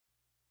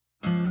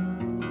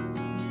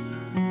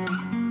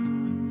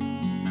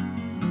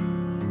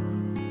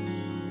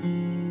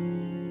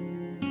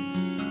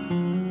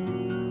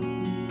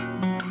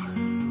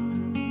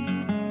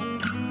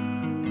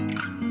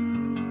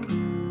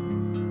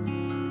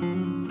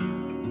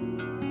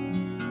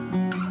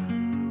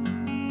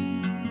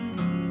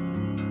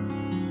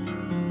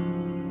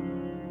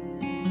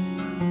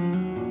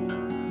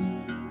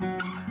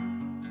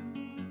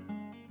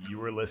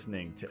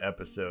listening to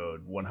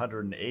episode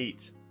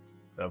 108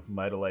 of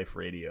Mitolife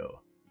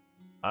Radio.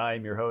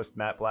 I'm your host,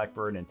 Matt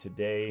Blackburn, and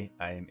today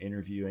I am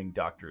interviewing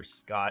Dr.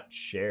 Scott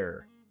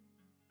Sherr.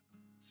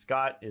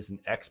 Scott is an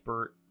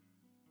expert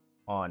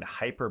on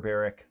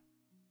hyperbaric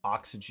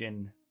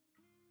oxygen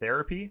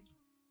therapy,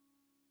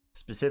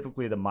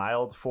 specifically the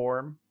mild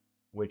form,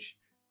 which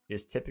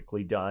is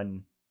typically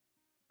done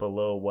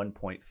below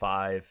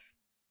 1.5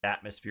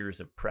 atmospheres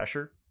of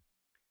pressure.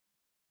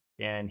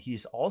 And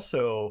he's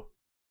also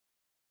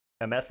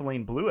a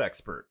methylene blue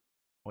expert,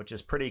 which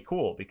is pretty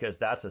cool because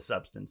that's a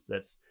substance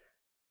that's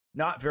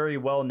not very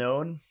well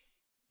known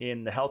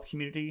in the health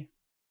community.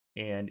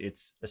 And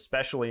it's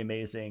especially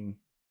amazing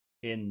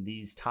in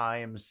these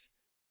times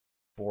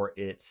for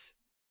its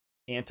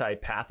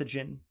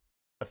anti-pathogen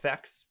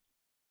effects.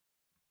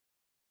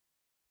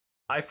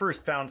 I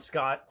first found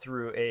Scott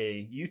through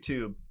a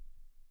YouTube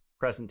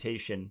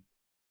presentation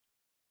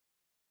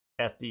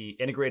at the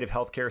Integrative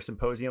Healthcare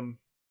Symposium,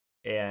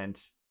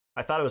 and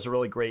I thought it was a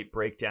really great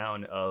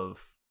breakdown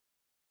of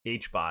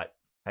HBOT,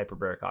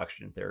 hyperbaric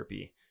oxygen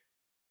therapy.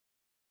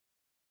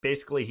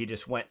 Basically, he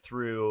just went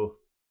through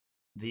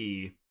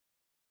the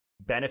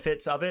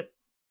benefits of it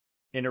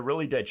in a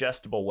really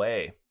digestible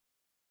way.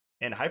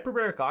 And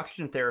hyperbaric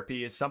oxygen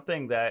therapy is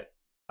something that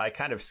I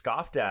kind of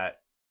scoffed at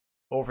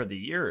over the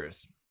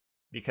years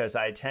because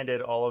I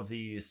attended all of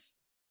these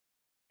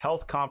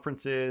health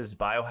conferences,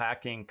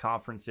 biohacking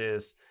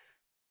conferences,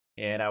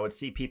 and I would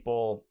see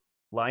people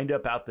lined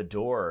up out the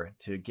door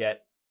to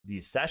get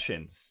these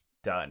sessions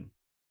done.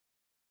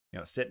 You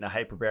know, sit in a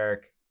hyperbaric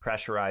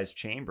pressurized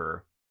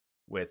chamber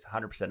with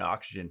 100%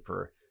 oxygen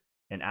for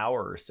an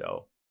hour or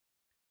so.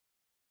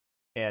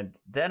 And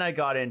then I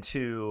got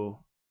into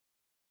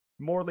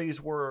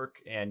Morley's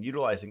work and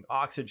utilizing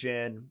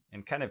oxygen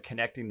and kind of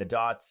connecting the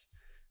dots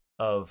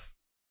of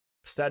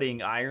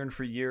studying iron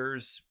for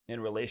years in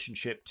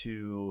relationship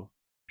to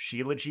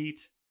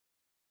Shilajit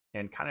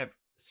and kind of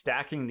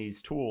stacking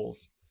these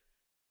tools.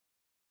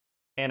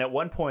 And at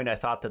one point, I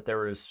thought that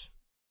there was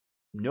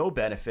no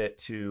benefit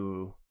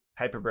to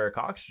hyperbaric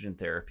oxygen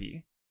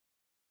therapy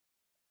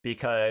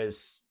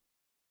because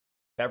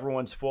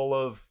everyone's full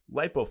of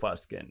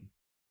lipofuscin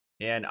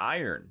and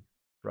iron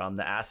from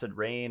the acid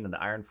rain and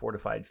the iron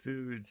fortified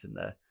foods and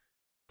the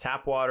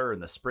tap water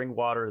and the spring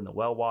water and the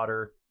well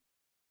water.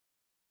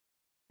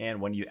 And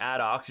when you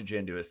add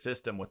oxygen to a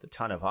system with a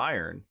ton of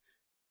iron,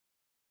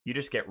 you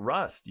just get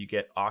rust. You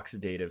get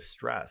oxidative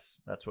stress.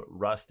 That's what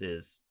rust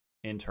is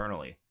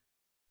internally.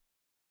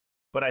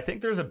 But I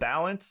think there's a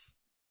balance,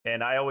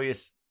 and I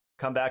always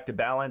come back to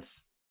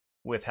balance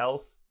with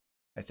health.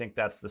 I think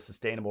that's the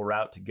sustainable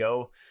route to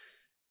go.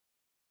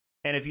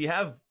 And if you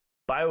have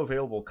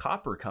bioavailable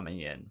copper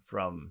coming in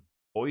from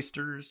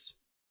oysters,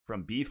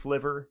 from beef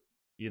liver,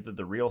 either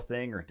the real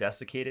thing or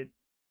desiccated,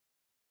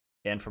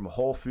 and from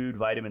whole food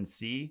vitamin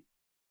C,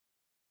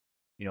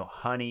 you know,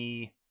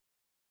 honey,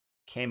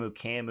 camu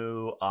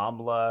camu,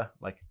 amla,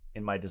 like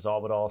in my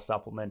Dissolve-It-All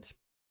supplement,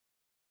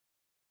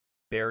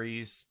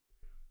 berries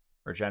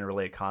are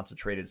generally a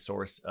concentrated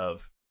source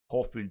of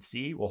whole food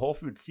C. Well, whole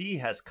food C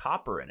has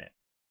copper in it.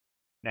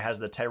 And it has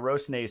the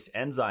tyrosinase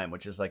enzyme,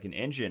 which is like an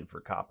engine for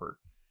copper.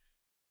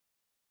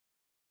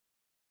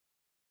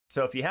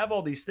 So if you have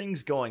all these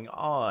things going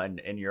on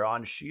and you're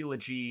on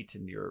Shilajit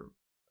and you're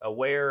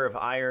aware of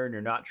iron,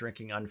 you're not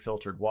drinking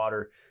unfiltered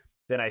water,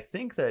 then I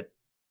think that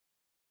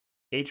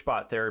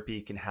HBOT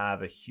therapy can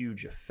have a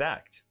huge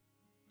effect.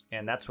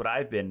 And that's what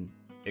I've been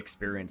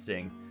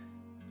experiencing.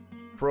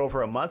 For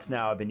over a month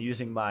now, I've been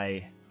using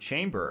my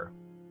chamber,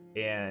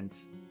 and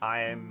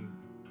I'm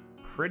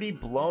pretty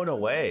blown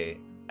away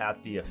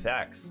at the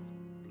effects.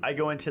 I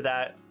go into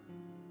that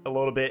a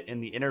little bit in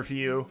the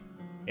interview,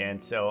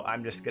 and so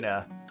I'm just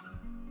gonna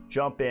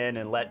jump in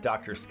and let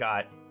Dr.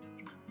 Scott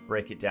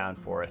break it down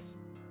for us.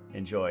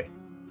 Enjoy.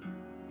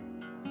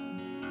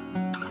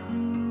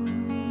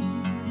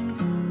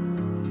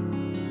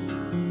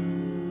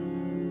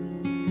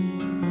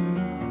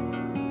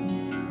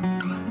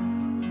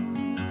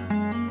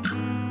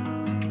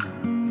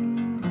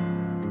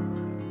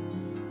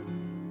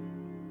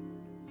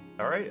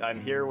 All right,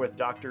 I'm here with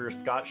Dr.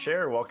 Scott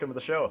Sherr. Welcome to the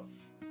show.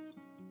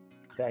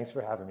 Thanks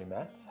for having me,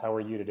 Matt. How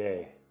are you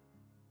today?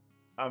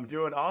 I'm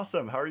doing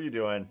awesome. How are you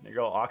doing?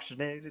 You're all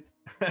oxygenated?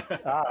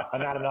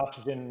 I'm at an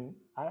oxygen.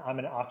 I'm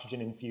in an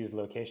oxygen-infused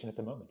location at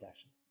the moment,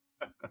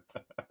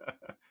 actually.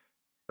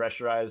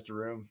 Pressurized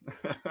room.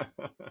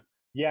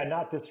 Yeah,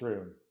 not this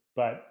room,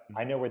 but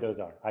I know where those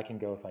are. I can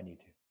go if I need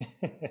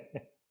to.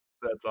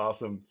 That's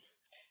awesome.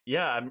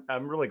 Yeah,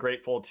 I'm really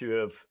grateful to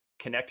have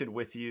connected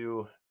with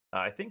you.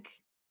 I think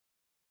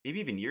maybe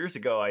even years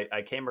ago,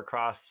 I came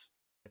across,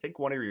 I think,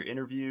 one of your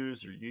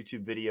interviews or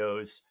YouTube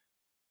videos,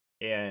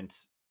 and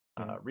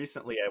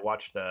recently I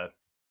watched the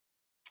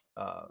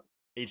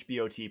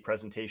HBOT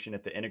presentation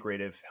at the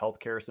Integrative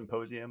Healthcare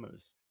Symposium. It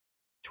was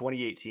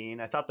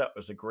 2018. I thought that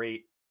was a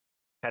great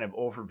kind of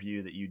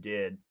overview that you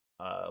did,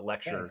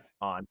 lecture Thanks.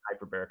 on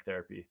hyperbaric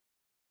therapy.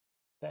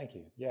 Thank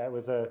you. Yeah, it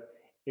was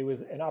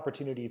an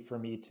opportunity for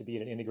me to be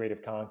at an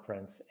integrative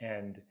conference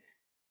and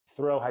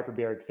throw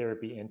hyperbaric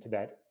therapy into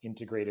that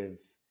integrative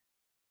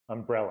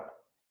umbrella,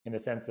 in the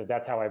sense that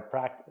that's how I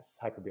practice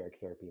hyperbaric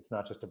therapy. It's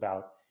not just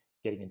about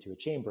getting into a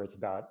chamber, it's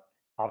about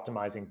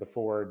optimizing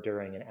before,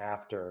 during, and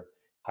after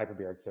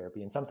hyperbaric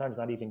therapy, and sometimes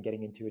not even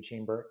getting into a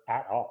chamber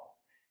at all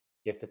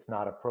if it's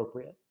not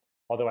appropriate.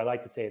 Although I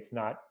like to say it's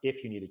not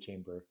if you need a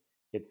chamber,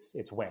 it's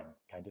when,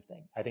 kind of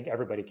thing. I think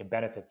everybody can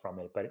benefit from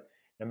it, but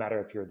no matter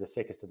if you're the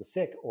sickest of the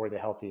sick or the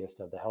healthiest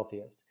of the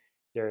healthiest,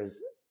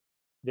 there's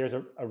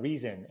a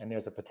reason and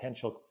there's a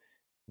potential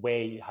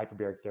way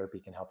hyperbaric therapy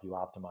can help you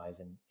optimize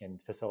and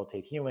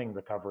facilitate healing,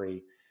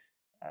 recovery,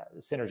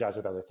 synergize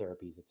with other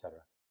therapies, et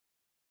cetera.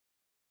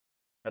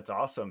 That's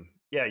awesome.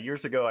 Yeah,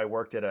 years ago I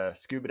worked at a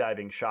scuba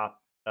diving shop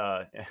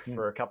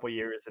for a couple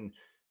years and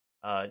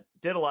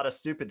did a lot of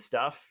stupid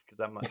stuff because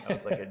I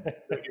was like a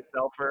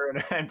do-it-yourselfer,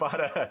 and I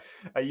bought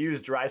a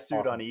used dry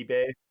suit on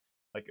eBay.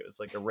 Like it was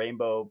like a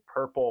rainbow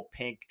purple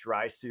pink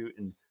dry suit,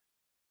 and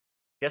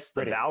I guess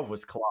the valve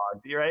was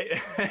clogged, right?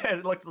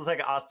 It looks like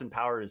an Austin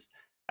Powers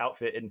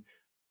outfit. And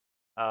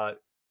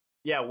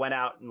went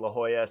out in La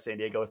Jolla, San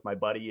Diego with my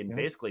buddy and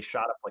basically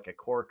shot up like a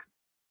cork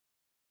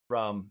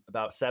from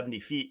about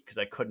 70 feet because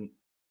I couldn't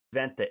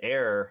vent the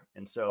air.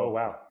 And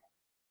so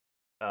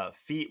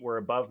feet were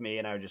above me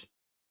and I just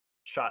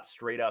shot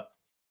straight up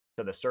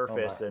to the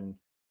surface. And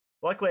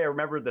luckily I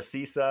remembered the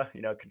CISA,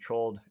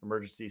 controlled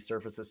emergency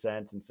surface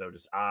ascent. And so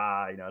just, so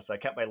I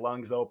kept my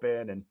lungs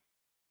open and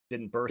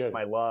didn't burst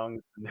my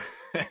lungs.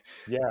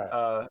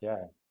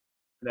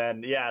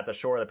 Then at the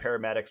shore, the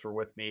paramedics were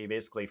with me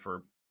basically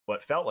for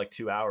what felt like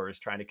 2 hours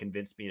trying to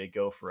convince me to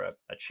go for a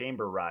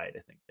chamber ride,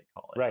 I think they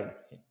call it.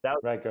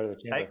 Go to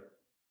the chamber.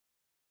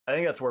 I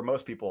think that's where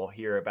most people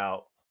hear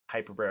about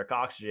hyperbaric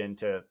oxygen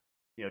to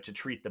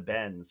treat the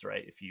bends,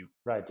 right? If you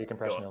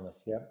decompression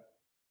illness.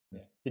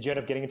 Did you end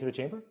up getting into the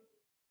chamber?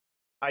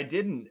 I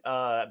didn't.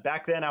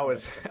 Back then I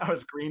was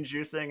green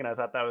juicing and I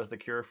thought that was the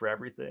cure for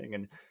everything.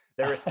 And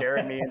they were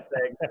scaring me and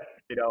saying,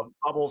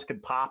 bubbles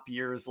could pop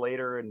years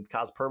later and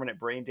cause permanent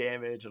brain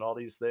damage and all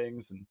these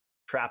things and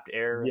trapped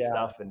air and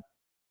stuff. And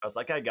I was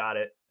like, I got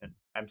it. And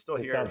I'm still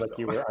here. Sounds like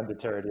you were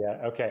undeterred.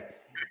 Okay.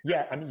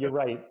 I mean, you're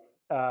right.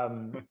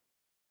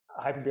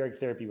 Hyperbaric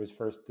therapy was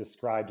first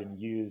described and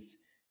used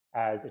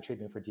as a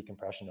treatment for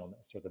decompression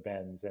illness or the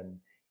bends. And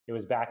it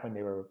was back when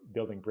they were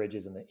building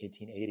bridges in the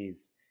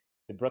 1880s.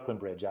 The Brooklyn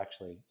Bridge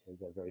actually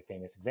is a very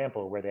famous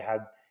example where they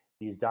had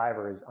these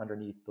divers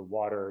underneath the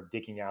water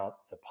digging out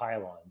the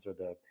pylons or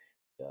the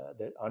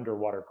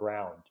underwater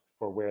ground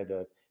for where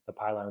the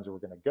pylons were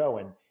going to go.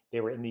 And they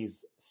were in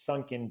these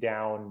sunken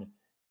down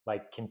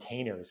like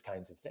containers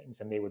kinds of things.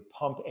 And they would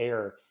pump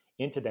air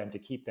into them to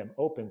keep them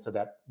open so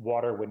that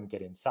water wouldn't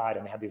get inside.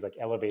 And they had these like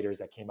elevators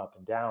that came up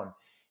and down.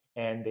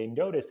 And they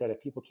noticed that if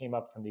people came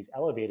up from these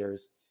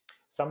elevators,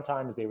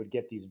 sometimes they would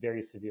get these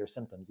very severe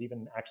symptoms.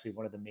 Even actually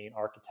one of the main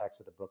architects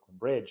of the Brooklyn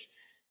Bridge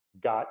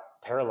got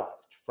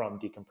paralyzed from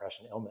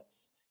decompression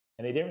illness.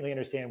 And they didn't really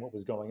understand what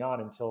was going on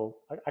until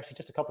actually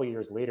just a couple of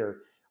years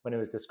later when it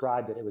was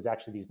described that it was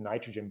actually these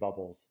nitrogen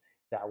bubbles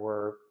that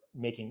were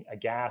making a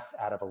gas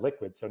out of a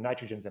liquid. So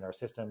nitrogen's in our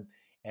system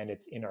and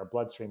it's in our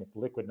bloodstream, it's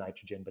liquid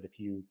nitrogen. But if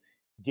you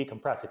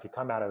decompress, if you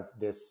come out of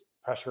this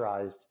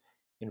pressurized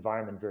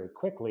environment very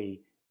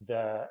quickly,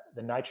 the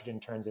nitrogen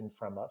turns in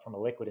from a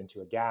liquid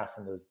into a gas,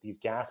 and these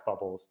gas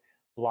bubbles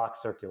block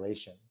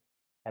circulation.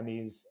 And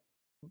these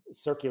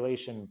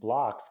circulation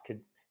blocks could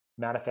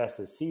manifest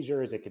as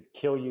seizures. It could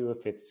kill you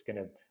if it's going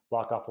to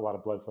block off a lot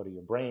of blood flow to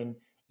your brain.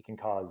 It can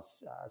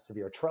cause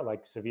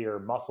severe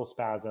muscle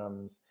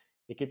spasms.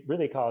 It could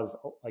really cause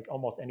like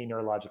almost any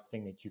neurologic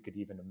thing that you could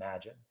even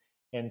imagine.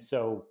 And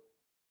so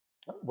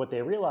what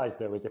they realized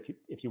though is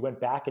if you went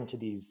back into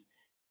these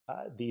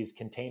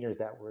containers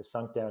that were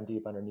sunk down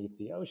deep underneath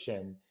the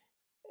ocean,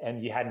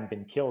 and you hadn't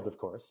been killed, of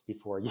course,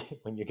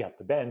 when you got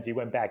the bends, you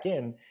went back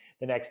in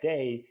the next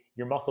day,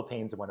 your muscle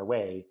pains went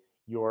away.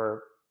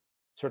 Your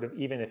sort of,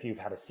 even if you've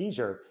had a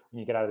seizure, when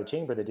you get out of the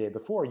chamber the day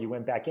before, you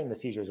went back in, the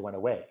seizures went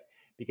away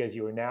because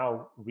you were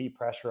now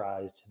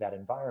repressurized to that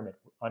environment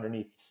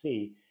underneath the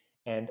sea.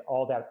 And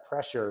all that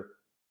pressure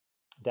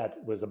that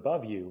was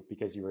above you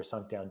because you were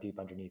sunk down deep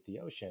underneath the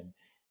ocean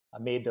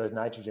made those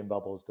nitrogen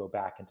bubbles go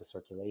back into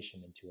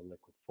circulation into a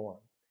liquid form.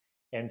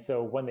 And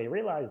so when they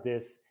realized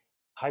this,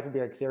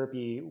 hyperbaric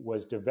therapy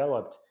was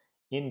developed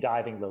in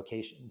diving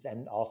locations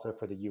and also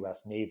for the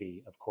US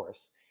Navy, of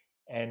course.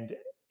 And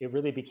it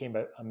really became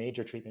a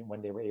major treatment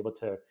when they were able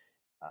to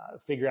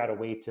figure out a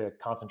way to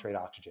concentrate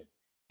oxygen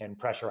and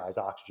pressurize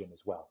oxygen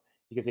as well.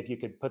 Because if you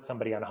could put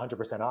somebody on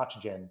 100%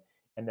 oxygen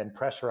and then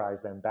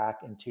pressurize them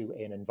back into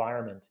an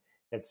environment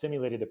that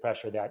simulated the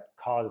pressure that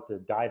caused the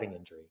diving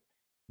injury,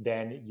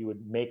 then you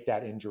would make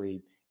that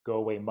injury go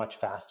away much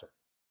faster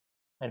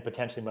and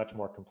potentially much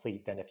more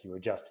complete than if you were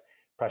just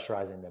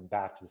pressurizing them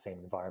back to the same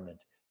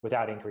environment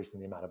without increasing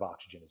the amount of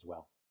oxygen as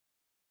well.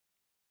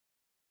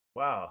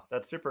 Wow,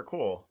 that's super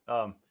cool.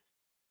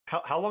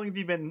 How long have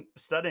you been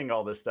studying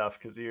all this stuff?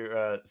 Because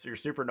you're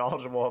super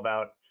knowledgeable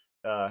about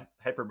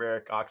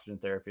hyperbaric oxygen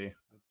therapy.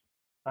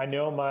 I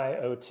know my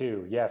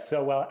O2. Yes.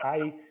 So, well,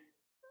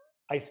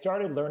 I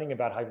started learning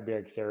about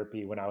hyperbaric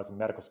therapy when I was in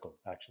medical school,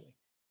 actually.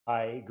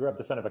 I grew up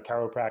the son of a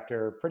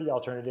chiropractor, pretty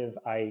alternative.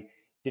 I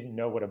didn't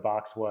know what a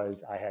box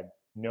was. I had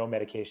no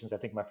medications. I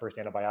think my first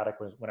antibiotic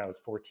was when I was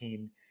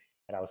 14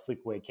 and I was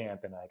sleepaway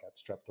camp and I got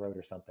strep throat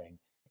or something.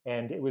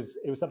 And it was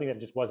something that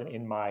just wasn't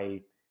in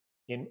my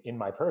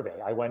purvey.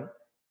 I went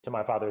to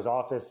my father's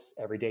office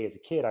every day as a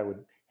kid. I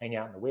would hang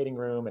out in the waiting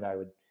room and I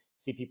would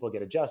see people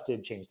get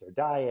adjusted, change their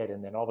diet,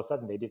 and then all of a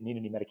sudden they didn't need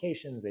any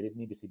medications, they didn't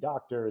need to see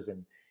doctors,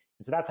 and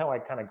so that's how I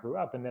kind of grew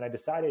up. And then I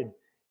decided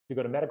to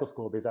go to medical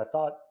school because I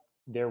thought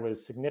there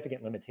was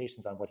significant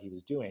limitations on what he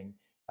was doing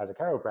as a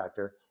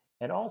chiropractor.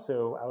 And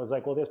also I was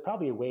like, well, there's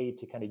probably a way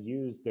to kind of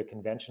use the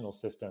conventional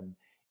system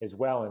as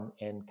well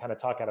and kind of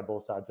talk out of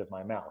both sides of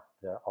my mouth,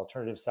 the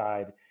alternative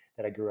side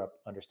that I grew up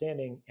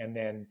understanding, and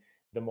then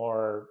the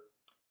more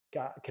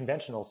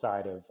conventional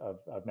side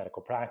of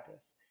medical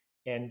practice.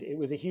 And it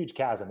was a huge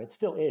chasm. It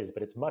still is,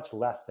 but it's much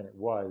less than it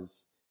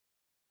was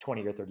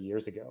 20 or 30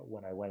 years ago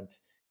when I went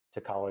to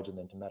college and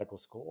then to medical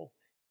school.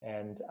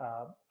 And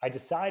I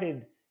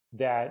decided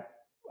that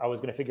I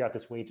was going to figure out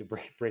this way to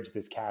bridge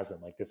this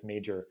chasm, like this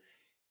major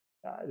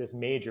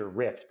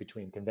rift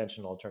between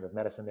conventional alternative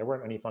medicine. There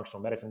weren't any functional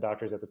medicine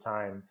doctors at the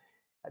time.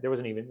 There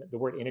wasn't even, the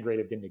word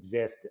integrative didn't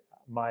exist.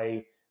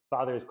 My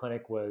father's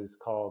clinic was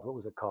called, what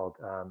was it called?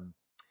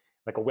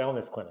 Like a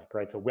wellness clinic,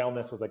 right? So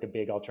wellness was like a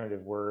big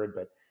alternative word,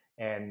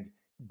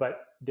 but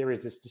there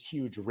is this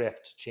huge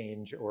rift,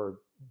 change, or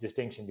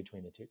distinction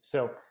between the two.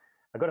 So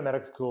I go to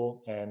medical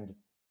school and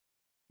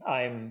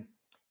I'm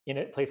in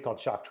a place called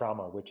shock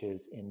trauma, which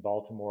is in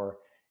Baltimore,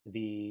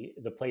 the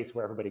place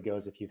where everybody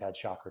goes if you've had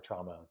shock or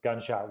trauma,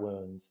 gunshot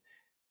wounds,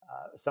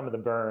 some of the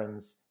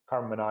burns,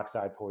 carbon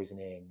monoxide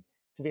poisoning,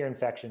 severe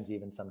infections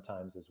even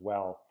sometimes as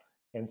well.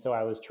 And so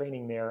I was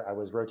training there. I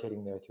was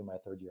rotating there through my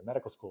third year of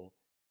medical school.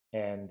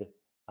 And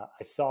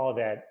I saw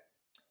that,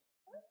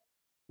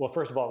 well,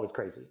 first of all, it was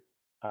crazy.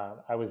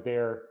 I was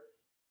there,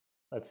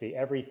 let's see,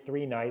 every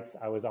 3 nights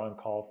I was on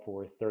call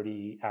for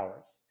 30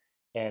 hours.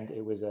 And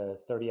it was a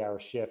 30-hour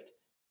shift.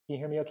 Can you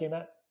hear me okay,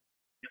 Matt?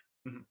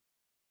 Mm-hmm.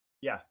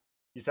 Yeah,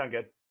 you sound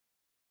good.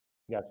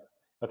 Yeah.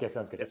 Okay,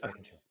 sounds good. Just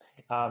making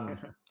sure.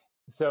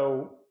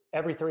 So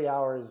every 3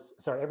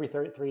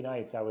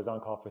 nights I was on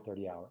call for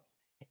 30 hours.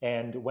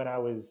 And when I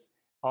was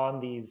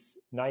on these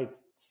nights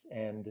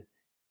and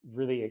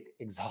really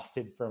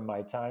exhausted from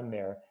my time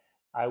there,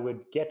 I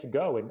would get to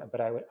go, but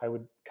I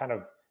would kind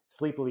of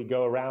sleepily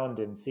go around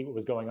and see what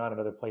was going on in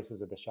other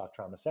places at the Shock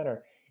Trauma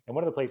Center. And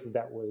one of the places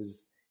that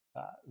was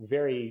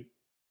very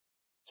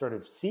sort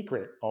of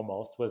secret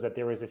almost was that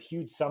there was this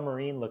huge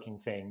submarine-looking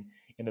thing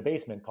in the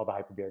basement called the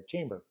hyperbaric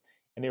chamber.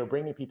 And they were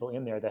bringing people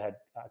in there that had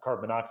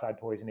carbon monoxide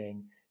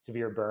poisoning,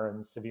 severe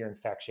burns, severe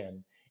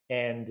infection.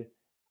 And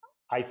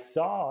I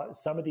saw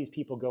some of these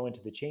people go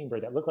into the chamber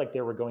that looked like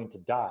they were going to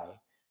die,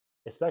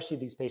 especially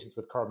these patients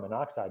with carbon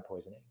monoxide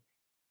poisoning.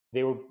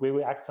 We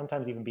would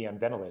sometimes even be on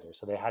ventilators,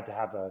 so they had to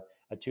have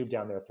a tube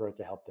down their throat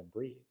to help them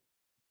breathe.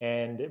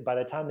 And by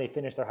the time they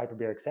finished their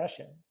hyperbaric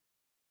session,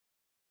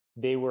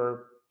 they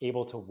were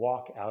able to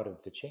walk out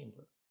of the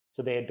chamber.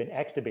 So they had been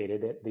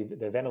extubated,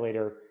 the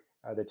ventilator,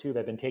 the tube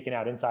had been taken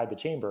out inside the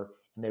chamber,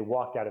 and they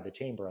walked out of the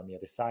chamber on the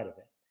other side of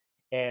it.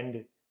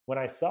 And when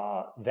I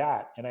saw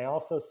that, and I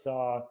also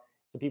saw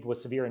some people with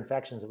severe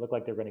infections that looked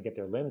like they were going to get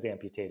their limbs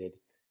amputated,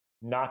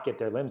 not get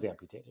their limbs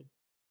amputated,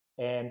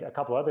 and a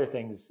couple other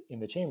things in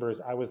the chambers,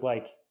 I was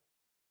like,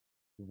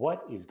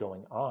 what is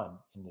going on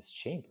in this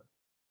chamber?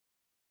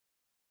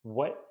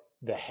 What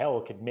the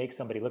hell could make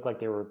somebody look like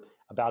they were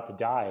about to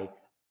die,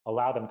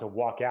 allow them to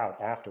walk out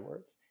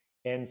afterwards?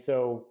 And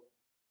so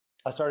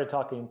I started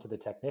talking to the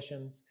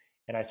technicians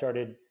and I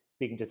started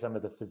speaking to some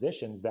of the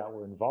physicians that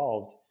were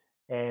involved.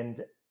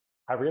 And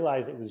I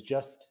realized it was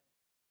just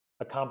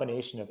a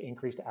combination of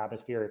increased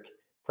atmospheric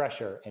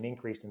pressure and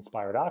increased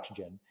inspired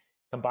oxygen,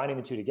 combining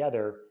the two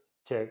together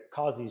to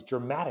cause these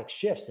dramatic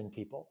shifts in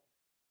people.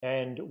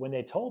 And when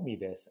they told me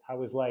this, I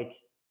was like,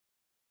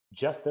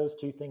 just those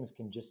two things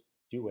can just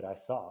do what I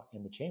saw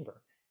in the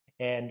chamber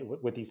and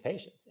with these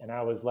patients. And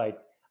I was like,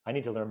 I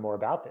need to learn more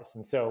about this.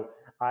 And so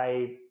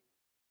on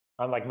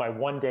like my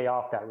one day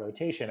off that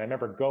rotation, I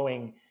remember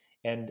going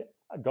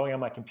on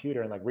my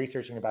computer and like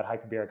researching about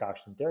hyperbaric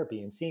oxygen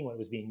therapy and seeing what it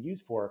was being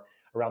used for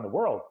around the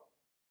world.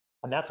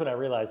 And that's when I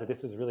realized that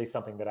this is really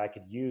something that I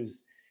could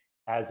use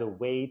as a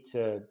way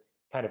to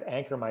kind of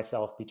anchor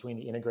myself between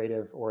the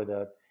integrative or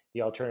the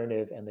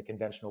alternative and the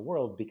conventional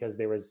world, because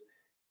there was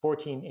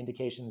 14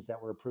 indications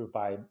that were approved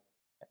by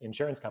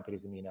insurance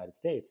companies in the United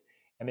States.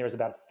 And there was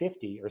about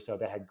 50 or so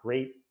that had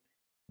great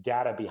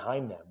data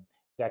behind them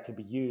that could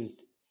be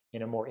used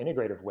in a more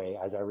integrative way,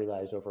 as I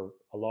realized over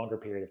a longer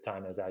period of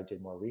time as I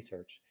did more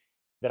research,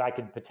 that I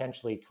could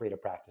potentially create a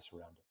practice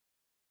around it.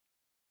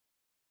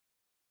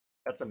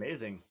 That's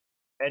amazing.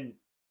 And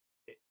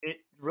it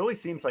really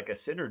seems like a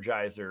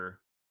synergizer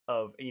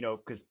of,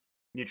 because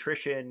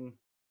nutrition,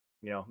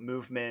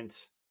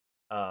 movement,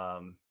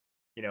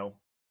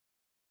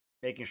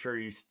 making sure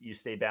you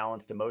stay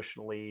balanced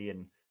emotionally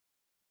and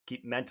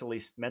keep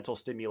mental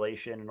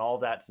stimulation and all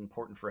that's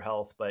important for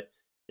health. But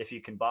if you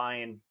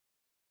combine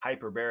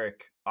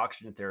hyperbaric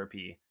oxygen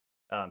therapy,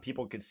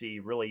 people could see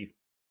really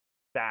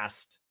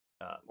fast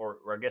or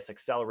I guess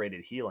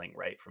accelerated healing,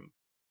 right, from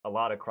a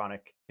lot of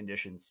chronic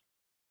conditions.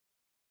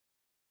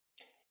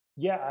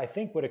 Yeah, I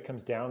think what it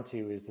comes down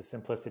to is the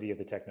simplicity of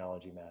the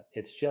technology, Matt.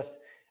 It's just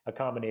a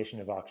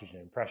combination of oxygen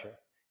and pressure.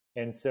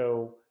 And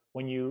so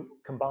when you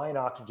combine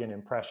oxygen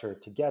and pressure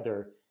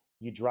together,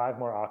 you drive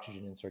more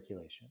oxygen in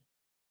circulation.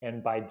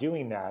 And by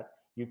doing that,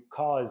 you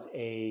cause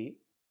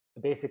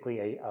basically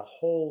a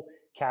whole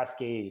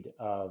cascade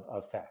of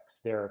effects.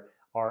 There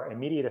are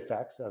immediate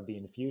effects of the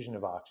infusion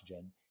of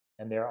oxygen,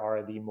 and there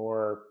are the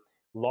more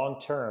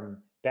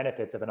long-term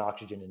benefits of an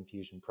oxygen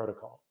infusion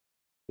protocol.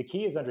 The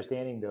key is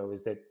understanding, though,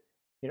 is that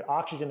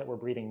oxygen that we're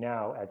breathing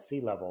now at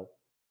sea level,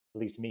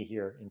 at least me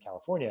here in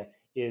California,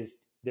 is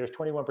there's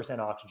 21%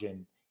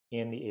 oxygen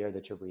in the air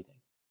that you're breathing.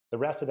 The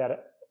rest of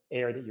that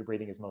air that you're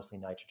breathing is mostly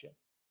nitrogen.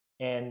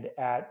 And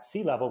at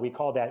sea level, we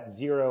call that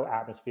 0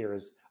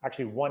 atmospheres.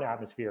 Actually, 1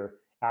 atmosphere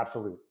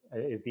absolute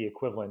is the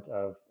equivalent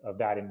of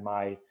that in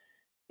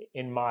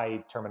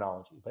my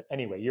terminology. But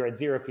anyway, you're at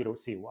 0 feet of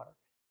seawater.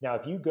 Now,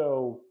 if you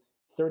go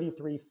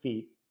 33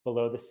 feet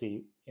below the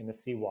sea in the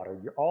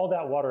seawater, all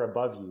that water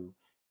above you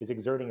is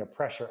exerting a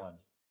pressure on you.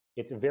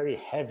 It's a very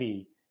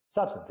heavy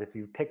substance. If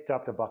you picked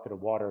up a bucket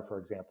of water, for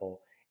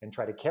example, and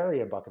try to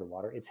carry a bucket of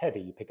water, it's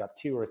heavy. You pick up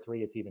 2 or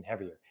 3, it's even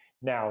heavier.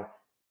 Now,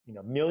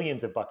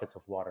 millions of buckets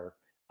of water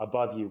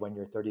above you when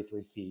you're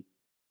 33 feet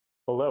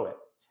below it.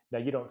 Now,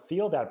 you don't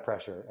feel that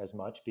pressure as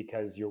much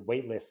because you're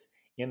weightless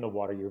in the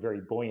water. You're very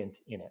buoyant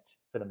in it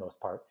for the most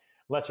part,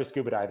 unless you're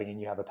scuba diving and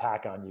you have a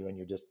pack on you and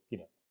you're just,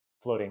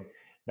 floating,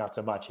 not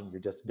so much, and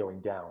you're just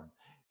going down.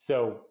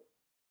 So,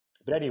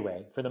 but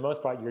anyway, for the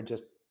most part, you're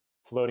just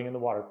floating in the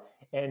water,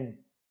 and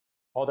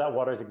all that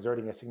water is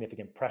exerting a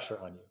significant pressure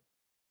on you.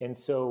 And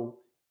so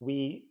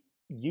we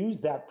use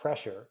that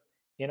pressure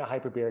in a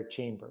hyperbaric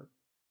chamber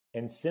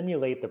and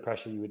simulate the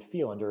pressure you would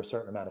feel under a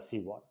certain amount of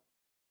seawater.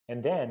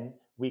 And then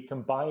we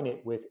combine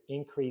it with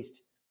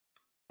increased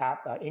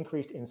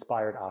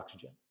inspired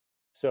oxygen.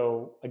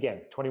 So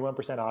again,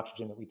 21%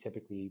 oxygen that we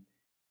typically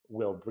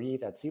will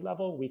breathe at sea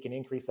level, we can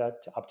increase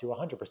that to up to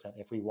 100%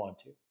 if we want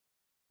to.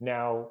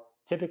 Now,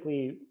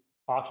 typically,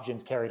 oxygen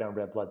is carried on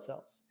red blood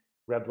cells.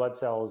 Red blood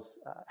cells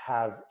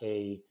have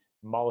a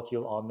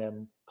molecule on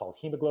them called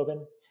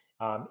hemoglobin.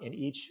 In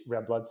each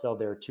red blood cell,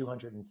 there are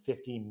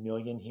 250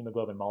 million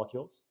hemoglobin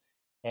molecules,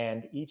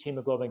 and each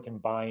hemoglobin can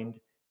bind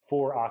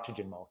 4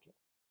 oxygen molecules.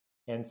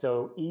 And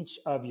so each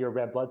of your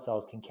red blood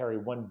cells can carry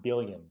 1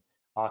 billion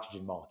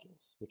oxygen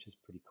molecules, which is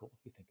pretty cool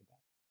if you think about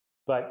it.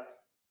 But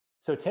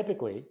so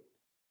typically,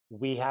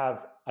 we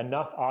have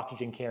enough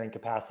oxygen carrying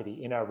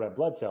capacity in our red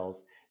blood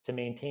cells to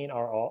maintain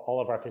all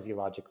of our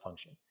physiologic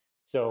function.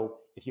 So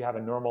if you have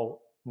a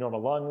normal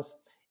lungs,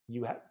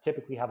 you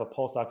typically have a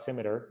pulse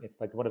oximeter. It's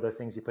like one of those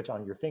things you put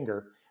on your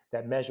finger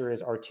that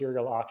measures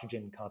arterial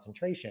oxygen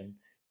concentration.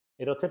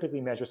 It'll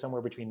typically measure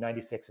somewhere between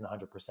 96 and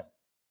 100%.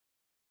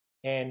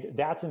 And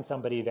that's in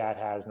somebody that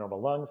has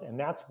normal lungs. And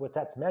that's what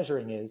that's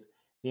measuring is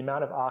the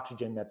amount of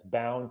oxygen that's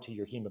bound to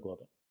your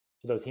hemoglobin,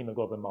 to those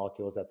hemoglobin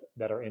molecules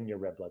that are in your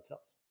red blood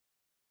cells.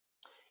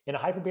 In a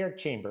hyperbaric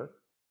chamber,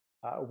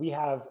 we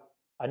have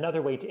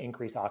another way to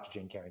increase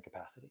oxygen carrying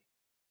capacity.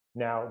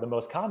 Now, the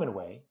most common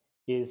way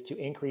is to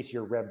increase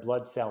your red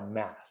blood cell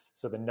mass,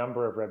 so the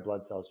number of red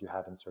blood cells you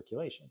have in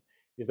circulation.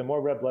 Because the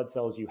more red blood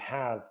cells you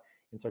have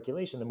in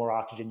circulation, the more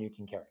oxygen you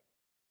can carry.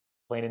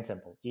 Plain and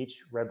simple.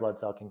 Each red blood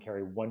cell can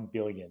carry 1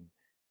 billion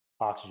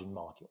oxygen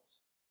molecules.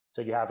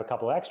 So you have a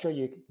couple extra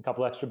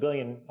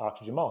billion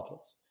oxygen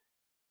molecules.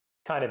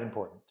 Kind of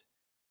important.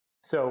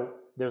 So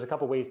there's a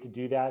couple ways to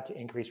do that to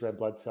increase red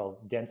blood cell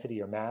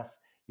density or mass.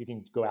 You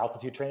can go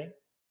altitude training.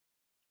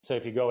 So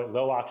if you go at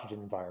low oxygen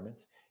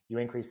environments, you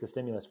increase the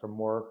stimulus for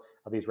more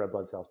of these red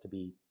blood cells to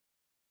be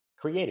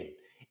created.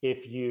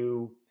 If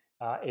you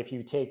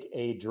take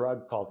a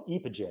drug called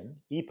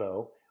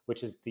EPO,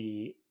 which is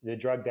the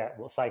drug that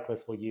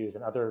cyclists will use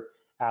and other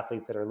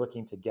athletes that are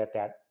looking to get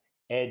that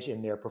edge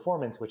in their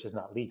performance, which is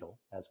not legal,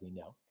 as we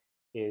know,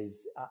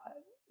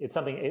 it's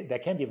something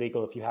that can be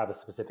legal if you have a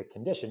specific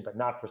condition, but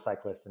not for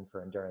cyclists and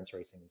for endurance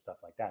racing and stuff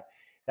like that.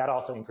 That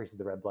also increases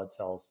the red blood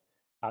cells,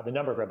 the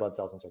number of red blood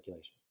cells in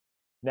circulation.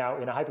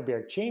 Now, in a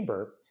hyperbaric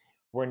chamber,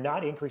 we're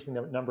not increasing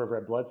the number of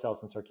red blood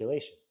cells in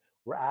circulation.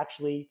 We're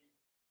actually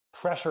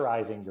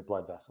pressurizing your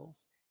blood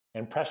vessels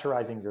and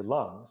pressurizing your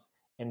lungs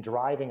and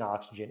driving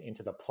oxygen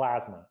into the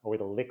plasma or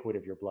the liquid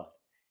of your blood.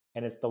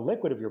 And it's the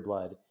liquid of your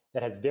blood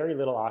that has very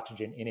little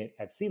oxygen in it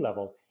at sea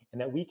level,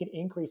 and that we can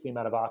increase the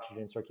amount of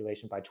oxygen in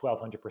circulation by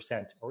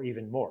 1,200% or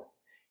even more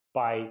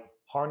by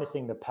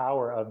harnessing the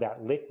power of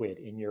that liquid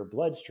in your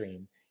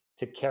bloodstream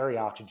to carry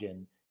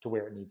oxygen to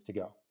where it needs to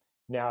go.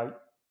 Now,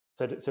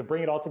 so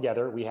bring it all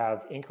together, we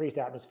have increased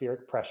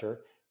atmospheric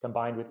pressure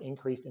combined with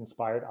increased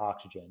inspired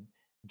oxygen,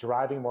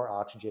 driving more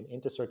oxygen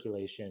into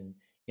circulation,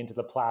 into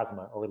the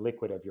plasma or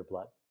liquid of your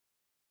blood.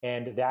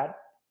 And that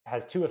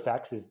has 2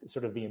 effects, is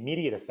sort of the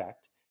immediate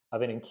effect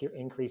of an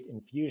increased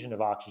infusion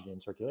of oxygen in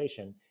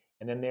circulation.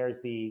 And then there's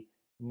the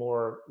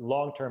more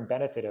long-term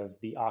benefit of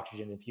the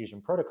oxygen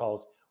infusion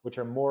protocols, which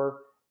are more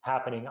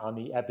happening on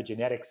the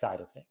epigenetic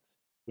side of things,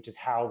 which is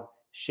how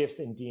shifts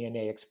in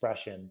DNA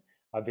expression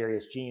of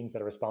various genes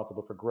that are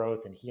responsible for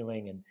growth and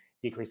healing and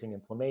decreasing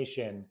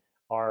inflammation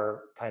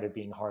are kind of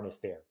being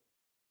harnessed there.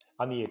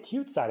 On the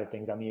acute side of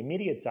things, on the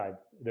immediate side,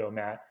 though,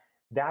 Matt,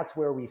 that's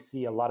where we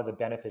see a lot of the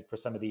benefit for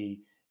some of the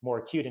more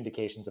acute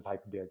indications of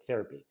hyperbaric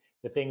therapy.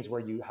 The things where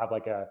you have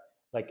like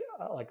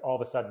all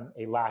of a sudden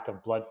a lack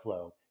of blood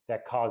flow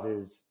that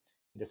causes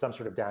some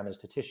sort of damage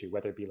to tissue,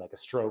 whether it be like a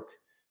stroke,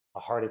 a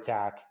heart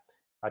attack,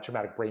 a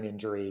traumatic brain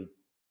injury,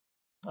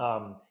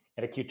 an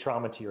acute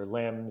trauma to your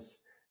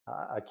limbs,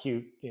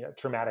 acute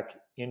traumatic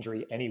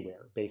injury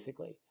anywhere,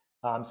 basically.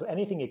 So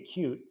anything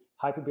acute,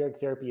 hyperbaric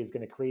therapy is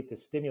going to create the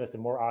stimulus of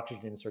more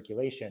oxygen in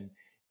circulation,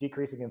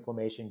 decreasing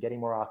inflammation, getting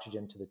more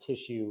oxygen to the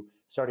tissue,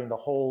 starting the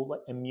whole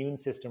immune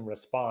system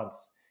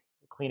response,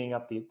 cleaning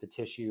up the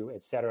tissue,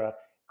 et cetera,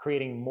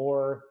 creating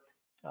more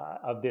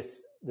of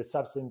the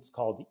substance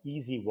called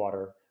easy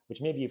water,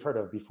 which maybe you've heard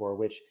of before,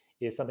 which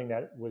is something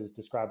that was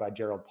described by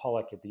Gerald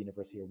Pollack at the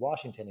University of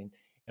Washington.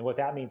 And what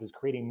that means is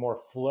creating more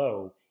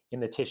flow in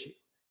the tissue.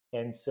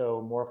 And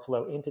so more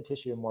flow into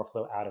tissue and more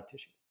flow out of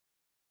tissue.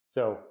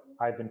 So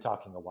I've been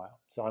talking a while,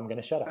 so I'm going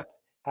to shut up.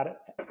 How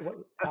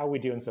are we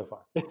doing so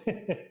far?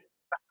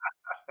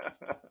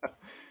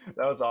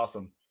 That was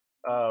awesome.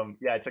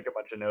 Yeah, I took a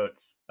bunch of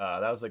notes.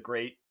 That was a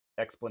great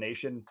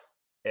explanation.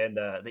 And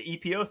the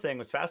EPO thing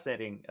was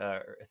fascinating.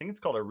 I think it's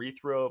called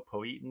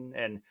erythropoietin.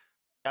 And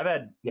I've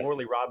had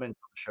Morley Robbins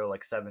on the show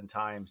like 7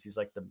 times. He's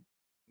like the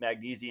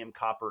magnesium,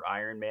 copper,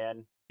 iron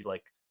man. He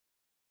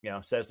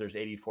says there's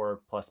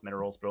 84 plus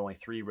minerals, but only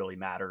 3 really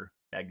matter: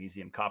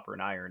 magnesium, copper,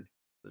 and iron.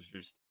 Those are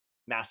just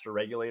master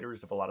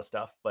regulators of a lot of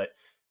stuff. But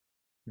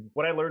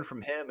what I learned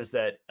from him is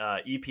that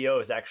EPO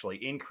is actually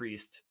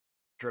increased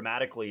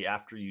dramatically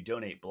after you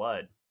donate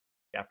blood,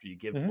 after you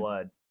give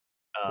blood.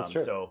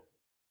 So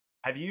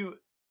have you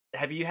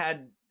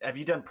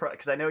done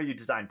because I know you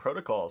design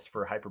protocols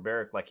for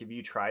hyperbaric, like have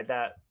you tried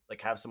that,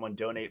 like have someone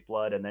donate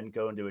blood and then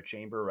go into a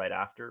chamber right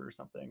after or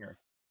something? Or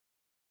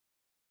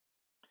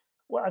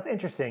well, it's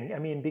interesting. I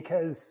mean,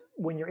 because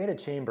when you're in a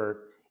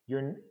chamber,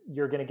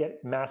 you're going to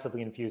get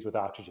massively infused with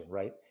oxygen,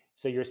 right?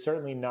 So you're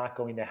certainly not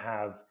going to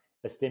have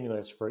a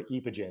stimulus for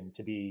epigen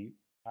to be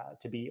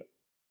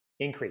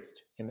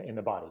increased in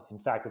the body. In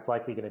fact, it's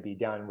likely going to be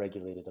down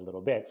regulated a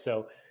little bit.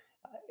 So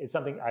it's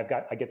something I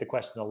get the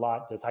question a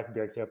lot: does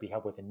hyperbaric therapy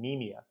help with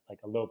anemia, like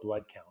a low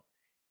blood count?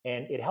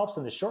 And it helps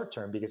in the short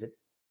term because it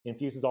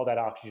infuses all that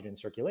oxygen in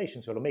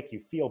circulation, so it'll make you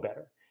feel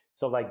better.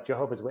 So like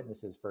Jehovah's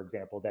Witnesses, for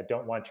example, that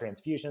don't want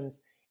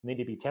transfusions and need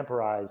to be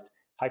temporized,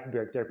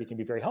 hyperbaric therapy can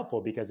be very helpful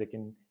because it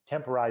can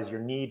temporize your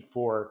need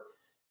for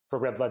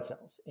red blood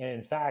cells. And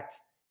in fact,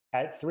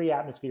 at 3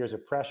 atmospheres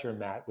of pressure,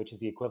 Matt, which is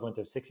the equivalent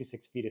of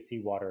 66 feet of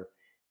seawater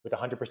with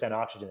 100%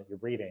 oxygen that you're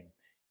breathing,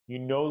 you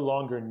no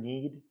longer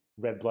need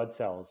red blood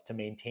cells to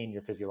maintain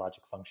your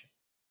physiologic function.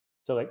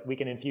 So like we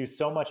can infuse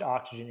so much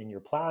oxygen in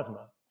your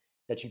plasma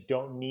that you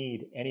don't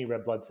need any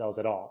red blood cells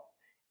at all.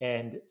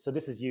 And so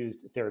this is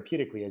used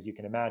therapeutically, as you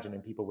can imagine,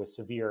 in people with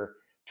severe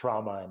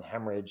trauma and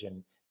hemorrhage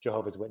and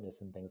Jehovah's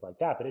Witness and things like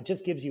that. But it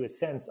just gives you a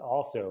sense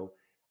also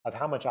of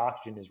how much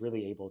oxygen is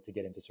really able to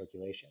get into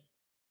circulation.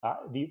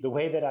 The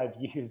way that I've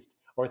used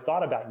or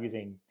thought about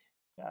using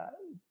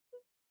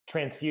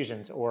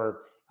transfusions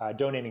or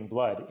donating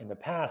blood in the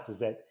past is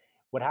that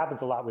what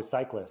happens a lot with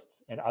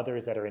cyclists and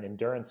others that are in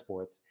endurance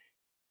sports,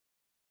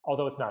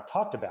 although it's not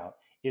talked about,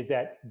 is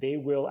that they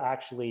will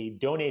actually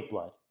donate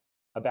blood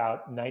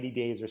about 90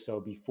 days or so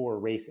before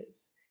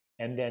races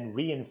and then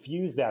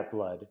reinfuse that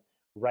blood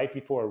right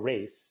before a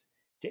race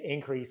to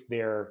increase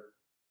their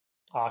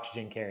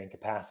oxygen carrying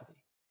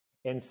capacity.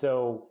 And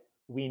so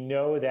we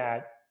know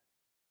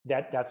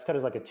that's kind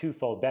of like a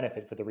twofold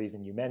benefit for the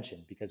reason you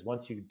mentioned, because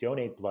once you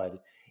donate blood,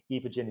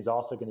 epigen is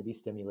also going to be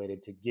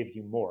stimulated to give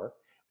you more,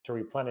 to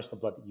replenish the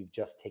blood that you've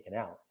just taken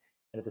out.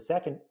 And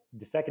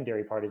the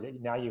secondary part is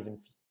that now you've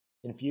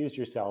infused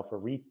yourself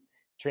or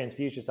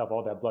transfused yourself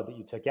all that blood that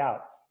you took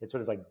out. It's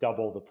sort of like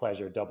double the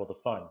pleasure, double the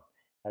fun,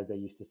 as they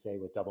used to say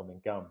with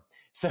Doublemint gum.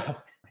 So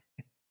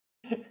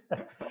I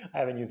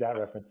haven't used that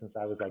reference since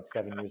I was like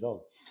 7 years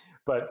old.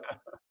 But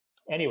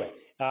anyway,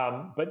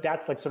 but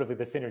that's like sort of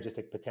the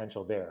synergistic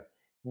potential there.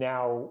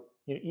 Now,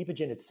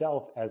 epigen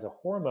itself as a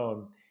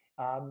hormone,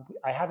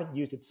 I haven't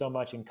used it so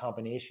much in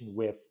combination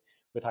with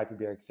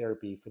hyperbaric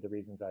therapy for the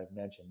reasons I've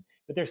mentioned.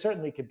 But there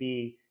certainly could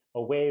be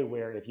a way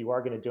where if you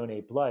are going to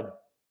donate blood,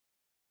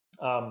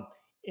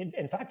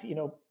 in fact,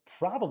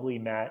 probably,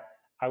 Matt,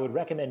 I would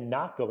recommend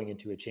not going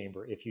into a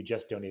chamber if you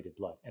just donated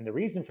blood. And the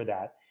reason for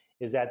that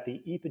is that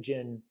the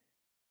epigen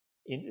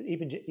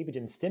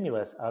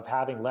stimulus of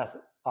having less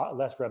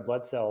red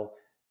blood cell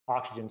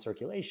oxygen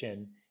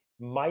circulation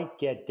might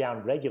get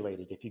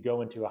down-regulated if you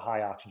go into a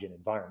high oxygen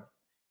environment.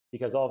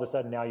 Because all of a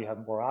sudden now you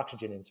have more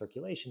oxygen in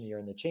circulation, you're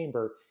in the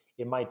chamber,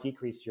 it might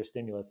decrease your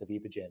stimulus of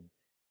epigen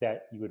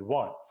that you would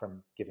want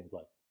from giving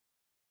blood.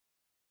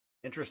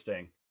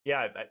 Interesting.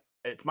 Yeah,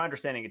 it's my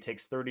understanding it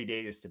takes 30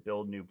 days to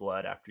build new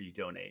blood after you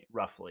donate,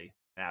 roughly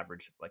an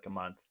average of like a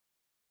month.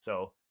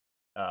 So,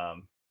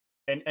 um,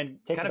 and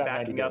It takes kind of about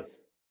 90 backing up days.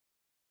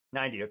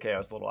 90. Okay, I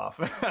was a little off.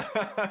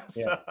 Yeah,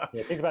 So,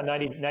 yeah, it takes about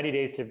 90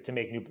 days to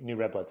make new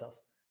red blood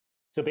cells.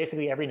 So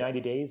basically, every 90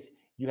 days,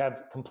 you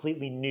have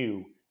completely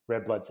new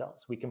red blood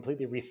cells. We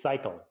completely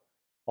recycle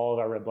all of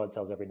our red blood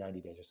cells every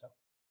 90 days or so.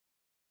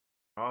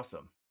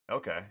 awesome.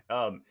 Okay.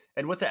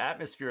 And with the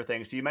atmosphere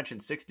thing, so you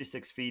mentioned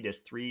 66 feet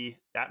is 3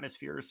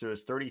 atmospheres, so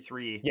it's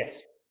 33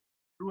 Yes.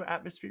 true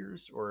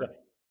atmospheres, Yeah. or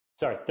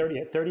Sorry,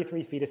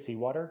 33 feet of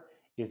seawater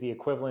is the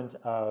equivalent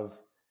of,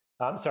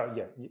 sorry,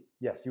 yeah,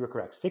 yes, you were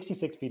correct.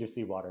 66 feet of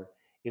seawater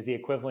is the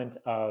equivalent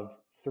of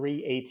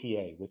 3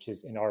 ATA, which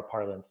is in our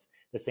parlance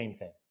the same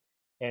thing.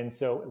 And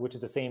so, which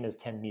is the same as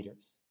 10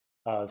 meters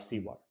of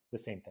seawater, the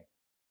same thing.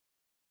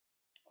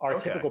 Our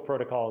okay. typical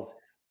protocols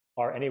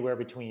are anywhere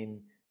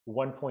between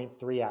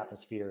 1.3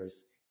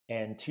 atmospheres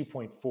and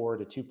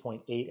 2.4 to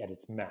 2.8 at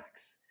its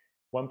max.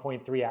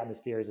 1.3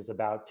 atmospheres is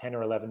about 10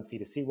 or 11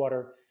 feet of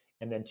seawater,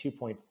 and then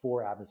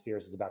 2.4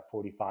 atmospheres is about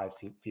 45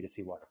 feet of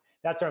seawater.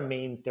 That's our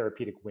main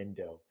therapeutic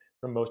window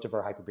for most of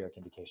our hyperbaric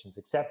indications,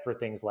 except for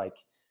things like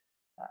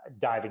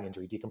diving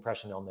injury,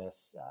 decompression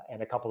illness,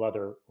 and a couple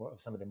other,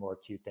 some of the more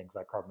acute things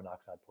like carbon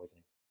monoxide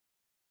poisoning.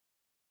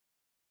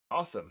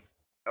 Awesome.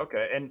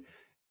 Okay. And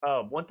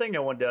one thing I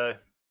wanted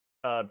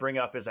to bring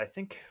up is I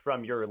think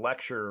from your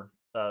lecture,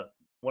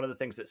 one of the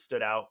things that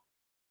stood out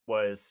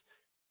was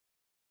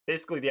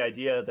basically the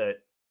idea that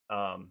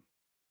um,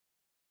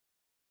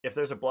 if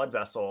there's a blood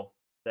vessel,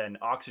 then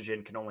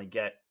oxygen can only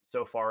get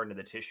so far into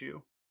the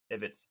tissue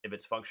if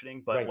it's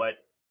functioning. But Right.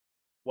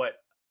 what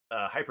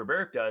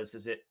hyperbaric does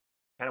is it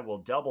kind of will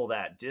double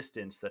that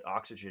distance that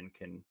oxygen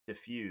can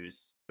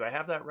diffuse. Do I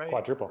have that right?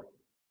 Quadruple.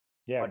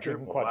 Yeah, it can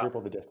Quadruple. Wow.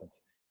 quadruple the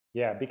distance.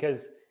 Yeah,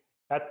 because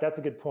that's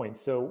a good point.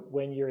 So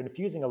when you're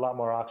infusing a lot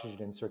more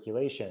oxygen in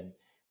circulation,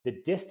 the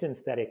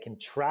distance that it can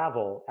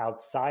travel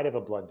outside of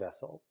a blood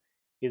vessel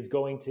is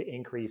going to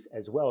increase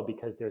as well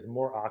because there's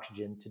more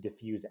oxygen to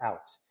diffuse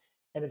out.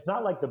 And it's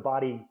not like the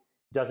body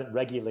doesn't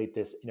regulate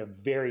this in a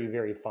very,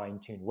 very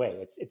fine-tuned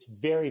way. It's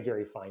very,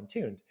 very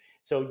fine-tuned.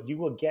 So you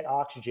will get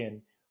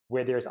oxygen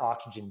where there's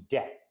oxygen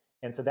debt.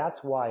 And so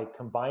that's why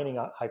combining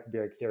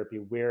hyperbaric therapy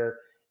where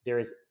there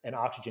is an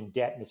oxygen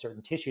debt in a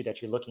certain tissue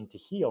that you're looking to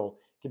heal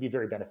can be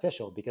very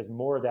beneficial because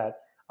more of that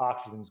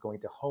oxygen is going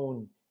to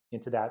hone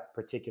into that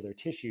particular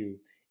tissue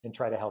and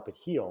try to help it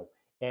heal.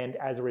 And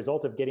as a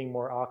result of getting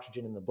more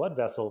oxygen in the blood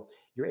vessel,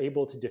 you're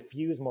able to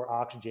diffuse more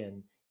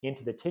oxygen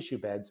into the tissue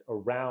beds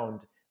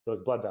around those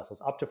blood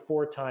vessels, up to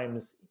four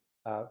times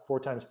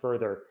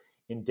further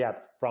in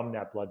depth from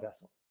that blood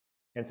vessel.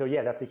 And so,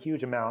 yeah, that's a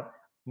huge amount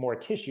more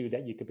tissue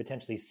that you could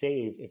potentially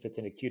save if it's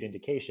an acute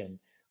indication,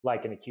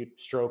 like an acute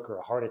stroke or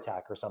a heart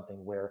attack or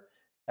something, where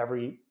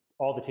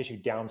all the tissue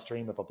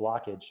downstream of a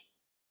blockage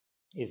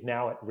is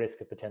now at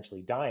risk of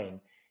potentially dying.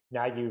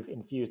 Now you've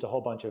infused a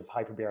whole bunch of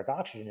hyperbaric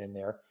oxygen in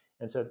there,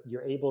 and so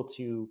you're able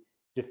to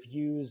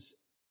diffuse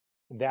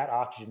that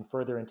oxygen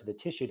further into the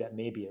tissue that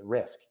may be at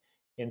risk.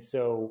 And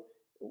so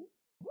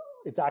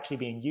it's actually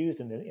being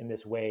used in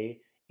this way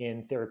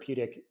in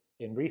therapeutic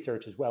in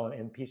research as well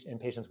in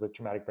patients with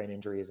traumatic brain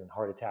injuries and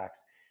heart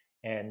attacks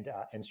and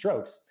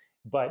strokes.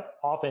 But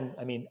often,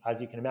 I mean, as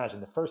you can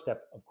imagine, the first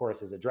step, of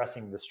course, is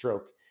addressing the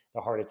stroke,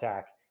 the heart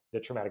attack, the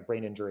traumatic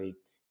brain injury,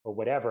 or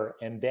whatever,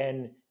 and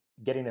then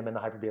getting them in the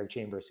hyperbaric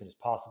chamber as soon as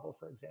possible,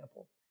 for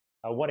example.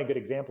 One good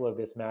example of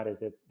this, Matt, is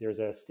that there's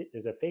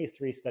a phase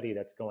 3 study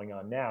that's going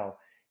on now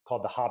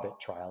called the HOBIT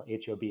trial,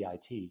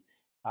 HOBIT.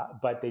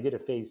 But they did a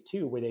phase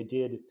 2 where they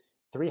did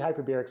 3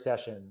 hyperbaric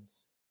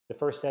sessions, the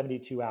first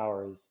 72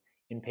 hours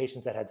in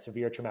patients that had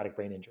severe traumatic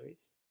brain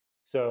injuries.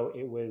 So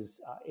it was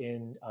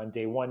on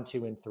day 1,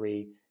 2, and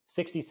 3,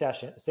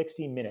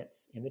 60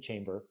 minutes in the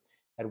chamber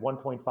at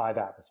 1.5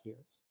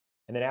 atmospheres.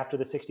 And then after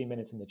the 60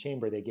 minutes in the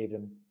chamber, they gave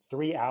them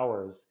 3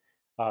 hours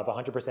of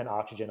 100%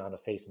 oxygen on a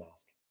face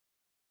mask.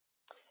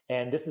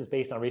 And this is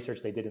based on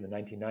research they did in the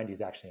 1990s,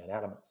 actually, on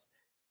animals.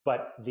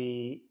 But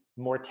the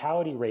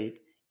mortality rate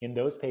in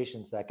those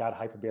patients that got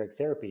hyperbaric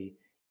therapy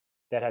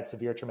that had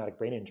severe traumatic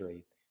brain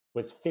injury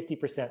was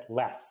 50%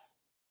 less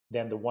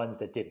than the ones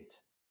that didn't.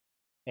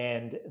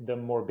 And the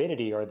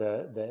morbidity or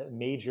the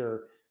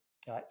major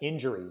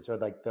injuries or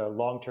like the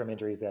long-term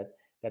injuries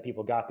that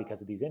people got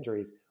because of these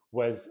injuries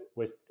was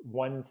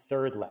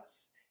 1/3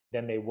 less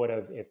than they would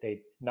have if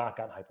they'd not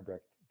gotten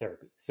hyperbaric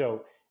therapy.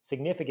 So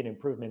significant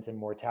improvements in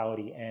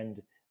mortality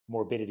and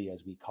morbidity,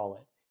 as we call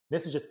it.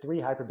 This is just 3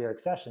 hyperbaric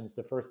sessions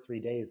the first 3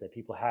 days that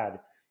people had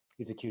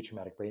these acute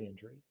traumatic brain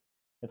injuries.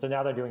 And so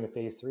now they're doing a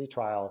phase 3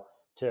 trial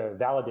to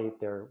validate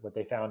what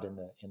they found in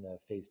the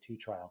phase 2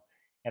 trial.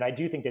 And I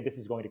do think that this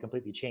is going to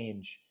completely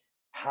change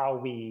how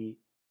we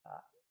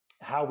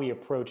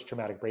approach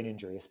traumatic brain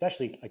injury,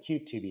 especially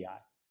acute TBI.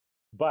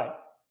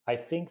 But I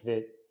think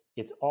that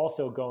it's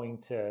also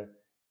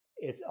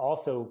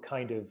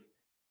kind of,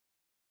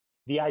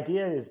 the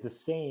idea is the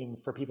same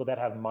for people that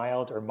have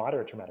mild or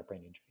moderate traumatic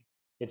brain injury.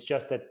 It's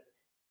just that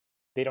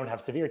they don't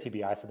have severe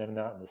TBI, so they're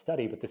not in the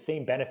study, but the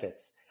same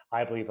benefits,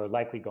 I believe, are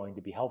likely going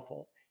to be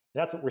helpful.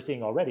 And that's what we're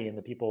seeing already in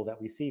the people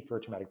that we see for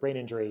traumatic brain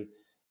injury,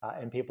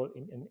 and people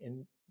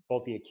in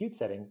both the acute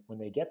setting when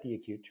they get the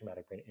acute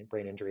traumatic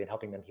brain injury and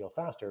helping them heal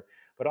faster,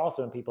 but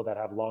also in people that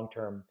have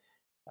long-term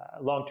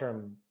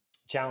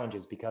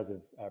challenges because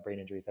of brain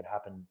injuries that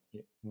happened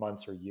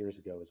months or years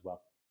ago as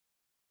well.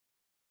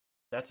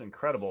 That's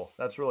incredible.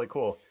 That's really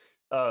cool.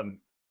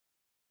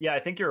 Yeah, I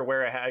think you're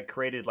aware I had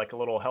created like a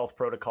little health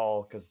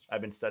protocol because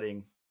I've been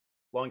studying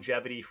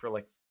longevity for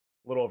like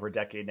a little over a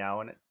decade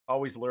now and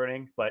always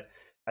learning. But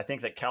I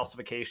think that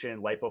calcification,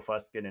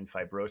 lipofuscin, and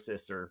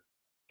fibrosis are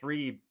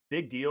three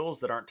big deals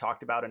that aren't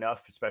talked about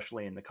enough,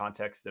 especially in the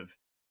context of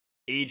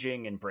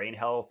aging and brain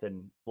health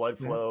and blood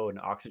flow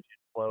and oxygen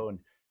flow. And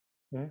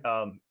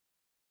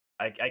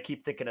I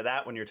keep thinking of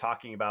that when you're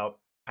talking about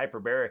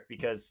hyperbaric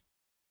because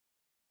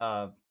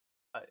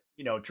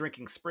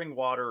drinking spring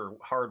water or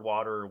hard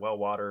water or well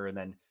water, and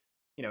then,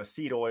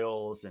 seed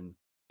oils and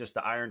just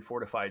the iron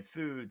fortified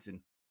foods. And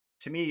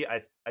to me,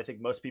 I think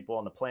most people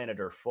on the planet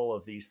are full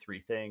of these three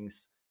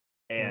things.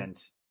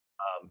 And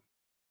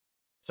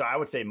so I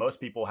would say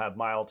most people have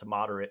mild to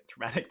moderate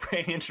traumatic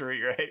brain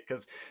injury, right?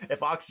 Because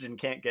if oxygen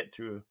can't get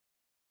to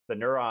the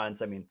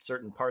neurons, I mean,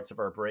 certain parts of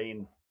our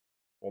brain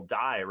will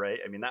die, right?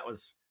 I mean, that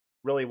was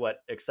really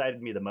what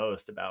excited me the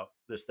most about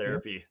this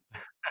therapy.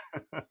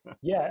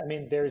 Yeah, I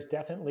mean, there's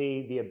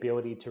definitely the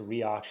ability to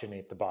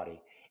reoxygenate the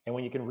body. And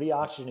when you can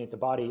reoxygenate the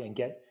body and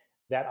get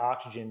that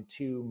oxygen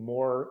to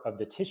more of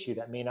the tissue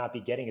that may not be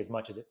getting as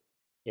much as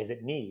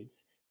it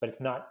needs, but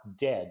it's not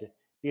dead,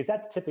 because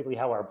that's typically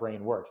how our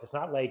brain works. It's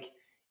not like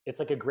it's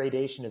like a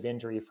gradation of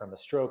injury from a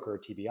stroke or a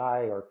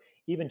TBI or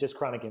even just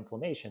chronic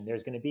inflammation.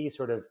 There's going to be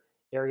sort of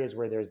areas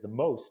where there's the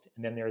most,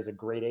 and then there's a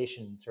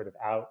gradation sort of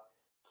out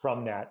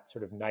from that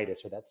sort of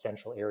nidus or that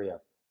central area,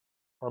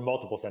 or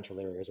multiple central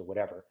areas or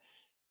whatever,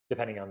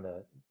 depending on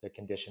the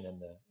condition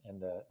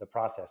and the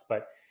process.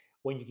 But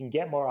when you can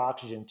get more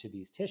oxygen to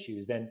these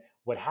tissues, then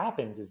what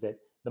happens is that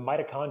the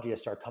mitochondria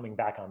start coming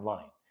back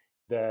online.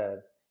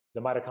 The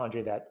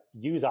mitochondria that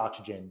use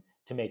oxygen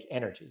to make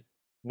energy.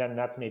 And then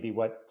that's maybe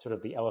what sort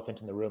of the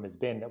elephant in the room has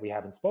been that we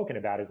haven't spoken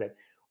about, is that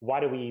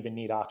why do we even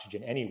need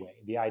oxygen anyway?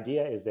 The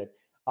idea is that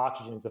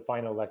oxygen is the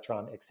final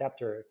electron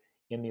acceptor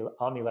on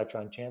the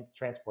electron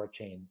transport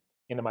chain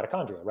in the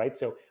mitochondria, right?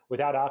 So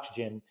without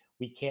oxygen,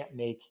 we can't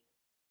make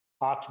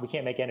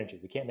energy.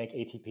 We can't make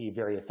ATP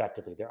very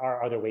effectively. There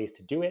are other ways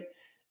to do it,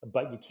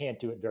 but you can't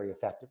do it very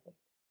effectively.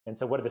 And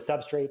so what are the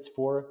substrates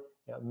for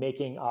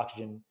making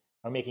oxygen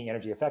or making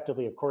energy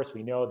effectively? Of course,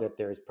 we know that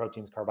there's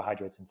proteins,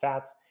 carbohydrates, and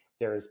fats.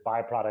 There's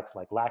byproducts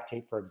like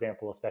lactate, for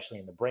example, especially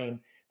in the brain,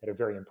 that are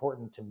very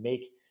important to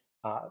make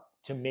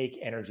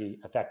energy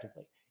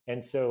effectively.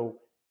 And so,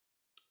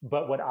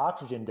 but what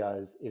oxygen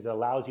does is it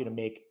allows you to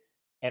make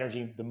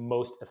energy the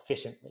most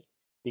efficiently,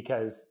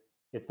 because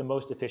it's the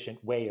most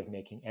efficient way of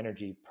making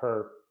energy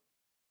per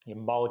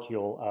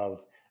molecule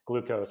of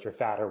glucose or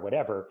fat or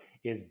whatever,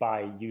 is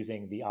by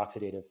using the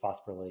oxidative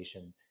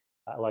phosphorylation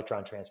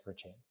electron transfer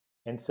chain.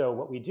 And so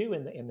what we do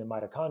in the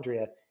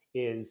mitochondria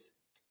is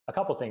a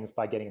couple things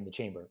by getting in the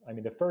chamber. I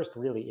mean, the first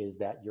really is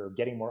that you're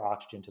getting more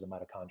oxygen to the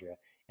mitochondria.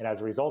 And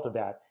as a result of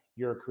that,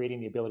 you're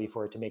creating the ability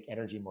for it to make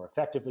energy more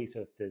effectively.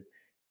 So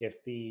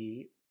if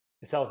the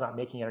cell is not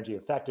making energy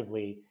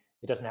effectively,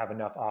 it doesn't have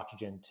enough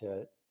oxygen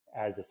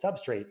as a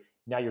substrate.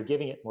 Now you're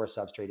giving it more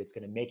substrate. It's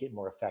going to make it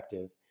more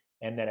effective.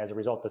 And then as a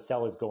result, the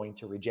cell is going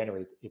to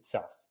regenerate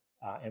itself.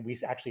 And we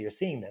actually are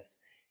seeing this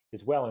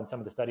as well in some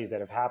of the studies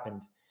that have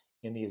happened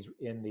in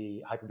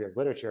the hyperbaric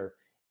literature.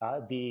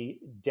 We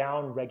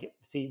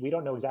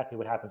don't know exactly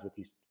what happens with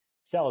these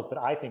cells, but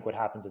I think what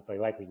happens is they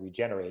likely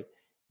regenerate.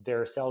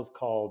 There are cells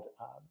called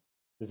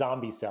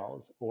zombie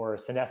cells or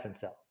senescent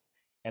cells.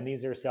 And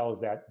these are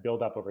cells that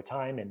build up over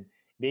time, and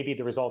maybe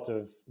the result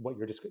of what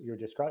you're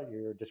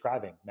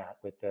describing, Matt,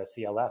 with the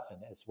CLF and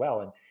as well.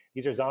 And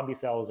these are zombie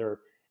cells, or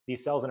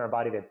these cells in our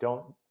body that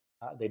don't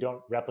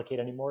replicate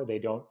anymore. They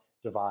don't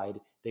divide.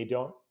 They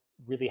don't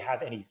really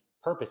have any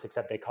purpose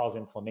except they cause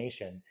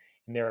inflammation.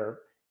 And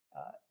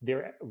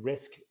their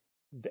risk,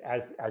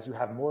 as you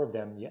have more of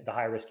them, the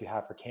higher risk you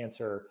have for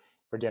cancer,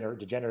 for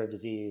degenerative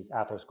disease,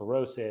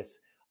 atherosclerosis,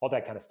 all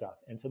that kind of stuff.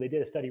 And so they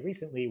did a study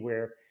recently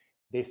where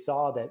they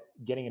saw that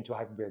getting into a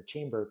hyperbaric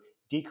chamber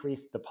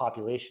decreased the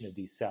population of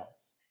these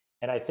cells.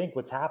 And I think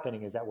what's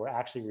happening is that we're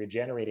actually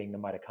regenerating the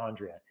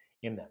mitochondria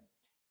in them.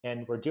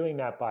 And we're doing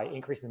that by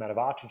increasing the amount of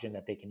oxygen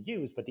that they can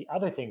use. But the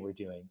other thing we're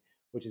doing,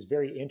 which is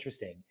very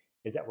interesting,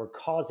 is that we're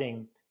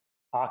causing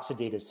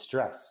oxidative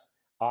stress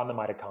on the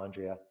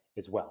mitochondria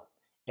as well.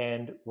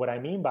 And what I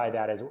mean by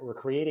that is we're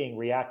creating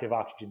reactive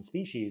oxygen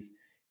species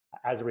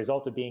as a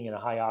result of being in a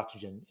high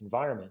oxygen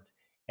environment.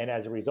 And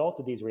as a result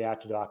of these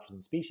reactive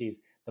oxygen species,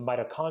 the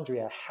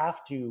mitochondria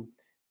have to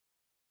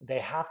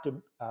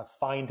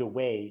find a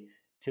way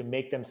to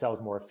make themselves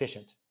more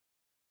efficient.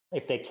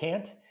 If they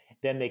can't,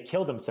 then they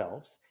kill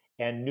themselves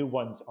and new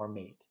ones are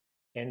made.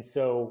 And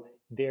so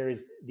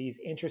there's these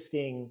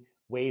interesting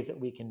ways that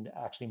we can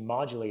actually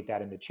modulate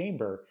that in the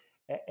chamber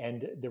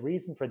And the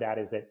reason for that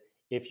is that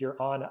if you're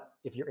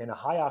in a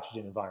high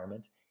oxygen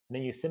environment, and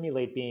then you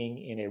simulate being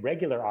in a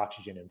regular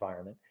oxygen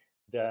environment,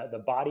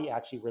 the body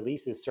actually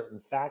releases certain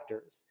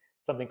factors,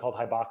 something called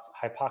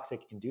hypoxic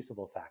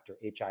inducible factor,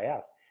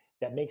 HIF,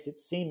 that makes it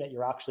seem that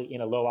you're actually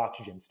in a low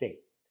oxygen state.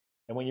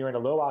 And when you're in a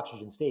low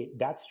oxygen state,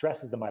 that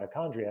stresses the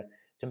mitochondria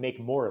to make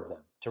more of them,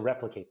 to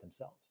replicate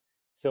themselves.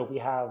 So we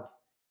have,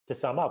 to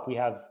sum up, we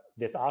have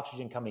this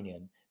oxygen coming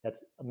in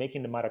that's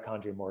making the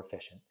mitochondria more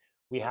efficient.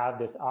 We have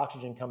this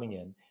oxygen coming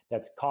in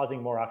that's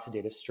causing more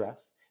oxidative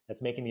stress,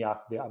 that's making the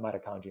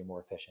mitochondria more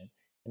efficient.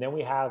 And then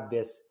we have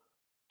this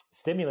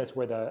stimulus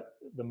where the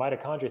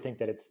mitochondria think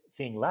that it's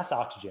seeing less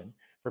oxygen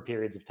for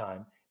periods of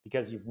time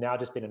because you've now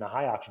just been in a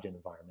high oxygen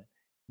environment.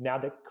 Now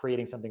they're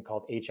creating something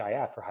called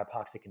HIF, or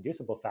hypoxic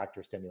inducible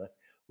factor stimulus,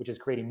 which is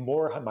creating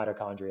more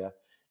mitochondria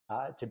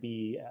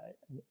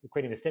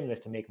creating the stimulus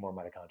to make more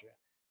mitochondria.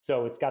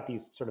 So it's got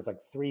these sort of like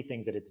three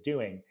things that it's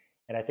doing.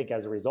 And I think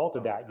as a result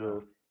of that,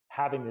 you're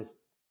having this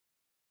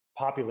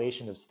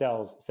population of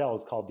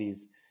cells called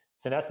these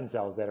senescent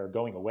cells that are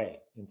going away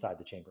inside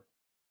the chamber.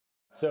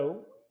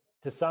 So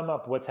to sum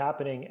up, what's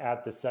happening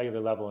at the cellular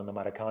level in the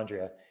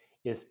mitochondria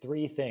is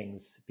three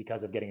things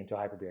because of getting into a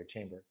hyperbaric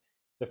chamber.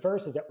 The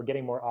first is that we're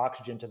getting more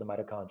oxygen to the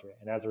mitochondria.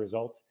 And as a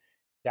result,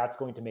 that's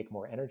going to make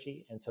more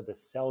energy. And so the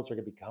cells are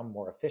going to become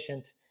more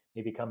efficient,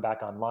 maybe come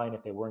back online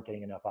if they weren't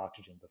getting enough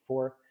oxygen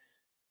before.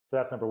 So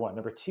that's number one.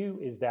 Number two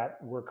is that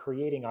we're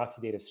creating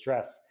oxidative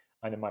stress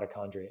on the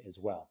mitochondria as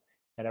well.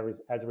 And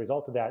as a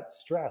result of that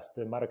stress,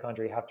 the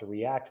mitochondria have to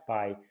react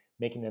by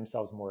making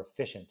themselves more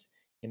efficient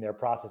in their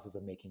processes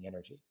of making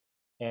energy.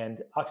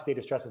 And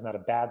oxidative stress is not a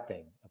bad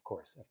thing, of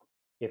course.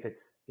 If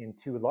it's in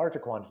too large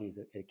quantities,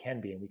 it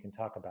can be, and we can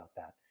talk about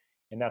that.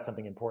 And that's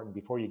something important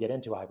before you get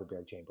into a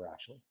hyperbaric chamber,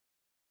 actually.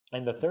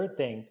 And the third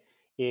thing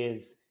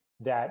is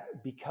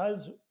that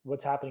because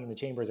what's happening in the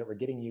chamber is that we're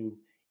getting you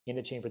in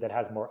a chamber that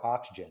has more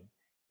oxygen,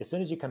 as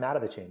soon as you come out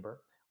of the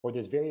chamber, or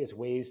there's various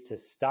ways to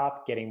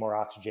stop getting more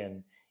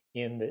oxygen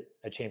in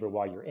a chamber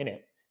while you're in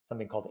it,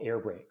 something called air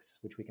brakes,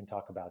 which we can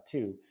talk about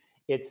too,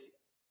 it's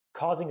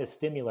causing a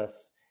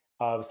stimulus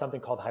of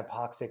something called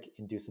hypoxic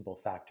inducible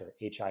factor,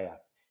 HIF.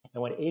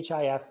 And when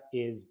HIF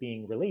is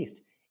being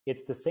released,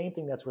 it's the same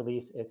thing that's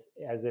released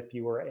as if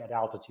you were at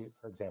altitude,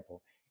 for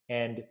example,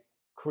 and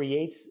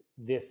creates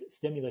this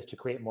stimulus to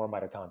create more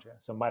mitochondria,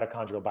 so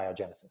mitochondrial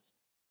biogenesis.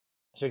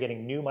 So you're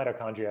getting new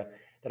mitochondria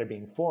that are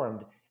being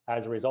formed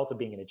as a result of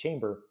being in a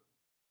chamber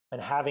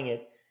and having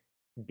it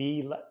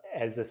be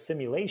as a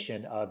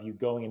simulation of you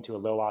going into a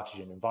low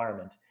oxygen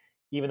environment,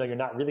 even though you're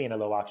not really in a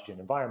low oxygen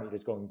environment, you're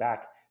just going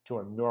back to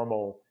a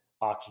normal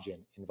oxygen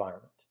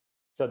environment.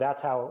 So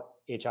that's how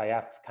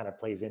HIF kind of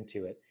plays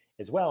into it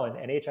as well.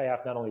 And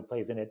HIF not only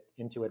plays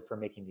into it for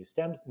making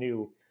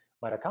new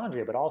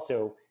mitochondria, but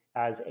also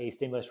as a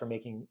stimulus for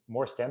making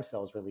more stem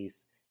cells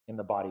release in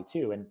the body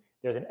too. And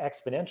there's an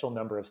exponential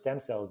number of stem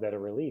cells that are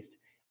released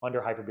under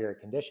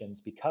hyperbaric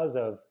conditions because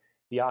of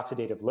the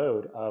oxidative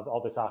load of all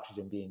this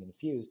oxygen being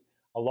infused,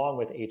 along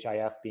with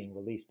HIF being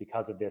released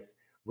because of this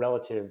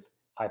relative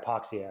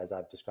hypoxia, as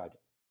I've described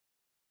it.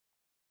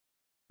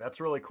 That's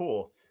really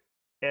cool.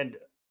 And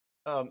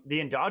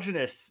the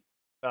endogenous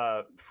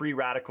free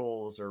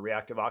radicals or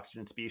reactive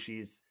oxygen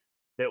species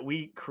that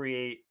we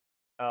create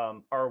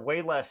are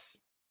way less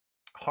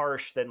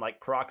harsh than like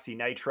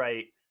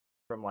peroxynitrite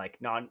from like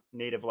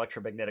non-native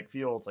electromagnetic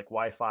fields like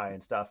Wi-Fi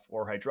and stuff,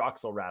 or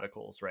hydroxyl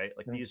radicals, right?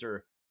 Like these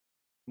are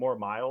more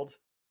mild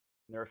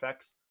in their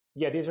effects.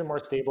 Yeah, these are more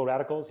stable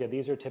radicals. Yeah,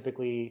 these are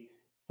typically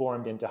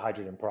formed into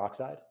hydrogen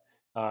peroxide.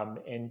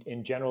 And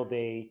in general,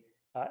 the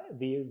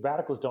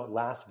radicals don't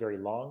last very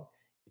long.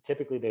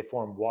 Typically, they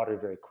form water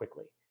very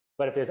quickly.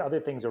 But if there's other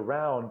things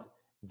around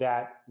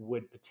that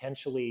would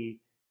potentially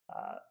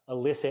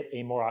elicit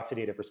a more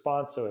oxidative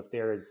response, so if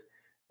there's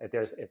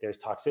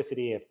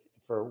toxicity, if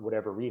for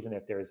whatever reason,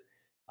 if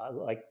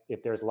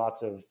there's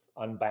lots of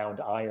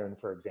unbound iron,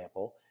 for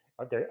example,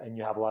 and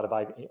you have a lot of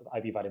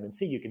IV vitamin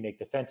C, you can make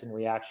the Fenton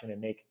reaction and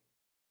make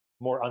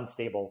more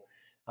unstable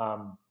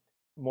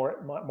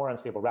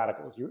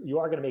radicals. You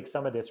are going to make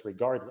some of this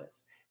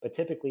regardless, but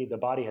typically the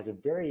body has a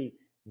very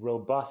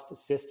robust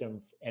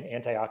system and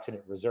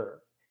antioxidant reserve.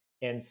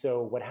 And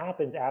so what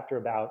happens after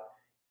about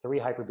 3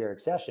 hyperbaric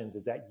sessions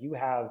is that you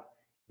have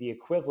the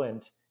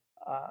equivalent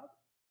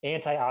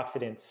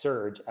antioxidant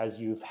surge as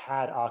you've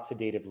had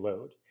oxidative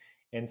load.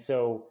 And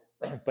so,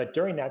 but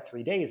during that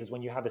 3 days is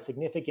when you have a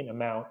significant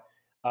amount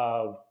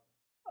of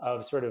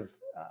sort of,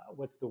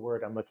 what's the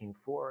word I'm looking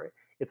for?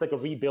 It's like a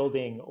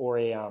rebuilding or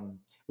a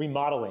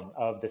remodeling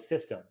of the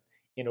system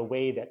in a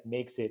way that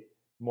makes it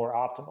more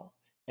optimal.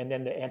 And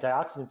then the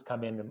antioxidants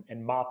come in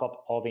and mop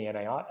up all the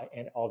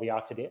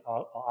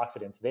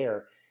oxidants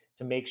there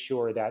to make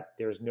sure that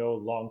there's no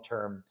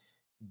long-term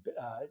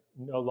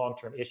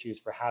issues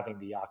for having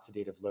the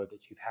oxidative load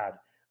that you've had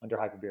under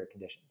hyperbaric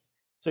conditions.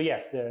 So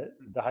yes, the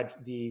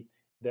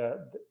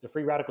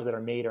free radicals that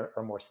are made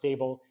are more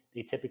stable.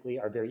 They typically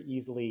are very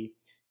easily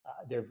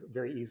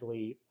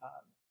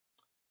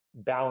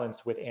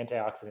balanced with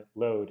antioxidant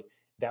load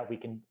that we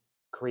can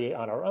create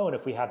on our own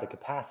if we have the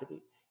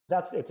capacity.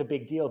 It's a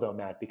big deal though,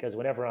 Matt, because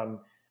whenever I'm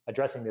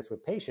addressing this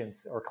with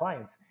patients or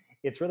clients,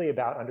 it's really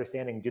about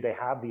understanding, do they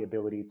have the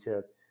ability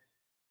to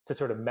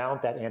sort of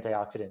mount that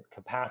antioxidant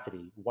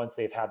capacity once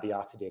they've had the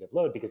oxidative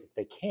load? Because if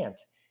they can't,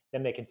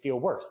 then they can feel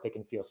worse. They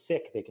can feel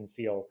sick. They can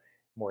feel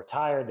more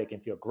tired. They can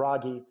feel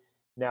groggy.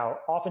 Now,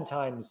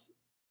 oftentimes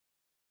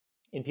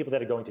in people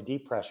that are going to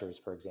deep pressures,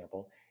 for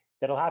example,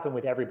 that'll happen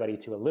with everybody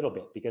to a little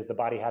bit because the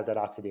body has that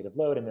oxidative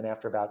load. And then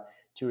after about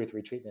 2 or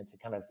 3 treatments, it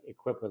kind of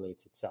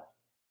equilibrates itself.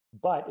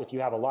 But if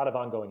you have a lot of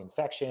ongoing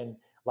infection,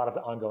 a lot of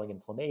ongoing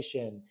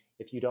inflammation,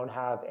 if you don't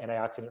have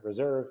antioxidant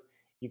reserve,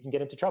 you can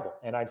get into trouble.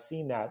 And I've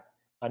seen that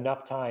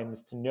enough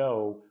times to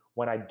know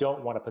when I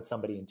don't want to put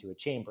somebody into a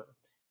chamber,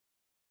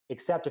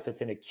 except if it's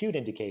an acute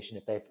indication,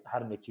 if they've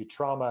had an acute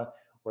trauma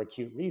or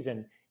acute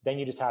reason, then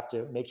you just have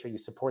to make sure you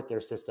support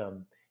their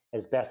system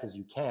as best as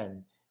you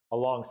can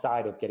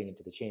alongside of getting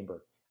into the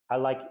chamber. I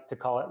like to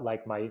call it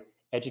like my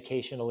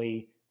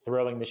educationally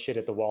throwing the shit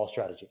at the wall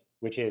strategy,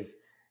 which is,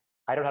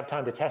 I don't have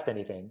time to test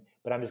anything,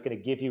 but I'm just going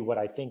to give you what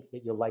I think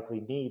that you'll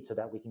likely need so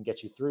that we can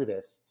get you through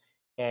this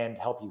and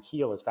help you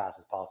heal as fast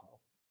as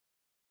possible.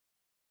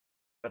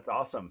 That's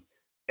awesome.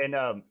 And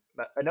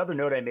another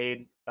note I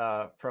made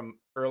from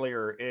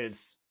earlier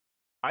is,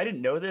 I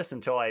didn't know this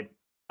until I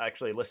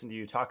actually listened to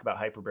you talk about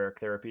hyperbaric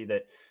therapy,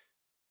 that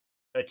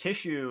a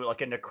tissue,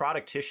 like a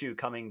necrotic tissue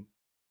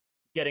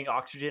getting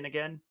oxygen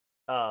again,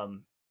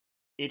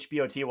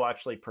 HBOT will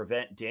actually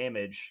prevent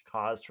damage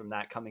caused from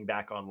that coming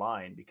back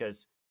online.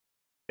 Because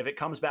if it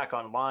comes back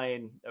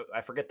online,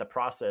 I forget the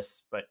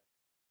process, but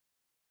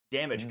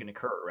damage can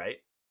occur, right?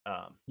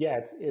 Yeah,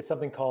 it's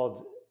something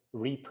called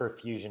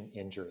reperfusion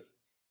injury.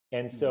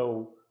 And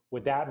so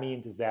what that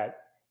means is that,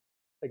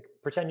 like,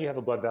 pretend you have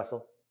a blood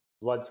vessel,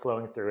 blood's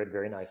flowing through it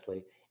very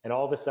nicely, and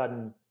all of a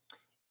sudden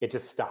it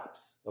just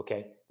stops,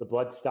 okay? The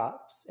blood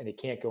stops and it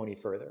can't go any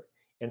further.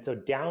 And so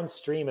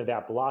downstream of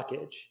that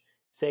blockage,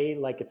 say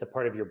like it's a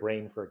part of your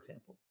brain, for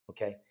example,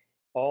 okay?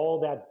 All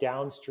that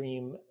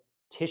downstream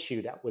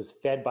tissue that was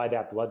fed by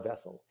that blood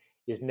vessel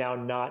is now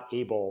not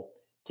able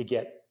to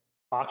get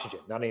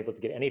oxygen, not able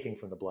to get anything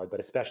from the blood, but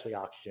especially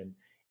oxygen,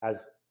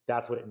 as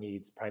that's what it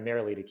needs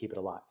primarily to keep it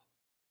alive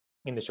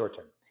in the short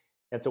term.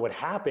 And so what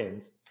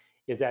happens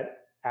is that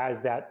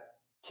as that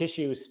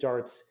tissue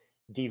starts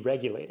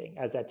deregulating,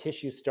 as that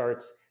tissue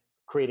starts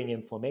creating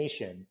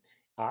inflammation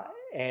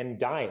and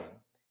dying,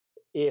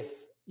 if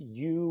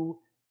you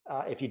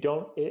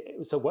don't,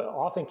 so what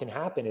often can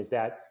happen is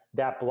that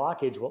that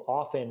blockage will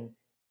often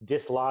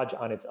dislodge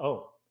on its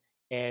own.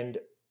 And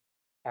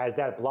as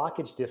that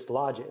blockage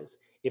dislodges,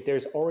 if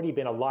there's already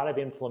been a lot of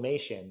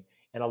inflammation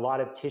and a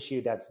lot of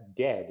tissue that's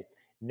dead,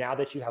 now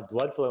that you have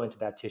blood flow into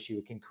that tissue,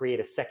 it can create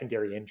a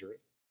secondary injury.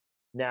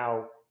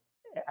 Now,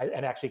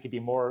 and actually it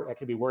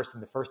could be worse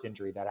than the first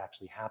injury that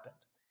actually happened.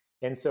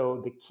 And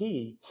so the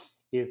key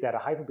is that a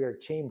hyperbaric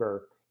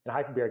chamber and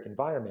a hyperbaric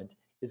environment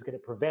is going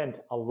to prevent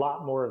a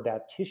lot more of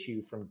that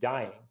tissue from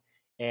dying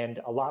and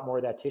a lot more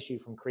of that tissue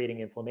from creating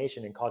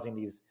inflammation and causing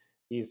these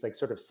like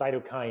sort of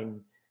cytokine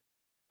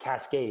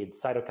cascades,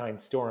 cytokine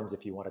storms,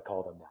 if you want to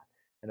call them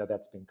that. I know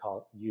that's been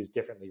used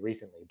differently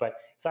recently, but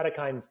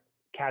cytokines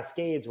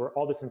cascades where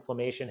all this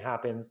inflammation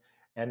happens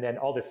and then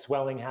all this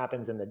swelling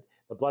happens and the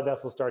blood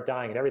vessels start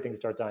dying and everything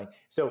starts dying.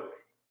 So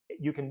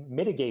you can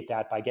mitigate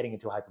that by getting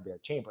into a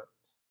hyperbaric chamber.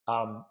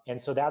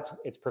 And so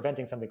it's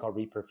preventing something called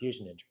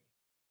reperfusion injury.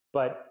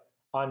 But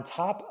on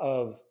top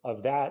of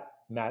that,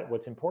 Matt,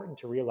 what's important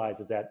to realize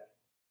is that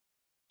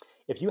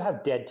if you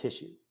have dead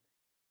tissue,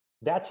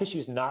 that tissue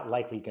is not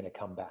likely going to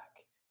come back.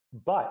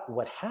 But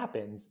what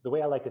happens, the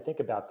way I like to think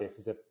about this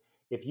is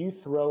if you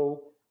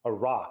throw a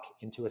rock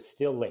into a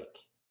still lake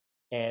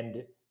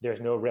and there's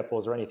no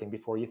ripples or anything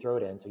before you throw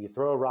it in, so you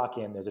throw a rock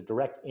in, there's a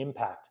direct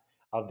impact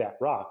of that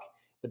rock,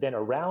 but then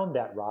around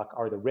that rock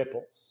are the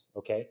ripples,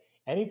 okay?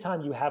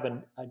 Anytime you have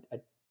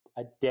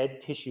a dead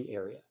tissue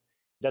area,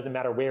 it doesn't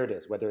matter where it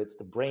is, whether it's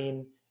the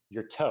brain,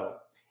 your toe,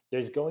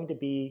 there's going to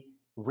be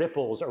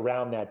ripples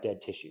around that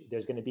dead tissue.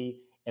 There's going to be,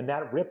 and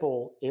that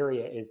ripple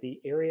area is the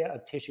area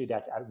of tissue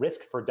that's at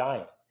risk for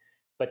dying,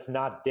 but it's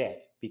not dead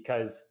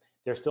because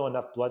there's still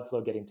enough blood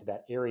flow getting to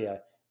that area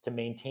to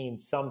maintain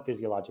some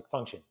physiologic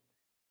function.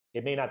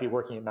 It may not be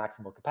working at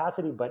maximal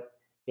capacity, but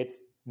it's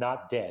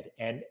not dead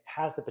and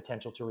has the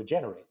potential to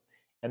regenerate.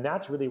 And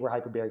that's really where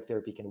hyperbaric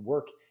therapy can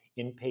work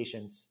in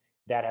patients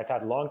that have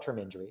had long-term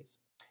injuries,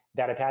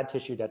 that have had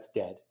tissue that's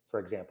dead, for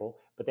example,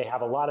 but they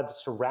have a lot of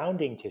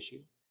surrounding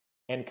tissue.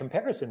 And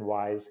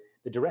comparison-wise,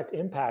 the direct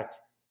impact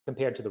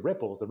compared to the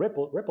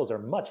ripples are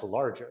much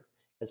larger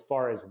as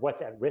far as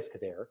what's at risk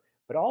there,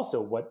 but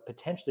also what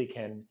potentially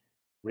can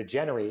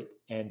regenerate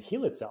and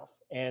heal itself.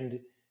 And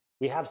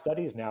we have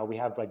studies now, we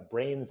have like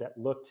brains that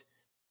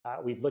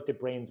we've looked at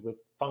brains with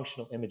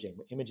functional imaging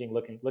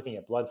looking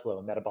at blood flow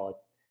and metabolic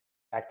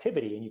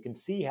activity. And you can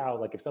see how,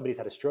 like, if somebody's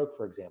had a stroke,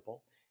 for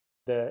example,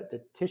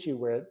 the tissue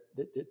where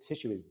the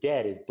tissue is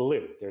dead is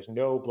blue. There's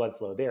no blood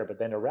flow there. But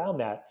then around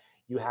that,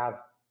 you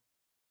have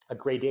a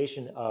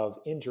gradation of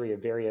injury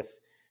of various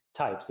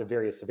types of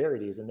various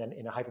severities. And then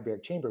in a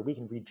hyperbaric chamber, we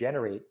can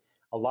regenerate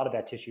a lot of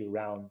that tissue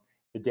around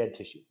the dead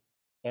tissue.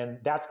 And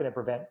that's going to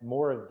prevent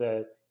more of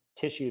the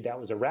tissue that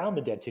was around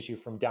the dead tissue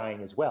from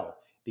dying as well,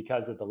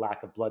 because of the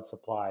lack of blood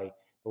supply,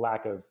 the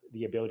lack of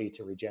the ability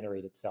to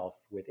regenerate itself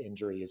with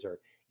injuries or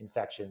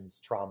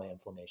infections, trauma,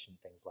 inflammation,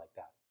 things like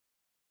that.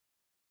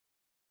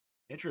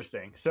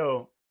 Interesting.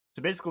 So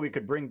basically we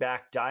could bring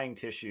back dying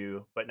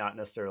tissue, but not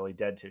necessarily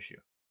dead tissue.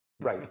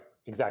 Right.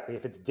 Exactly.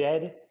 If it's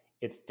dead,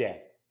 it's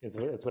dead. It's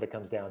what it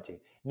comes down to.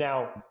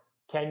 Now,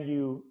 can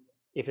you,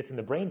 if it's in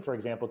the brain, for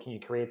example, can you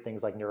create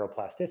things like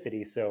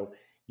neuroplasticity? So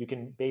you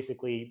can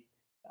basically,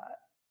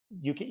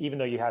 you can, even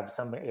though you have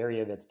some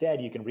area that's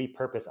dead, you can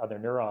repurpose other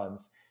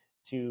neurons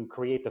to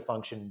create the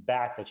function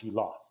back that you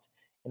lost.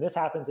 And this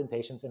happens in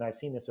patients, and I've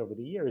seen this over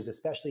the years,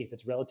 especially if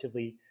it's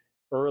relatively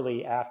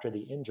early after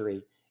the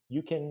injury.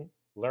 You can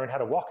learn how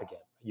to walk again.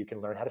 You can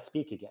learn how to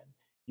speak again.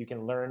 You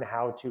can learn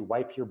how to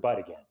wipe your butt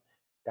again.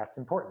 That's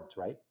important,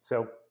 right?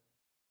 So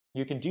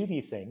you can do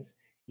these things.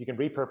 You can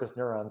repurpose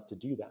neurons to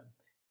do them.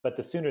 But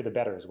the sooner the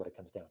better is what it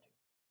comes down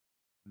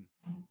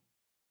to.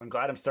 I'm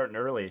glad I'm starting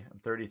early. I'm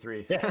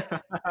 33. Yeah.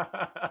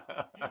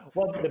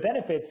 Well, the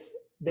benefits,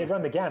 they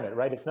run the gamut,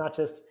 right? It's not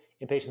just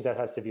in patients that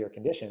have severe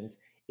conditions.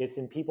 It's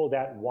in people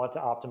that want to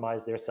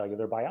optimize their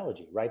cellular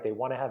biology, right? They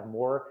want to have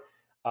more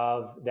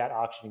of that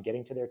oxygen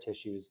getting to their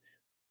tissues,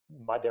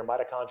 their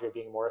mitochondria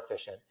being more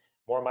efficient,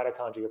 more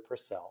mitochondria per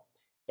cell.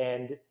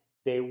 And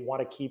they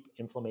want to keep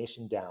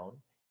inflammation down.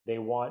 They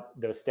want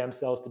those stem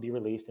cells to be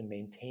released and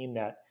maintain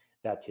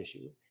that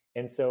tissue.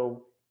 And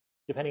so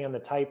depending on the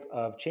type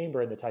of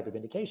chamber and the type of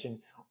indication,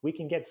 we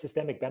can get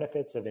systemic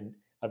benefits of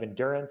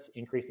endurance,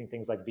 increasing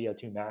things like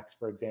VO2 max,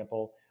 for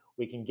example.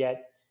 We can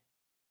get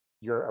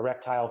your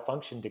erectile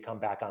function to come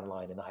back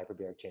online in the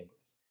hyperbaric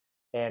chambers.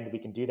 And we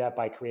can do that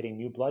by creating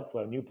new blood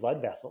flow, new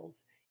blood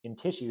vessels in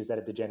tissues that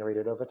have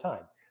degenerated over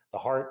time. The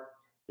heart,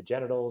 the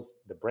genitals,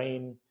 the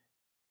brain,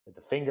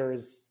 the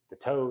fingers, the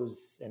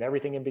toes, and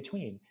everything in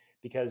between,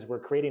 because we're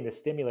creating the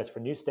stimulus for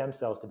new stem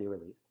cells to be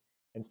released.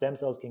 And stem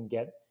cells can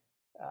get,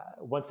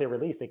 once they're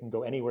released, they can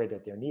go anywhere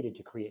that they're needed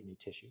to create new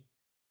tissue.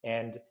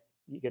 And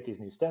you get these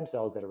new stem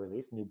cells that are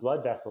released, new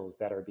blood vessels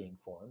that are being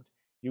formed.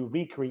 You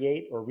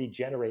recreate or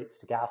regenerate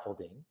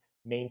scaffolding,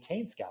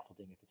 maintain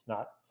scaffolding if it's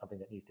not something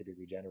that needs to be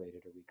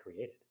regenerated or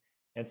recreated.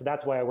 And so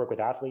that's why I work with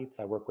athletes.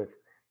 I work with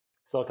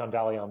Silicon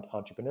Valley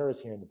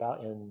entrepreneurs here in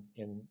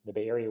the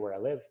Bay Area where I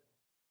live.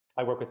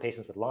 I work with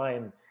patients with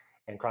Lyme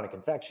and chronic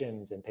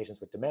infections and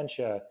patients with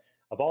dementia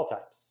of all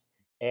types,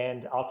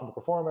 and optimal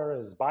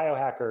performers,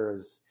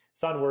 biohackers,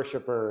 sun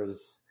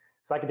worshipers,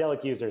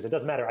 psychedelic users. It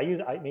doesn't matter.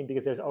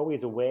 Because there's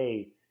always a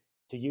way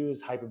to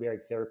use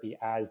hyperbaric therapy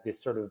as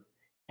this sort of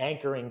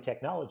anchoring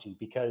technology,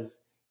 because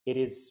it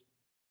is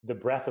the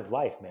breath of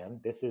life, man.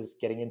 This is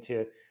getting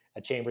into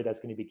a chamber that's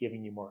going to be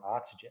giving you more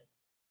oxygen.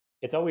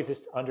 It's always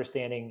just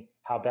understanding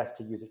how best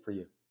to use it for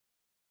you.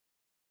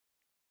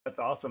 That's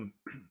awesome.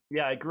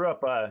 Yeah, I grew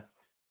up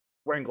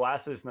wearing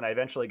glasses, and then I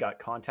eventually got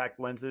contact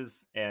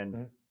lenses.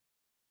 And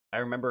I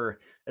remember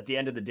at the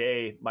end of the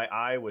day, my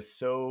eye was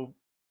so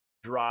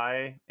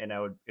dry, and it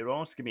would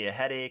almost give me a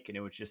headache, and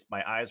it was just,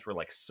 my eyes were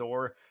like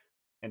sore.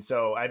 And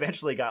so I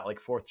eventually got like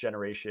 4th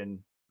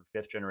generation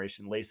or 5th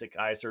generation LASIK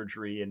eye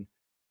surgery, and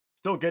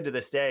still good to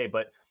this day.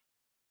 But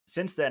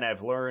since then,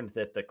 I've learned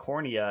that the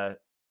cornea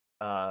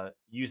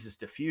uses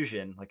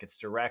diffusion, like it's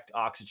direct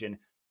oxygen.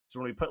 So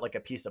when we put like a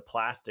piece of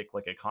plastic,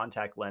 like a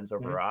contact lens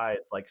over our eye,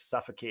 it's like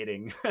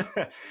suffocating.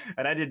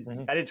 And I did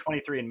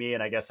 23andMe,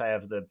 and I guess I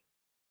have the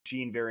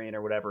gene variant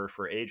or whatever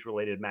for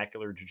age-related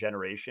macular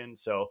degeneration.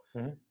 So,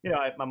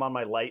 I'm on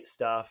my light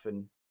stuff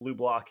and blue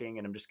blocking,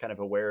 and I'm just kind of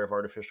aware of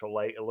artificial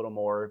light a little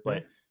more.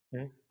 But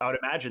I would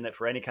imagine that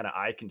for any kind of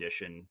eye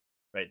condition,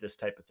 right, this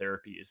type of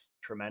therapy is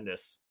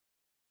tremendous.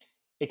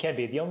 It can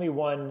be. The only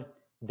one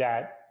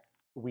that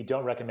we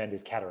don't recommend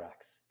is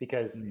cataracts,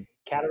 because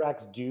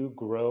cataracts do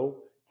grow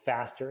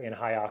faster in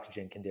high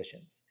oxygen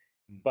conditions.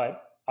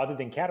 But other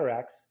than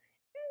cataracts,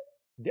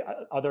 the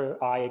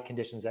other eye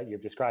conditions that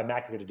you've described,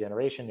 macular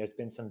degeneration, there's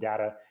been some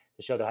data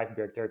to show that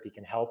hyperbaric therapy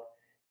can help.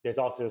 There's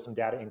also some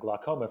data in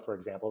glaucoma, for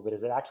example,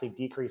 because it actually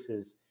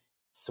decreases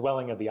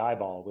swelling of the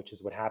eyeball, which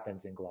is what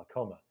happens in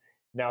glaucoma.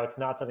 Now, it's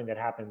not something that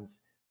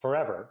happens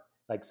forever.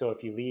 Like, so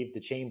if you leave the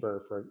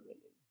chamber,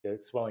 the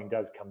swelling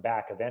does come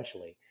back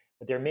eventually.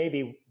 But there may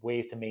be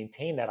ways to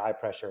maintain that eye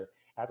pressure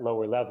at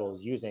lower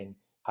levels using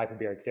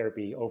hyperbaric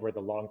therapy over the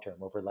long term,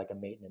 over like a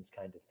maintenance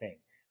kind of thing.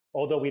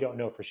 Although we don't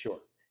know for sure,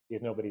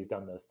 because nobody's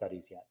done those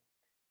studies yet.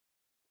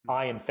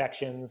 Eye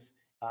infections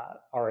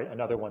are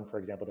another one, for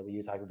example, that we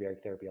use hyperbaric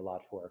therapy a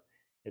lot for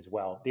as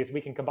well, because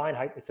we can combine,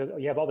 so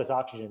you have all this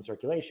oxygen in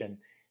circulation.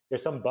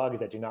 There's some bugs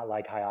that do not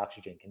like high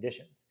oxygen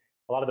conditions.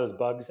 A lot of those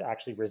bugs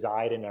actually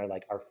reside in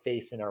our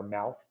face and our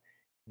mouth,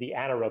 the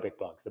anaerobic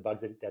bugs, the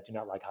bugs that do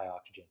not like high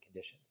oxygen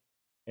conditions.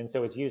 And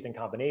so it's used in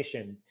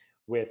combination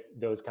with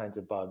those kinds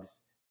of bugs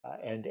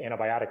and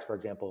antibiotics, for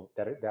example,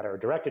 that are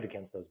directed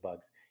against those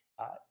bugs,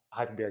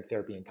 hyperbaric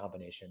therapy in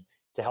combination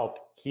to help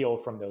heal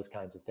from those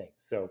kinds of things.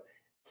 So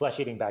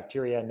flesh-eating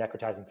bacteria,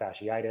 necrotizing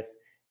fasciitis,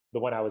 the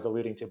one I was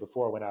alluding to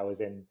before when I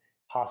was in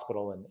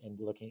hospital and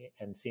looking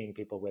and seeing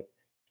people with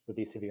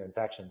these severe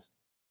infections.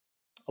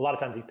 A lot of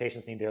times these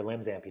patients need their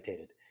limbs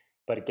amputated,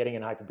 but getting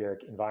in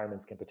hyperbaric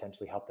environments can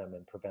potentially help them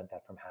and prevent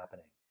that from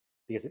happening,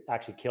 because it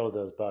actually kills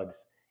those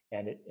bugs,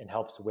 and it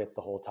helps with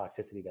the whole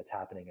toxicity that's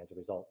happening as a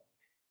result.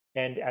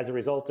 And as a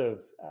result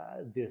of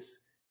this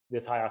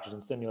high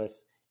oxygen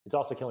stimulus, it's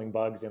also killing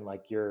bugs in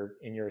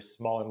your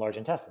small and large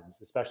intestines,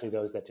 especially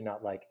those that do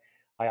not like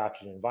high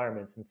oxygen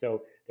environments. And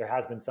so there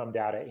has been some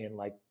data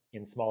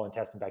in small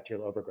intestine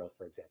bacterial overgrowth,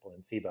 for example,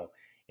 in SIBO,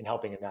 in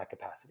helping in that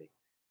capacity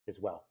as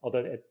well.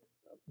 Although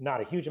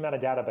not a huge amount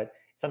of data, but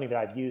something that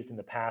I've used in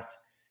the past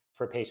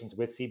for patients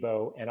with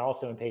SIBO, and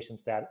also in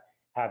patients that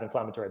have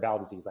inflammatory bowel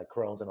disease like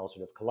Crohn's and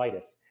ulcerative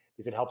colitis,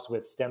 because it helps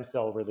with stem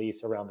cell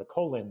release around the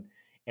colon.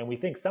 And we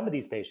think some of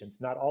these patients,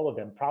 not all of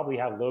them, probably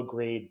have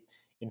low-grade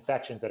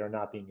infections that are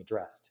not being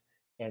addressed.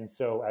 And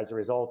so as a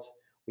result,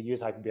 we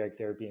use hyperbaric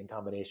therapy in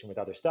combination with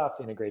other stuff,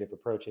 integrative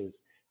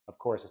approaches. Of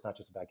course, it's not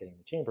just about getting in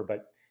the chamber,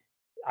 but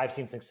I've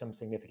seen some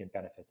significant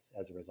benefits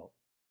as a result.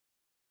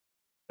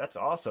 That's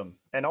awesome.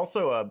 And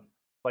also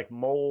like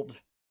mold,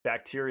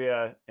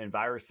 bacteria, and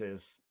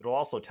viruses, it'll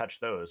also touch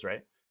those,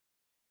 right?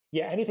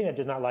 Yeah, anything that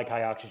does not like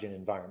high oxygen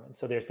environments.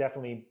 So there's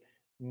definitely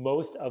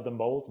most of the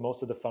molds,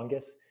 most of the fungi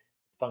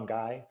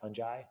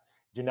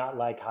do not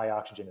like high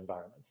oxygen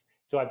environments.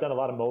 So I've done a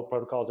lot of mold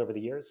protocols over the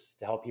years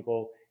to help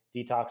people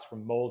detox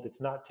from mold.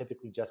 It's not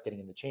typically just getting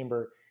in the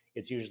chamber.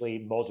 It's usually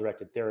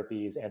mold-directed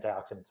therapies,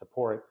 antioxidant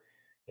support,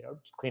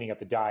 cleaning up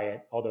the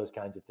diet, all those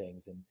kinds of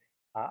things. And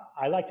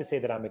I like to say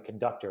that I'm a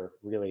conductor,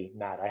 really,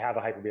 Matt. I have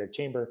a hyperbaric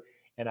chamber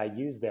and I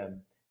use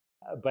them,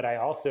 but I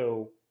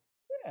also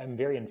am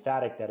very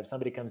emphatic that if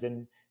somebody comes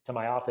in to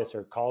my office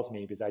or calls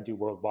me, because I do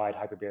worldwide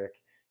hyperbaric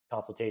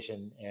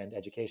consultation and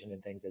education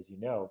and things, as you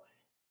know,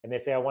 and they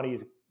say, I want to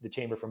use the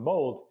chamber for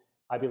mold,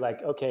 I'd be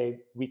like, okay,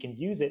 we can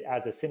use it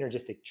as a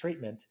synergistic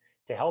treatment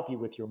to help you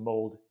with your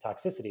mold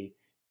toxicity,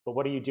 but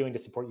what are you doing to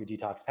support your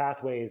detox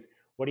pathways?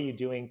 What are you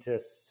doing to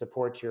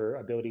support your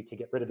ability to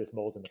get rid of this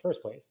mold in the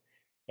first place?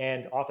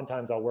 And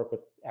oftentimes I'll work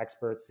with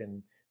experts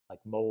in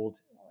mold,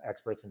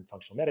 experts in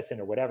functional medicine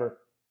or whatever,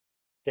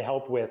 to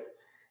help with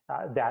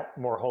that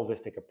more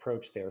holistic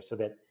approach there, so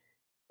that,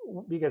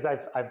 because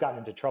I've gotten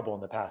into trouble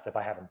in the past if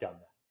I haven't done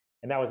that.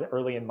 And that was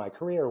early in my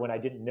career when I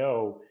didn't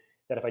know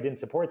that if I didn't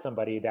support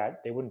somebody,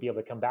 that they wouldn't be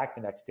able to come back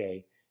the next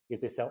day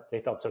because they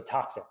felt so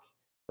toxic,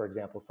 for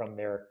example, from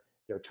their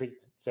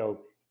treatment.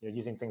 So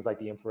using things like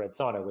the infrared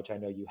sauna, which I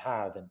know you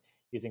have, and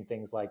using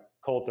things like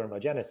cold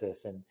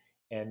thermogenesis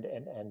and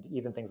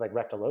even things like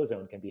rectal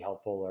ozone can be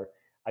helpful. Or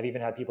I've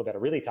even had people that are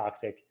really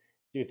toxic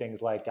do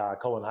things like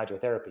colon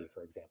hydrotherapy,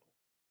 for example.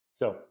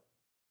 So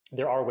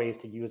there are ways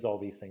to use all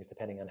these things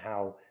depending on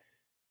how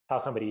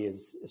somebody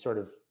is sort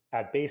of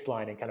at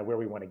baseline and kind of where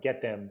we want to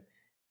get them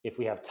if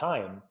we have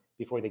time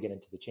before they get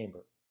into the chamber.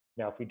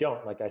 Now, if we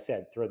don't, like I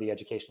said, throw the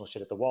educational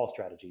shit at the wall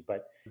strategy.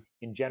 But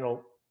in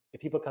general,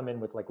 if people come in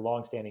with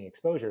long-standing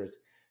exposures,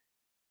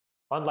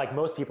 unlike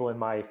most people in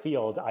my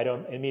field, I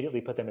don't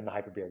immediately put them in the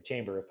hyperbaric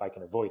chamber if I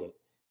can avoid it.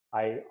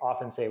 I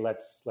often say,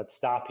 let's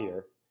stop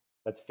here.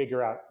 Let's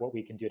figure out what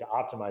we can do to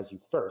optimize you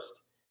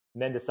first,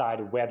 and then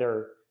decide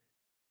whether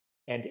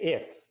and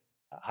if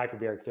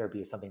hyperbaric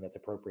therapy is something that's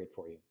appropriate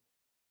for you.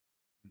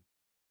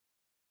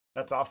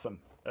 That's awesome.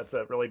 That's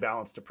a really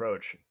balanced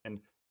approach. And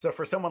so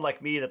for someone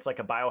like me that's like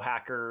a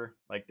biohacker,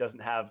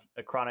 doesn't have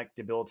a chronic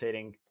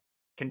debilitating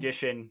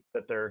condition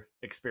that they're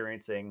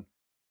experiencing,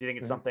 do you think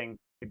it's something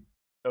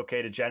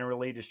okay to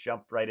generally just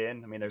jump right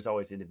in? I mean, there's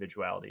always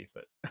individuality,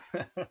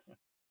 but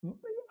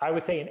I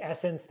would say in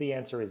essence, the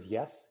answer is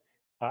yes.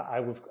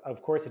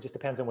 Of course, it just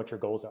depends on what your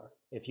goals are.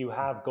 If you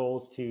have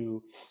goals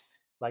to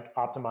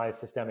optimize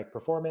systemic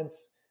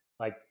performance,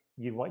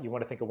 you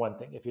want to think of one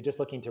thing. If you're just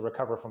looking to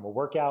recover from a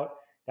workout,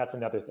 that's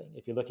another thing.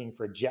 If you're looking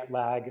for jet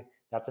lag,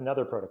 that's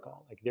another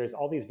protocol. There's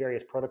all these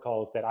various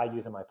protocols that I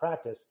use in my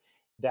practice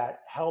that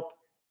help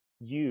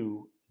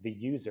you, the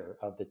user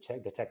of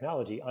the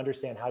technology,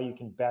 understand how you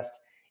can best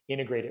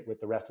integrate it with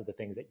the rest of the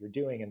things that you're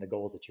doing and the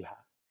goals that you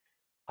have.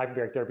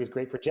 Hyperbaric therapy is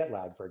great for jet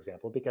lag, for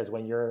example, because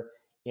when you're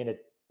in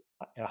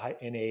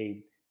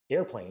a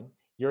airplane,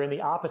 you're in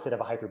the opposite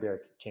of a hyperbaric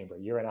chamber.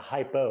 You're in a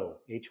HYPO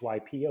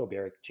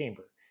baric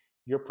chamber.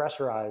 You're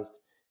pressurized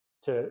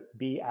to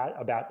be at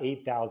about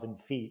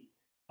 8,000 feet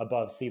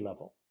above sea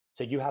level.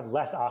 So you have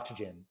less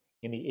oxygen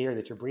in the air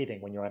that you're breathing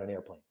when you're on an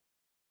airplane.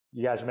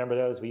 You guys remember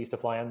those? We used to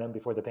fly on them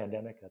before the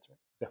pandemic. That's right.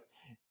 So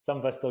some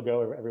of us still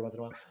go every once in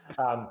a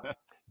while.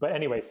 But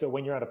anyway, so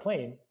when you're on a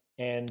plane,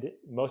 and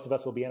most of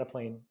us will be on a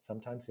plane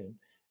sometime soon,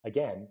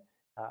 again,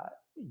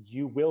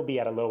 you will be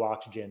at a low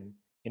oxygen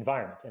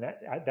environment. And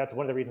that's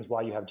one of the reasons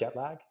why you have jet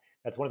lag.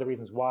 That's one of the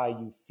reasons why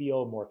you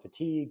feel more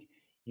fatigue.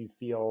 You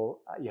feel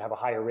you have a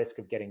higher risk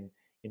of getting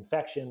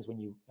infections when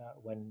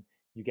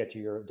you get to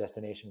your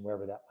destination,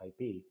 wherever that might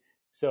be.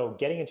 So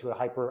getting into a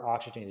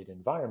hyper-oxygenated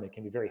environment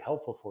can be very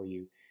helpful for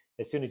you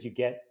as soon as you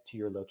get to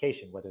your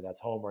location, whether that's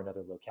home or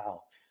another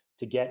locale,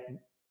 to get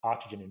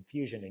oxygen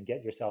infusion and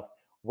get yourself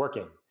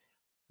working.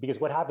 Because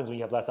what happens when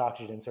you have less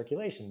oxygen in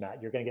circulation,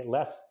 Matt? You're going to get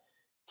less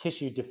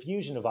tissue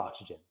diffusion of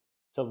oxygen.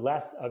 So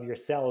less of your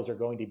cells are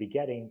going to be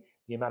getting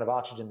the amount of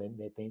oxygen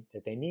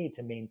that they need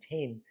to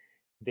maintain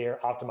their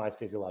optimized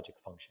physiologic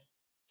function.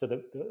 So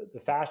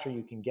the faster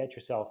you can get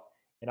yourself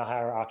in a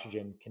higher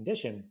oxygen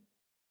condition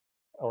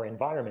or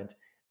environment,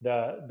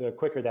 the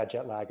quicker that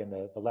jet lag and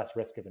the less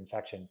risk of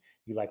infection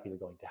you likely are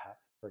going to have,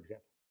 for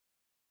example.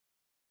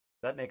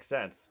 That makes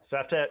sense. So I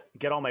have to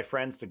get all my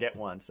friends to get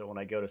one, so when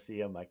I go to see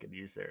them, I can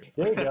use theirs.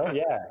 There you go.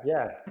 Yeah,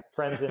 yeah.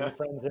 Friends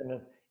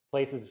in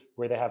places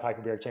where they have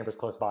hyperbaric chambers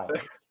close by, at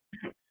least.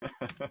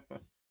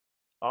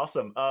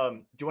 Awesome.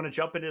 Do you want to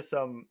jump into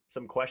some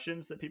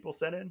questions that people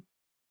sent in?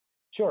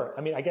 Sure.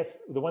 I mean, I guess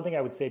the one thing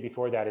I would say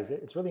before that is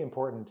it's really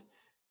important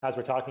as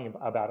we're talking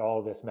about all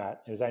of this,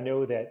 Matt, is I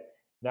know that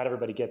not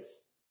everybody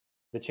gets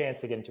the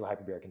chance to get into a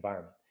hyperbaric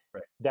environment.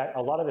 Right. That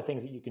a lot of the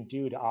things that you can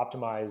do to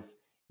optimize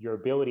your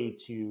ability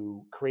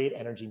to create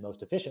energy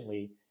most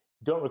efficiently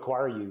don't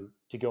require you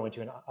to go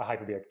into a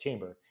hyperbaric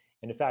chamber.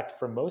 And in fact,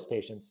 for most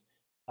patients,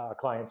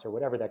 clients or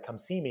whatever that come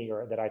see me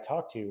or that I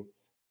talk to,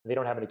 they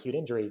don't have an acute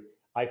injury,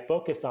 I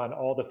focus on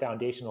all the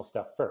foundational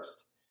stuff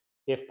first,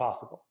 if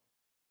possible.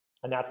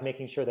 And that's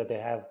making sure that they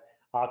have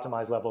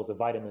optimized levels of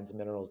vitamins,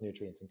 minerals,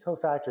 nutrients, and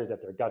cofactors,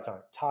 that their guts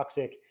aren't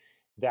toxic,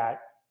 that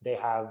they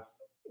have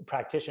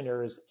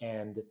practitioners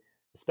and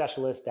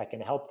specialists that can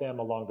help them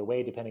along the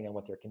way, depending on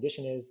what their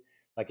condition is.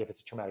 Like if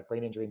it's a traumatic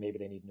brain injury, maybe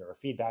they need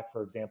neurofeedback,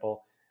 for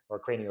example, or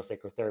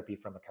craniosacral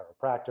from a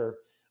chiropractor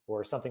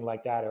or something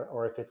like that.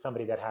 Or if it's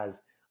somebody that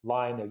has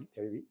Lyme,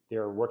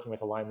 they're working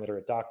with a Lyme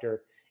literate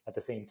doctor at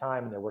the same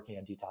time, and they're working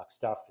on detox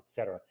stuff, et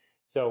cetera.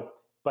 So,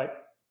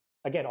 but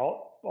again,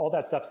 all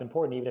that stuff's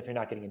important, even if you're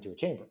not getting into a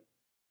chamber.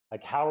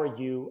 Like, how are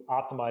you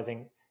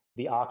optimizing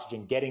the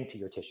oxygen getting to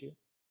your tissue?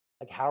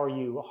 Like, how are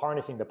you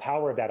harnessing the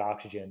power of that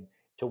oxygen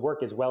to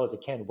work as well as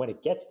it can when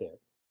it gets there?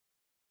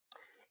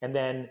 And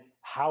then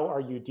how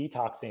are you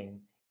detoxing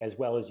as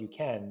well as you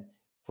can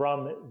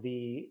from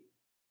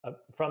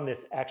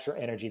this extra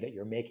energy that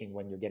you're making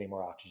when you're getting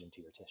more oxygen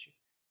to your tissue?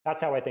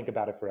 That's how I think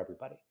about it for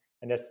everybody.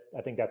 And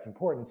I think that's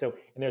important. So,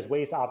 and there's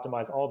ways to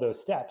optimize all those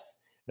steps,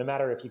 no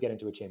matter if you get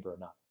into a chamber or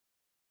not.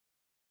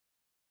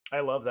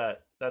 I love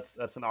that. That's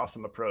an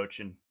awesome approach.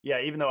 And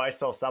yeah, even though I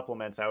sell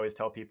supplements, I always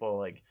tell people,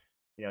 like,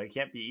 you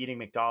can't be eating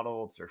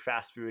McDonald's or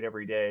fast food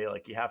every day.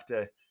 Like, you have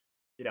to,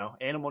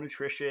 animal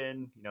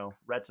nutrition,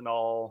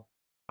 retinol,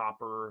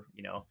 copper,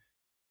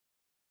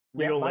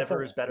 real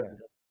liver is better.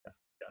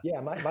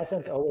 Yeah, my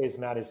sense always,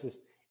 Matt, is just,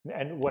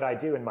 and what I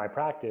do in my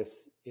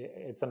practice,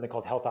 it's something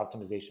called health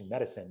optimization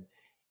medicine,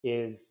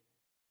 is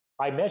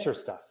I measure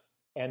stuff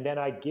and then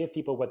I give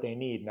people what they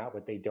need, not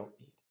what they don't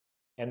need.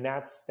 And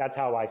that's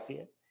how I see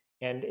it.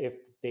 And if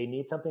they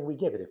need something, we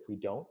give it. If we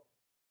don't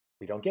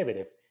give it.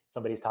 If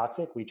somebody's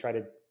toxic, we try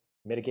to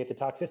mitigate the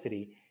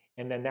toxicity.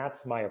 And then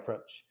that's my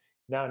approach.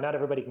 Now, not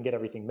everybody can get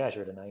everything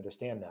measured, and I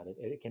understand that.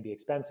 It can be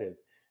expensive.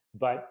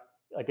 But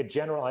like a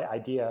general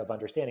idea of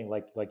understanding,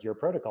 like your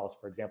protocols,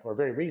 for example, are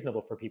very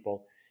reasonable for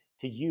people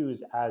to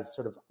use as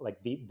sort of like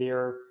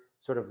their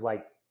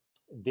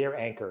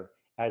anchor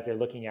as they're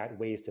looking at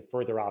ways to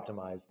further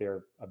optimize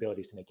their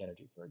abilities to make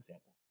energy, for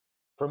example.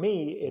 For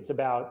me, it's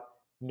about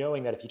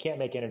knowing that if you can't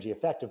make energy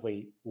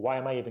effectively, why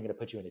am I even going to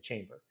put you in a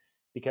chamber?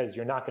 Because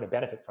you're not going to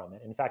benefit from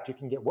it. In fact, you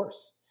can get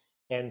worse.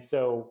 And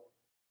so,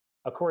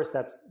 of course,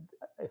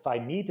 if I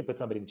need to put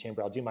somebody in the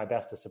chamber, I'll do my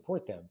best to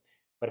support them.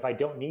 But if I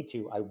don't need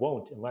to, I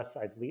won't, unless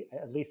at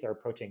least they're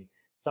approaching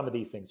some of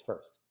these things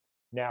first.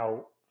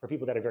 Now, for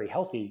people that are very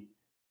healthy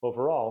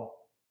overall,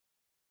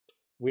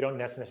 we don't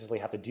necessarily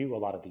have to do a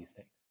lot of these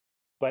things.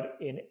 But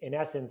in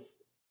essence,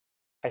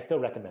 I still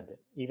recommend it,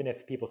 even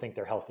if people think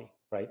they're healthy,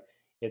 right?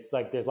 It's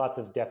like there's lots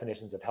of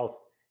definitions of health,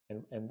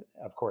 and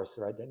of course,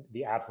 right,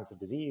 the absence of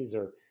disease,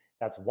 or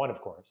that's one,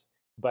 of course.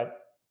 But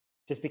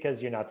just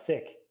because you're not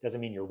sick doesn't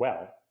mean you're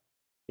well.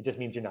 It just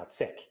means you're not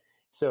sick.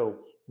 So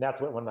that's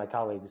what one of my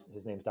colleagues,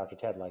 his name's Dr.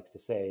 Ted, likes to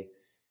say.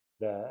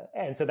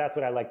 And so that's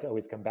what I like to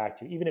always come back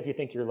to. Even if you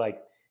think you're like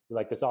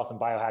this awesome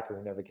biohacker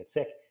who never gets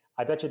sick,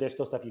 I bet you there's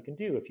still stuff you can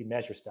do if you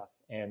measure stuff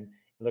and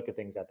look at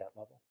things at that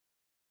level.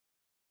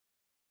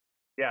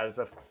 Yeah, there's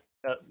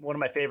one of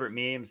my favorite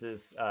memes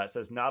is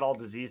says, "Not all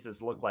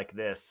diseases look like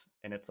this,"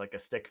 and it's like a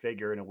stick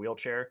figure in a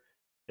wheelchair.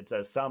 It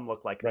says some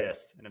look like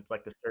this, and it's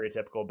like the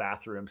stereotypical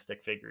bathroom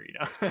stick figure.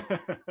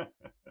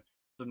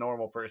 It's a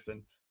normal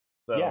person.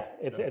 So, yeah,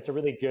 it's a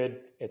really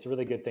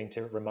good thing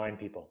to remind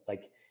people.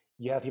 Like,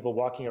 you have people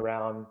walking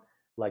around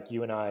like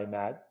you and I,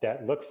 Matt,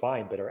 that look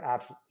fine but are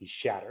absolutely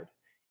shattered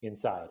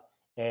inside,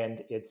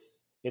 and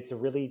it's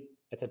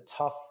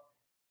tough.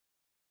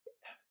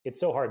 It's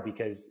so hard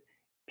because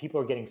people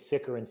are getting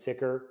sicker and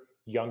sicker,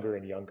 younger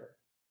and younger.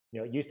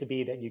 It used to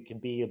be that you can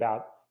be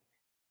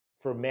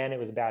for men, it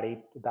was about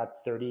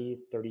 30,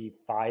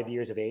 35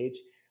 years of age.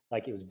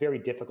 Like, it was very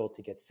difficult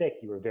to get sick.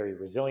 You were very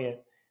resilient.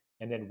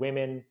 And then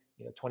women,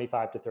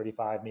 25 to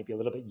 35, maybe a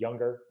little bit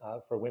younger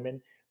for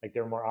women, like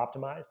they're more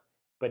optimized.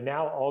 But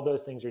now all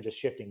those things are just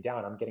shifting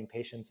down. I'm getting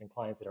patients and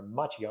clients that are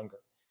much younger.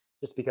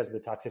 just because of the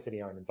toxicity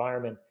in our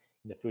environment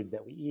and the foods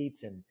that we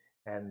eat and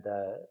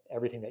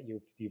everything that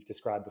you've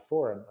described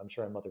before, and I'm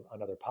sure on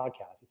other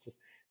podcasts. It's just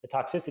the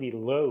toxicity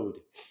load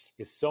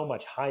is so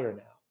much higher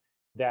now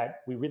that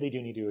we really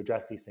do need to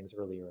address these things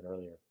earlier and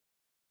earlier.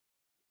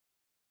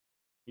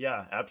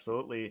 Yeah,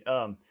 absolutely.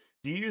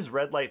 Do you use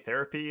red light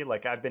therapy?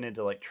 Like I've been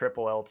into like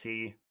triple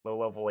LT, low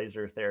level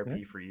laser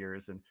therapy for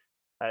years, and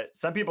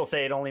some people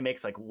say it only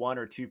makes like 1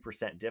 or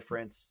 2%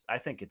 difference. I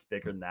think it's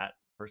bigger than that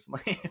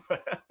personally.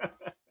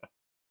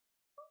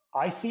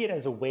 I see it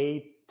as a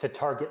way to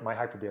target my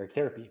hyperbaric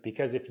therapy,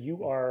 because if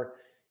you are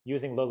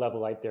using low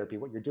level light therapy,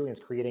 what you're doing is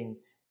creating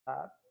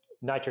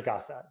nitric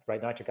oxide,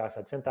 right? Nitric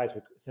oxide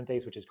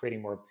synthase, which is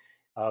creating more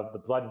of the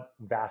blood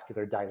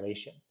vascular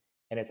dilation.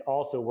 And it's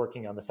also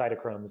working on the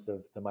cytochromes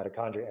of the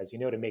mitochondria, as you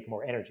know, to make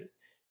more energy.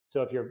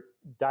 So if you're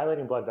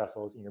dilating blood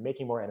vessels and you're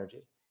making more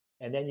energy,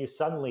 and then you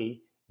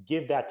suddenly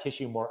give that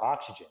tissue more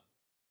oxygen,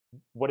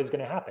 what is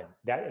going to happen?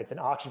 That it's an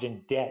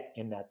oxygen debt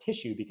in that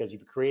tissue, because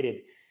you've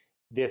created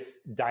this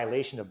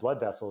dilation of blood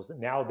vessels.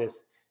 Now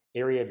this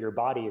area of your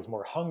body is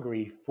more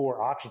hungry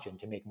for oxygen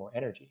to make more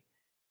energy.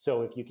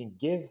 So if you can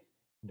give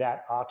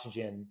that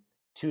oxygen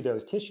to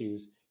those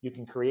tissues, you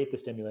can create the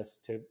stimulus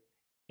to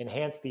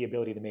enhance the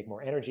ability to make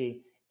more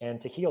energy and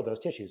to heal those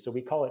tissues. So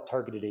we call it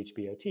targeted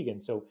HBOT.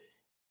 And so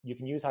you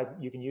can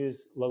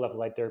use low-level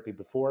light therapy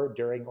before,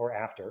 during, or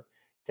after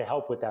to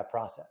help with that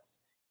process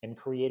and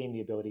creating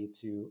the ability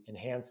to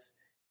enhance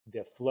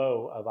the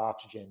flow of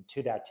oxygen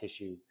to that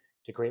tissue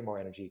to create more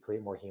energy,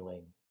 create more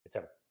healing,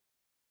 etc.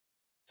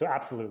 So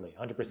absolutely,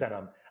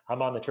 100%.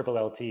 I'm on the triple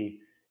LT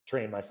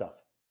train myself.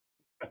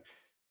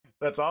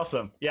 That's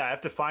awesome. Yeah, I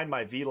have to find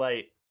my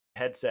V-Lite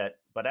headset,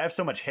 but I have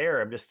so much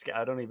hair.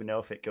 I don't even know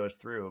if it goes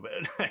through,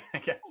 but I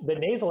guess. The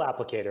nasal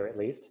applicator, at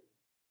least.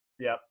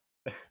 Yep,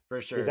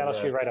 for sure. Because that'll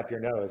shoot right up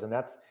your nose. And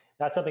that's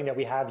something that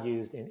we have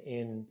used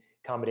in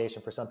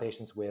combination for some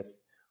patients with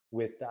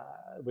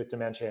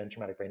dementia and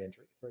traumatic brain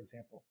injury, for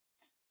example.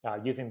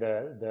 Using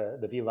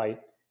the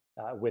V-Lite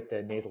with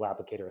the nasal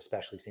applicator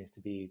especially seems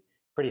to be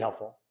pretty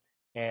helpful.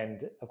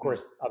 And of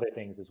course, other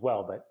things as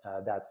well, but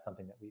that's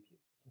something that we've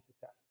used with some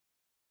success.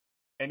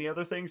 Any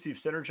other things you've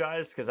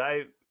synergized? Because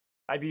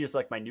I've used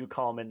like my new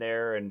column in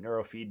there and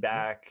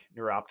neurofeedback,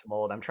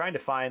 neurooptimal, and I'm trying to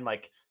find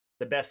like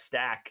the best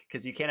stack,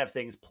 because you can't have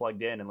things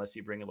plugged in unless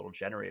you bring a little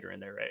generator in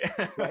there,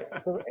 right?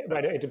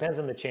 Right. It depends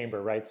on the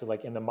chamber, right? So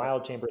like in the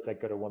mild chambers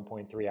that go to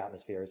 1.3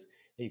 atmospheres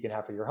that you can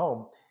have for your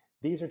home,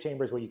 these are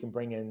chambers where you can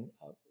bring in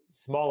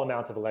small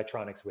amounts of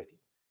electronics with you.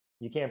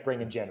 You can't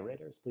bring in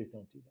generators. Please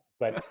don't do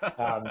that.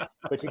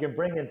 But you can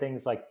bring in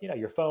things like,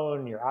 your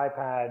phone, your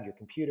iPad, your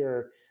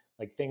computer,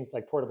 like things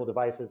like portable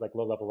devices, like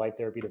low-level light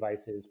therapy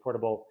devices,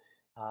 portable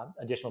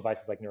additional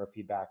devices like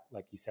neurofeedback,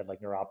 like you said,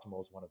 like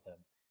neurooptimal is one of them.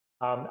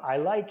 I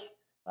like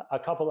a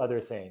couple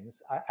other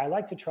things. I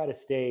like to try to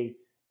stay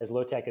as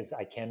low tech as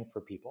I can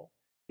for people,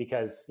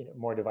 because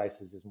more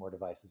devices is more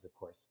devices, of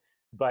course.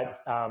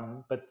 But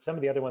some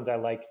of the other ones I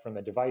like from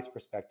the device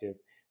perspective,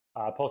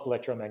 pulsed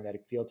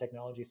electromagnetic field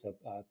technology, so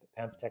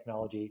PEMF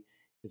technology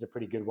is a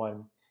pretty good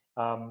one.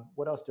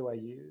 What else do I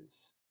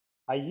use?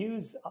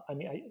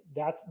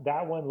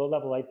 That one,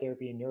 low-level light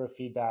therapy and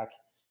neurofeedback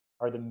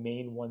are the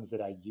main ones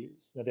that I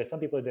use. Now, there's some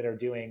people that are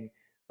doing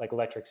like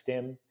electric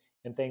stim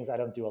and things. I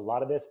don't do a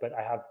lot of this, but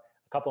I have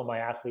a couple of my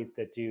athletes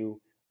that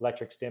do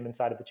electric stim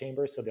inside of the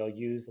chamber. So they'll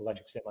use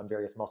electric stim on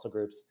various muscle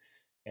groups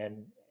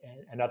and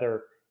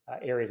other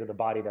areas of the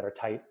body that are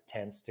tight,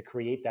 tense, to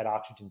create that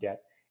oxygen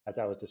debt, as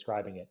I was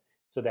describing it,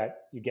 so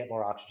that you get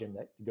more oxygen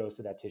that goes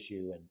to that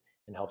tissue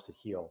and helps it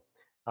heal.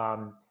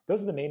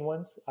 Those are the main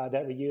ones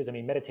that we use. I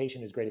mean,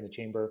 meditation is great in the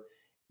chamber,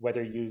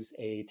 whether you use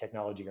a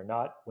technology or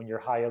not. When you're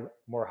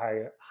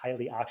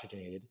highly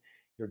oxygenated,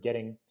 you're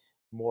getting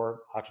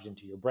more oxygen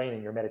to your brain,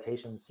 and your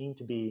meditations seem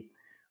to be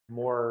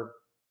more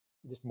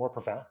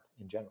profound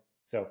in general.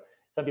 So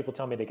some people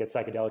tell me they get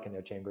psychedelic in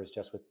their chambers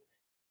just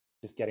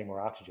getting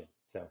more oxygen.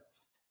 So,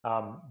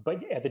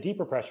 but at the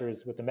deeper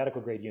pressures with the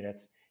medical grade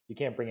units, you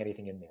can't bring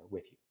anything in there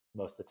with you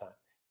most of the time,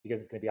 because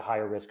it's going to be a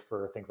higher risk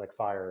for things like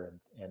fire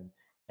and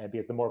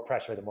because the more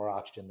pressure, the more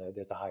oxygen,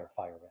 there's a higher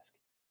fire risk.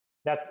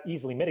 That's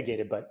easily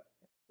mitigated, but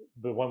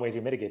one way to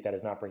mitigate that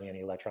is not bringing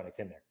any electronics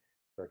in there,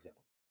 for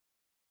example.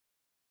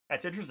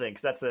 That's interesting,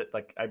 because that's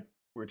we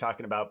were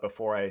talking about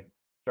before I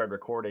started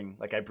recording.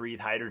 Like I breathe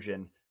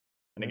hydrogen,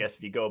 and I guess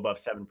if you go above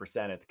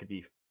 7%, it could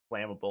be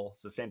flammable.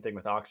 So same thing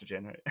with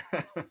oxygen,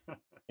 right?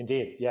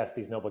 Indeed, yes,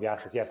 these noble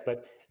gases, yes.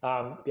 But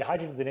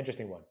hydrogen is an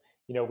interesting one.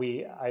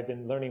 I've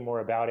been learning more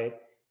about it,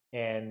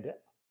 and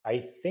I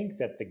think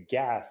that the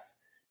gas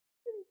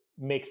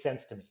makes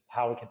sense to me,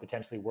 how it can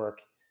potentially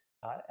work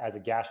as a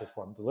gaseous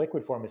form. The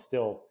liquid form is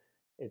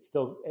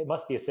it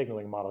must be a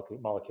signaling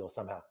molecule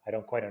somehow. I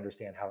don't quite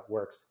understand how it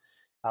works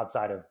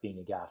outside of being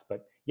a gas,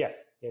 but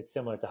yes, it's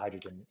similar to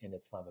hydrogen in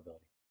its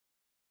flammability.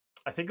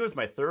 I think it was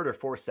my third or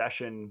fourth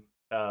session.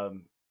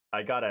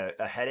 I got a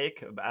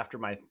headache after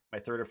my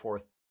third or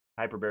fourth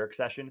hyperbaric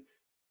session.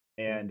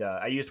 And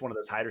I used one of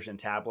those hydrogen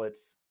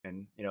tablets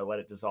and, let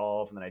it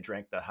dissolve. And then I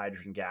drank the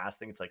hydrogen gas. I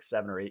think it's like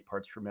 7 or 8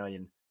 parts per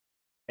million.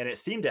 and it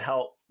seemed to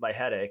help my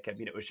headache. I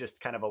mean, it was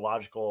just kind of a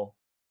logical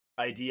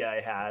idea I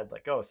had,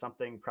 like, oh,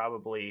 something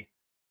probably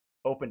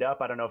opened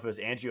up. I don't know if it was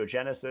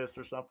angiogenesis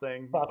or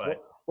something, Possible.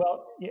 but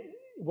Well,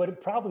 what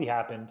had probably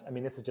happened, I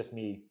mean, this is just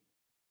me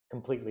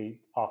completely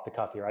off the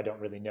cuff here. I don't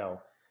really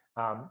know.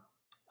 Um,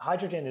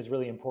 Hydrogen is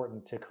really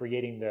important to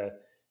creating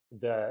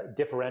the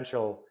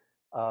differential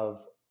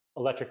of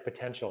electric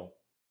potential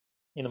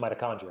in the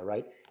mitochondria,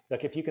 right?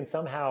 Like if you can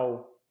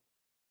somehow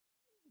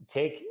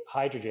take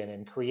hydrogen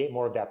and create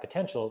more of that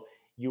potential,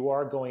 you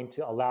are going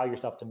to allow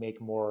yourself to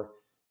make more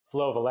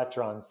flow of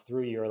electrons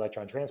through your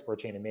electron transport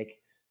chain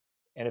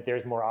and if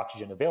there's more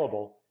oxygen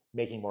available,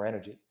 making more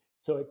energy.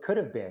 So it could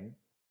have been,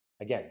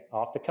 again,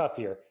 off the cuff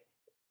here,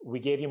 we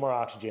gave you more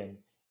oxygen,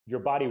 your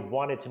body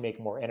wanted to make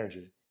more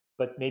energy,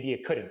 but maybe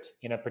it couldn't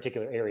in a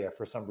particular area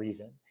for some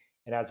reason.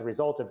 And as a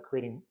result of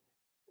creating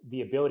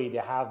the ability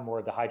to have more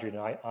of the hydrogen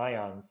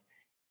ions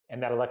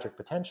and that electric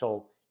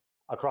potential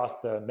across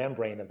the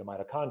membrane of the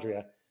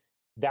mitochondria,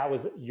 that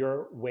was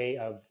your way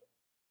of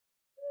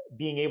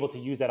being able to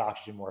use that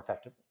oxygen more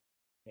effectively.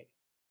 Maybe.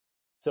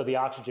 So the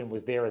oxygen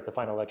was there as the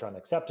final electron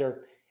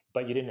acceptor,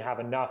 but you didn't have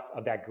enough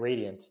of that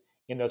gradient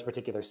in those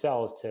particular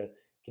cells to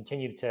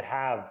continue to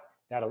have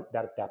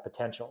that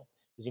potential.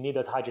 Because you need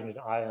those hydrogen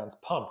ions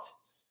pumped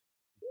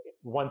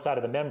one side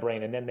of the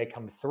membrane, and then they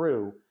come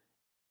through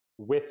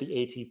with the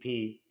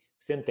ATP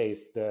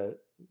synthase, the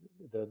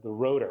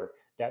rotor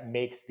that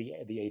makes the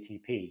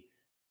ATP,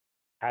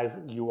 as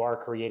you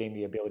are creating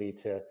the ability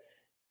to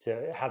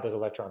have those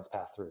electrons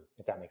pass through,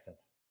 if that makes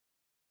sense.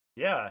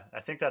 yeah,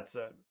 I think that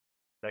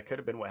could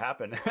have been what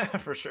happened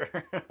for sure.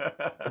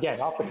 Again,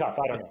 off the cuff,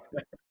 I don't know.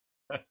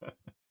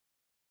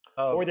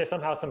 Or there's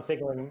somehow some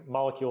signaling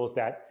molecules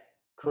that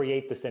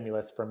create the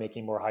stimulus for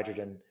making more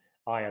hydrogen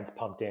ions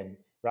pumped in,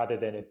 rather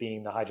than it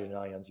being the hydrogen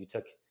ions you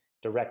took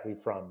directly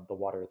from the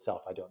water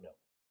itself. I don't know.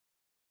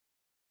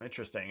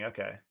 Interesting.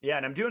 Okay. Yeah,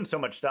 and I'm doing so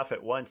much stuff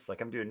at once.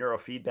 Like I'm doing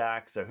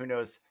neurofeedback, so who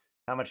knows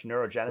how much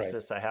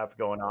neurogenesis I have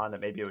going on,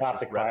 that maybe it was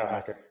Classic just revenue.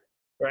 biohacker.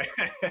 Right.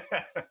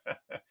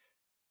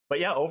 But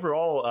yeah,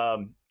 overall,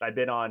 I've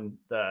been on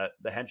the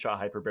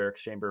Henshaw hyperbaric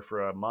chamber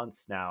for a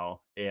month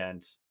now,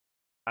 and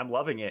I'm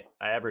loving it.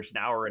 I average an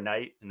hour a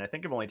night, and I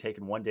think I've only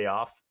taken one day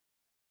off.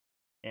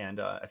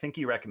 And I think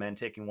you recommend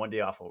taking one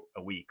day off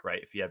a week,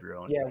 right? If you have your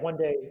own. Yeah, 1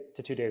 day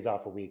to 2 days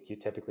off a week, you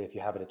typically, if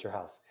you have it at your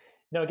house.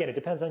 Now, again, it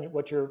depends on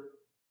what your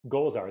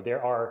goals are.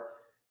 There are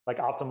like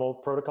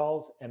optimal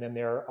protocols, and then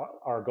there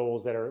are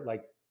goals that are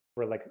like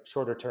for like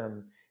shorter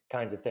term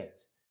kinds of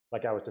things,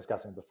 like I was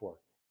discussing before.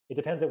 It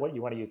depends on what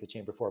you want to use the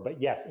chamber for.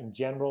 But yes, in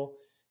general,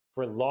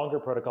 for longer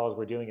protocols,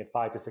 we're doing it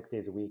 5 to 6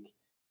 days a week,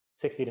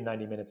 60 to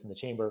 90 minutes in the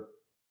chamber,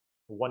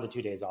 1 to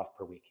 2 days off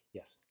per week.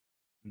 Yes.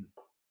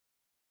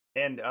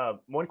 And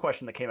one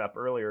question that came up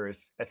earlier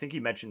is, I think you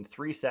mentioned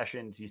 3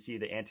 sessions, you see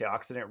the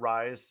antioxidant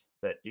rise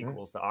that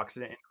equals the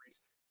oxidant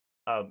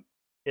increase.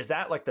 Is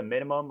that like the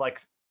minimum?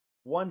 Like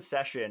one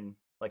session,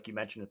 like you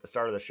mentioned at the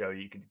start of the show,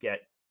 you could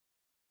get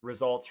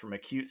results from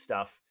acute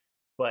stuff,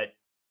 but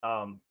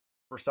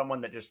for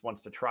someone that just wants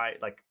to try,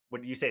 like,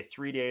 would you say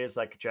 3 days,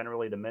 like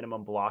generally the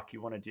minimum block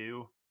you want to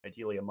do,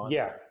 ideally a month?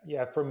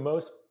 Yeah. For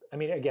most, I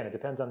mean, again, it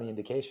depends on the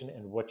indication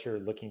and what you're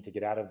looking to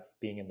get out of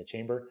being in the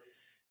chamber.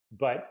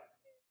 But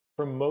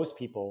for most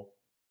people,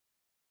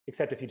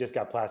 except if you just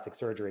got plastic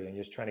surgery and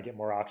you're just trying to get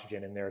more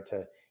oxygen in there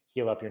to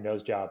heal up your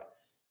nose job,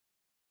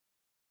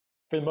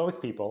 for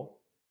most people,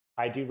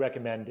 I do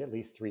recommend at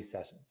least 3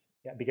 sessions.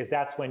 Yeah, because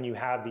that's when you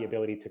have the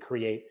ability to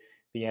create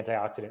the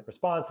antioxidant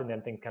response, and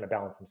then things kind of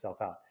balance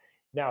themselves out.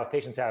 Now, if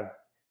patients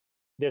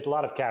there's a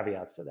lot of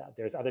caveats to that.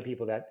 There's other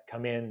people that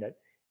come in that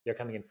they're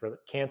coming in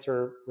for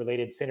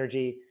cancer-related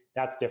synergy.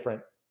 That's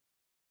different.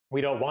 We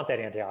don't want that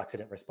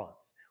antioxidant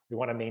response. We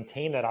want to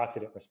maintain that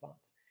oxidant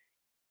response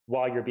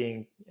while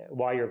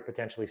you're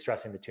potentially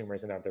stressing the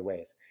tumors in other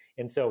ways.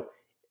 And so,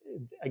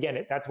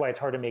 again, that's why it's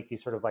hard to make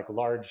these sort of like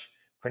large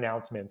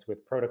pronouncements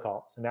with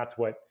protocols. And that's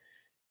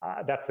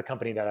the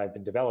company that I've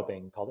been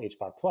developing, called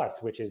HBOT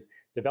Plus, which is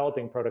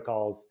developing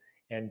protocols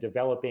and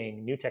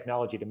developing new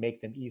technology to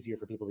make them easier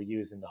for people to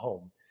use in the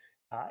home.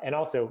 And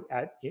also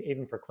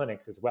even for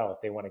clinics as well,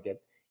 if they want to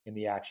get in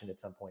the action at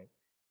some point,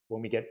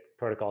 when we get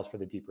protocols for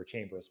the deeper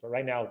chambers. But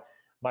right now,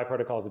 my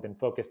protocols have been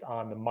focused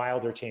on the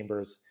milder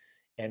chambers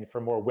and for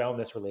more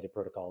wellness related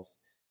protocols.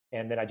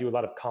 And then I do a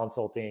lot of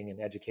consulting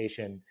and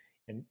education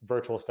and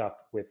virtual stuff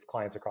with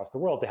clients across the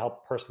world to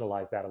help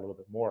personalize that a little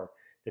bit more,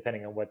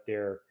 depending on what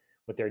their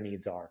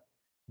needs are.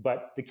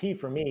 But the key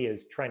for me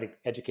is trying to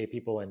educate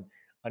people and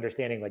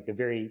understanding like the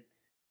very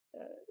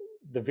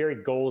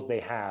goals they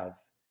have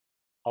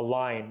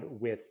align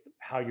with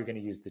how you're going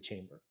to use the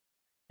chamber.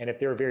 And if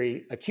they're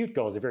very acute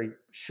goals, they're very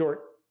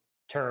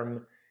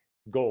short-term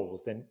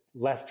goals, then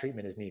less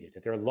treatment is needed.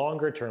 If they're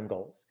longer-term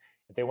goals,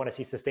 if they want to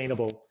see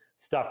sustainable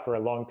stuff for a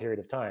long period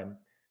of time,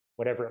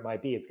 whatever it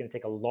might be, it's going to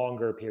take a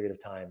longer period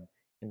of time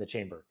in the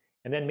chamber.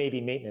 And then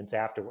maybe maintenance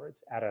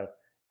afterwards at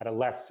a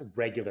less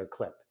regular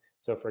clip.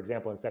 So for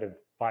example, instead of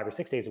 5 or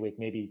 6 days a week,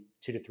 maybe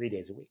 2 to 3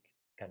 days a week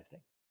kind of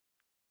thing.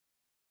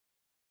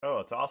 Oh,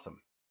 it's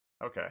awesome.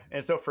 Okay.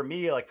 And so for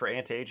me, like for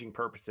anti-aging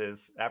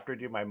purposes, after I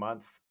do my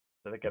month,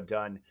 I think I've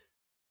done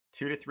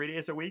 2 to 3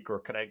 days a week, or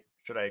could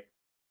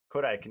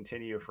I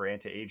continue for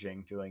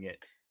anti-aging doing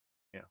it,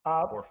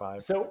 4 or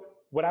 5? So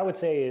what I would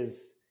say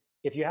is,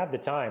 if you have the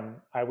time,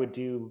 I would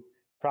do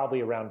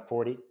probably around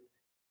 40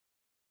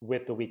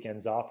 with the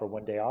weekends off or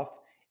one day off.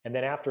 And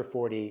then after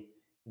 40,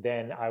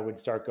 then I would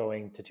start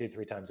going to 2 to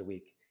 3 times a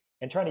week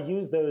and trying to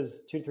use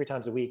those 2 to 3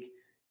 times a week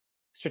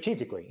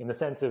strategically, in the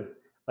sense of,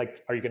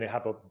 like, are you going to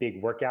have a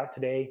big workout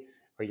today?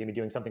 Are you going to be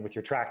doing something with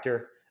your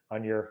tractor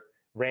on your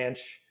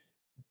ranch,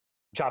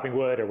 chopping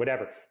wood or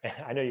whatever?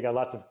 I know you got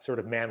lots of sort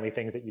of manly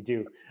things that you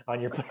do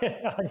on your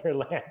on your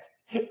land.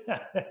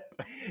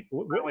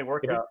 Really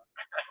workout.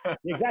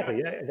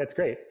 Exactly. Yeah, that's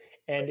great.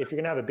 And if you're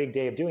going to have a big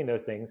day of doing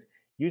those things,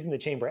 using the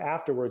chamber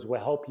afterwards will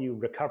help you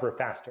recover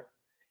faster,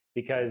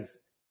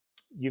 because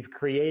you've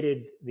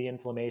created the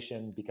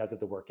inflammation because of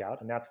the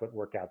workout, and that's what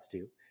workouts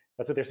do.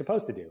 That's what they're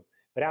supposed to do.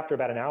 But after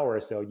about an hour or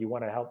so, you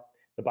want to help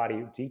the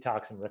body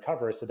detox and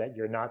recover so that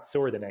you're not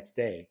sore the next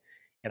day.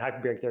 And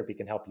hyperbaric therapy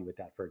can help you with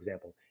that, for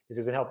example. This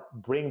is going to help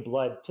bring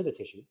blood to the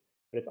tissue,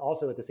 but it's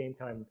also at the same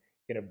time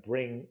going to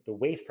bring the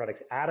waste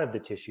products out of the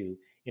tissue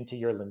into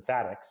your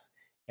lymphatics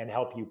and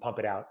help you pump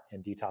it out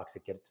and detox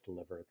it, get it to the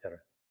liver, et cetera.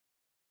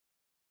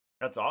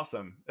 That's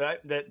awesome.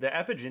 The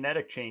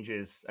epigenetic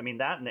changes, I mean,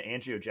 that and the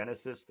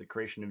angiogenesis, the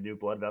creation of new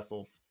blood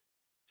vessels,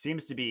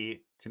 seems to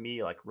be, to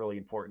me, like really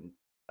important,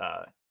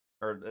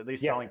 or at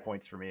least selling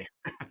points for me.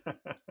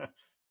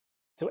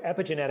 So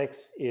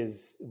epigenetics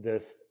is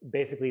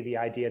basically the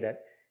idea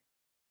that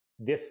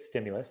this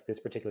stimulus, this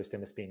particular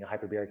stimulus being a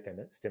hyperbaric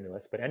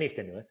stimulus, but any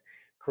stimulus,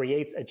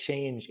 creates a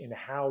change in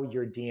how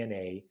your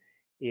DNA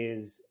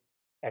is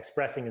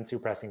expressing and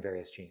suppressing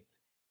various genes.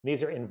 And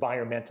these are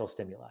environmental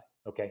stimuli,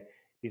 okay?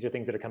 These are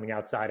things that are coming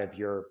outside of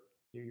your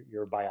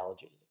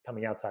biology,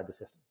 coming outside the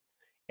system.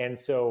 And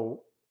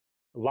so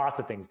lots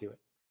of things do it.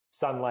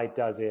 Sunlight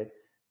does it,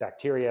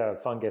 bacteria,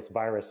 fungus,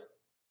 virus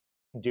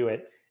do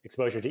it,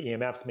 exposure to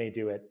EMFs may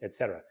do it, et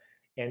cetera.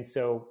 And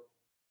so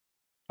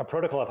a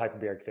protocol of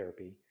hyperbaric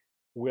therapy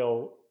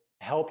will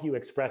help you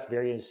express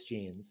various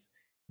genes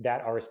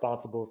that are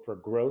responsible for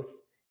growth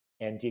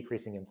and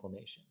decreasing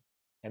inflammation.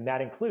 And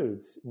that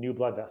includes new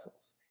blood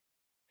vessels.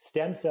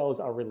 Stem cells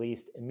are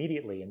released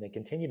immediately, and they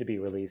continue to be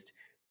released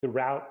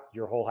throughout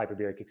your whole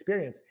hyperbaric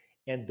experience.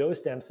 And those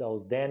stem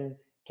cells then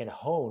can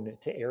hone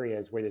to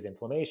areas where there's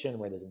inflammation,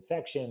 where there's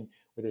infection,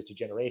 where there's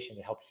degeneration,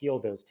 to help heal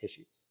those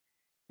tissues.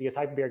 Because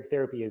hyperbaric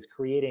therapy is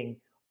creating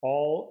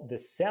all the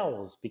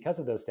cells, because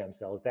of those stem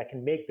cells, that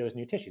can make those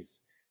new tissues,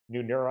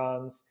 new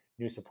neurons,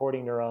 new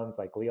supporting neurons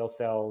like glial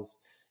cells,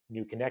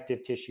 new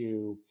connective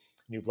tissue,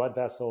 new blood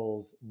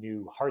vessels,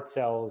 new heart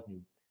cells,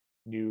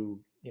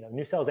 new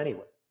cells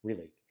anywhere,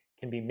 really,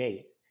 can be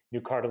made. New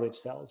cartilage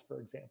cells,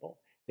 for example,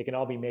 they can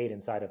all be made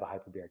inside of a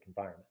hyperbaric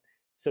environment.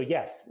 So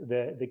yes,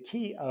 the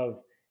key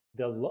of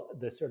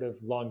the sort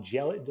of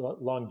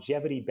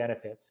longevity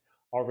benefits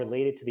are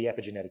related to the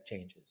epigenetic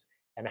changes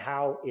and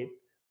how it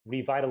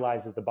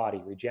revitalizes the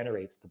body,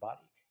 regenerates the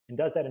body, and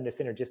does that in a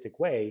synergistic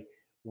way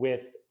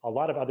with a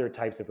lot of other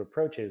types of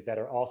approaches that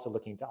are also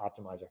looking to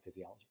optimize our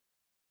physiology.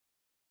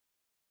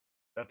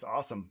 That's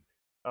awesome.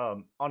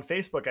 On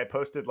Facebook, I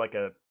posted like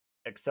a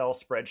Excel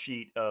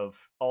spreadsheet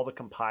of all the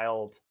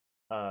compiled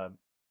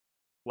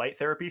light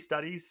therapy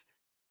studies.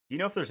 Do you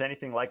know if there's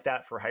anything like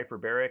that for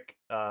hyperbaric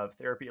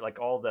therapy, like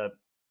all the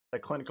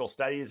clinical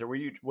studies, or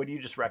would you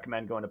just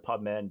recommend going to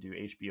PubMed and do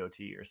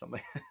HBOT or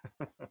something?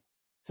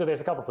 So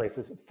there's a couple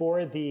places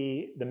for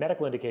the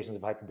medical indications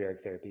of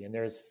hyperbaric therapy, and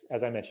there's,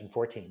 as I mentioned,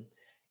 14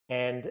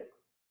 that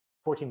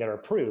are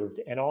approved,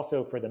 and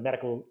also for the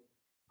medical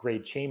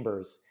grade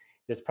chambers,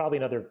 there's probably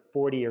another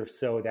 40 or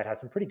so that has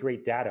some pretty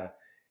great data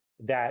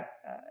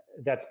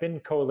that's been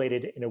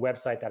collated in a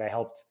website that I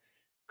helped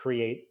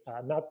create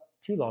not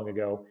too long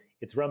ago.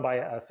 It's run by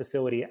a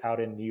facility out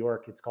in New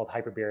York. It's called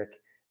Hyperbaric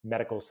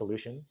Medical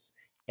Solutions,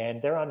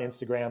 and they're on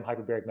Instagram,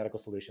 Hyperbaric Medical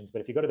Solutions. But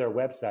if you go to their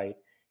website,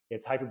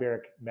 it's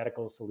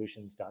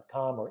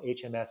hyperbaricmedicalsolutions.com or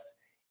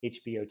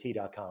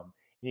hmshbot.com. And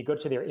you go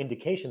to their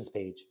indications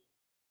page.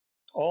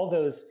 All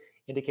those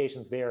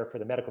indications there for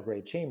the medical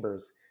grade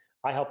chambers,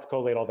 I helped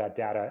collate all that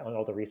data on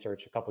all the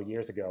research a couple of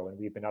years ago, and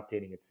we've been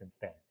updating it since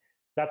then.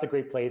 That's a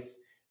great place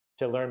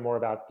to learn more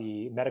about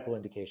the medical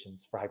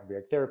indications for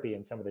hyperbaric therapy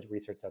and some of the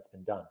research that's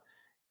been done.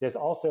 There's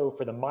also,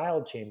 for the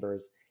mild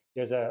chambers,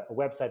 there's a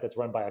website that's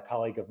run by a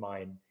colleague of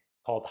mine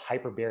called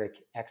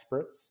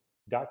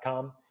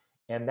hyperbaricexperts.com.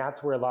 And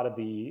that's where a lot of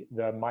the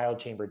mild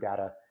chamber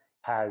data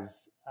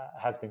has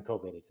been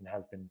collated and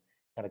has been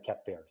kind of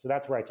kept there. So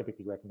that's where I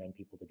typically recommend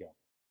people to go.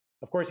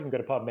 Of course, you can go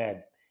to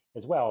PubMed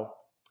as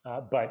well,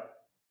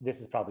 but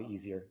this is probably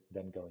easier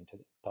than going to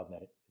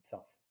PubMed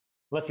itself,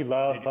 unless you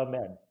love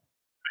PubMed.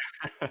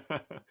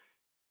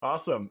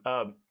 Awesome.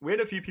 We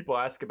had a few people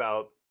ask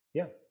about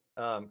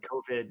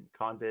COVID,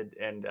 convid,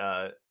 and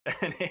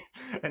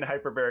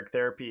hyperbaric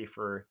therapy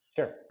for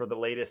the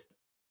latest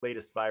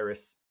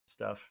virus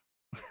stuff.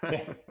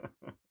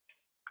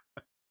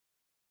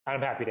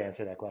 I'm happy to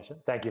answer that question.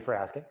 Thank you for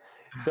asking.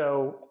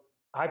 So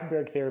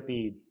hyperbaric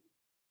therapy,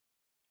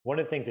 one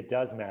of the things it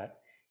does, Matt,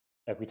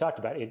 like we talked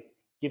about, it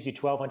gives you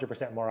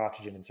 1,200% more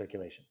oxygen in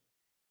circulation.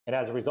 And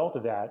as a result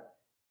of that,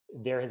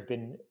 there has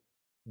been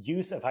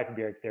use of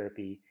hyperbaric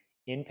therapy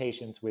in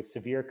patients with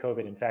severe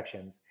COVID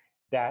infections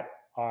that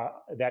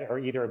are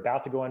either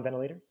about to go on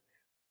ventilators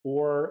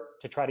or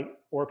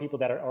people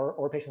that are,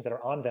 or patients that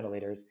are on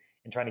ventilators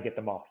and trying to get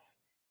them off.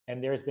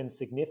 And there's been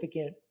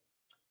significant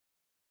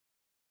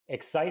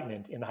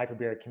excitement in the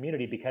hyperbaric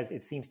community because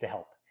it seems to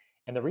help.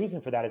 And the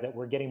reason for that is that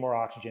we're getting more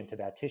oxygen to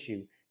that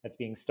tissue that's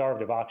being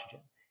starved of oxygen.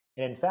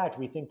 And in fact,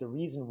 we think the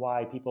reason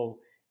why people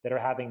that are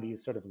having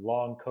these sort of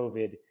long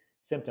COVID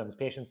symptoms,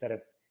 patients that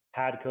have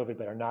had COVID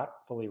but are not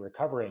fully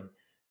recovering,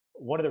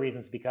 one of the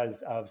reasons is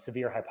because of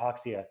severe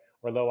hypoxia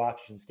or low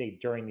oxygen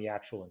state during the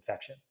actual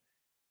infection.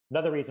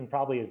 Another reason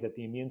probably is that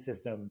the immune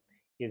system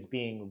is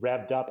being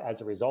revved up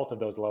as a result of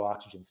those low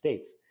oxygen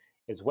states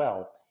as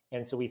well.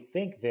 And so we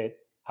think that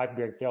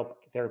hyperbaric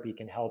therapy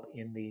can help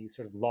in the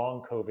sort of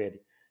long COVID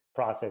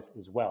process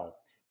as well.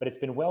 But it's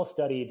been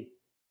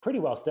pretty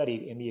well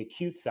studied in the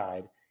acute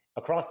side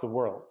across the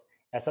world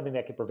as something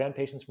that could prevent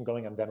patients from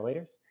going on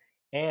ventilators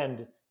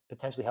and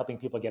potentially helping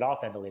people get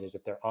off ventilators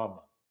if they're on them.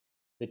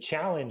 The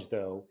challenge,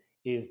 though,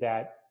 is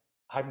that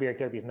hyperbaric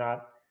therapy is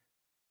not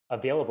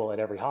available at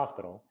every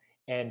hospital,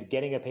 and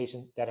getting a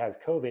patient that has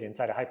COVID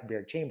inside a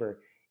hyperbaric chamber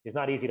is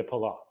not easy to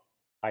pull off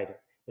either,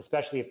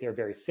 especially if they're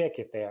very sick,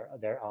 if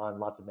they're on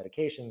lots of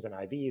medications and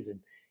IVs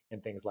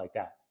and things like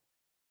that.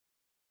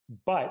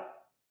 But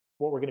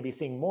what we're going to be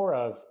seeing more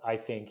of, I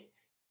think,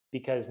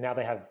 because now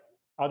they have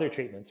other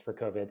treatments for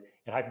COVID,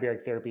 and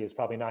hyperbaric therapy is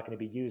probably not going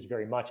to be used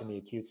very much in the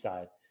acute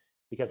side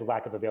because of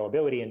lack of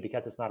availability and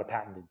because it's not a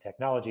patented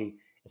technology,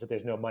 and so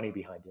there's no money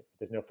behind it.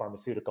 There's no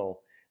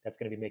pharmaceutical that's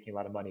going to be making a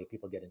lot of money if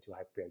people get into a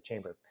hyperbaric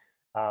chamber.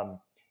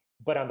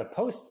 But on the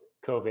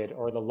post-COVID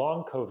or the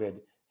long COVID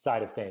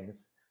side of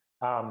things,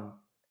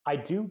 I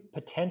do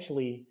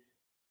potentially,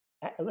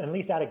 at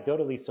least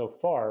anecdotally so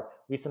far,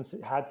 we've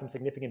had some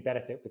significant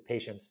benefit with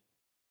patients,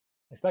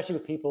 especially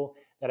with people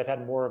that have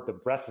had more of the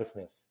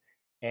breathlessness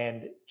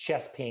and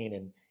chest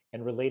pain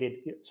and related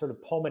sort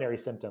of pulmonary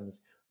symptoms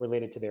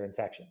related to their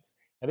infections.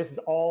 And this is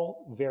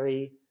all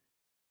very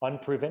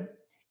unproven.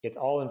 It's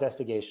all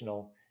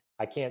investigational.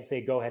 I can't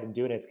say go ahead and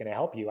do it, it's going to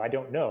help you. I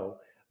don't know.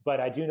 But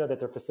I do know that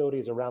there are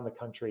facilities around the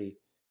country,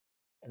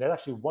 and there's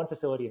actually one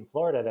facility in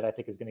Florida that I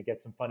think is going to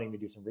get some funding to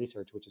do some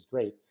research, which is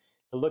great,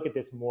 to look at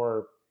this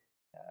more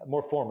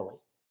formally.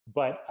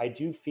 But I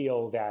do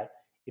feel that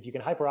if you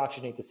can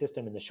hyperoxygenate the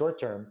system in the short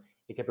term,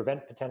 it can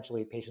prevent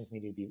potentially patients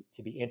needing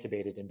to be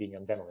intubated and being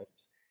on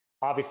ventilators.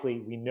 Obviously,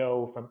 we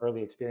know from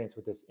early experience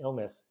with this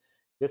illness,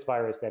 this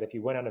virus, that if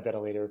you went on a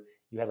ventilator,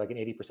 you had like an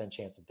 80%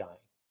 chance of dying.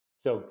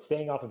 So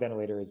staying off a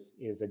ventilator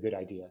is a good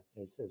idea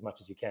as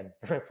much as you can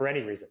for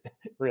any reason,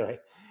 really,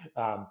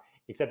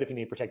 except if you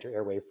need to protect your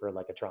airway for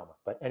like a trauma.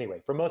 But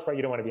anyway, for most part,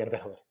 you don't want to be on a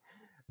ventilator.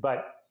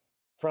 But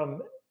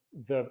from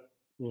the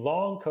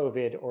long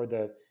COVID or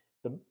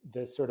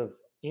the sort of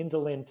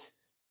indolent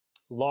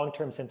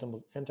long-term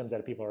symptoms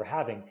that people are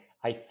having,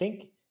 I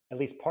think at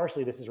least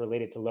partially this is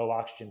related to low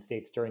oxygen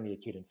states during the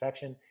acute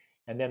infection.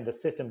 And then the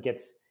system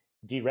gets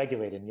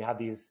deregulated and you have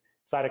these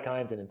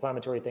cytokines and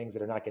inflammatory things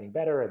that are not getting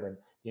better, and then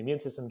the immune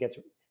system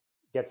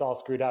gets all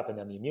screwed up, and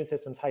then the immune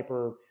system's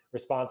hyper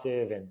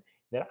responsive, and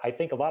then I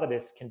think a lot of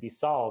this can be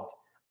solved,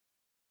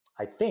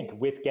 I think,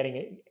 with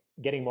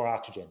getting more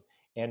oxygen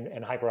and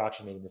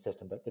hyperoxygenating the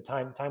system. But the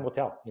time will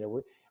tell.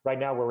 Right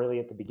now we're really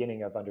at the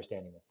beginning of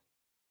understanding this.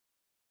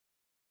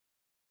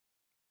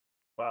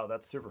 Wow,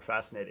 that's super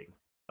fascinating.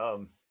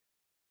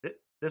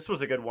 This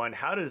was a good one.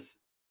 How does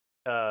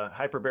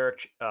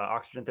hyperbaric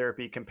oxygen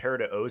therapy compare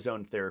to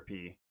ozone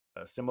therapy?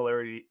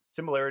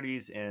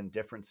 Similarities and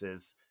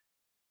differences.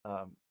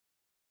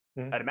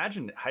 I'd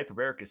imagine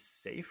hyperbaric is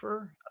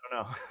safer.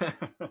 I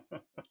don't know.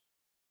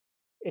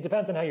 It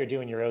depends on how you're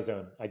doing your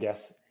ozone, I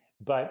guess.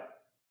 But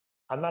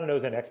I'm not an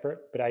ozone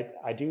expert, but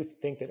I do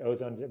think that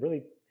ozone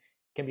really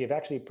can be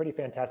actually a pretty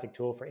fantastic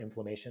tool for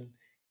inflammation,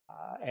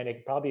 and it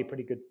can probably be a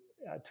pretty good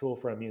tool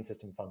for immune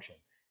system function.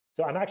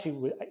 So I'm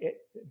actually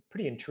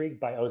pretty intrigued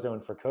by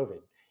ozone for COVID,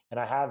 and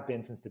I have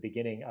been since the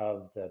beginning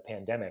of the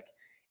pandemic.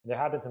 And there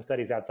have been some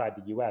studies outside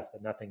the US,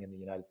 but nothing in the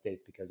United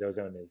States because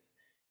ozone is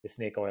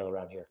snake oil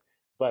around here.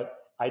 But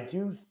I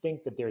do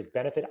think that there's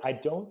benefit. I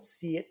don't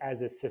see it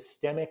as a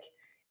systemic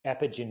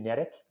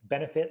epigenetic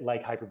benefit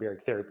like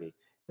hyperbaric therapy,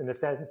 in the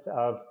sense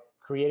of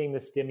creating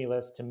the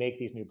stimulus to make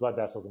these new blood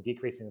vessels and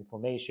decreasing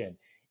inflammation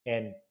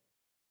and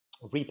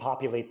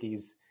repopulate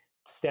these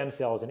stem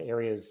cells in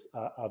areas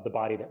of the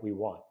body that we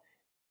want.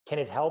 Can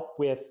it help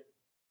with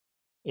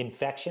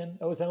infection,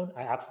 ozone?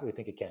 I absolutely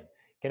think it can.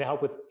 Can it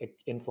help with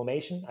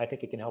inflammation? I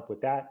think it can help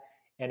with that.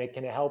 And it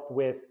can help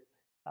with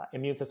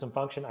immune system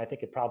function. I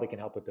think it probably can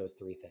help with those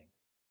three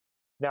things.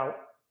 Now,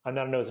 I'm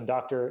not an ozone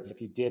doctor. If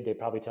you did, they'd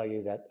probably tell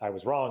you that I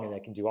was wrong and I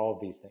can do all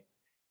of these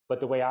things. But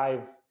the way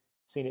I've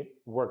seen it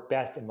work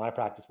best in my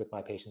practice with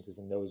my patients is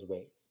in those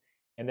ways.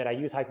 And then I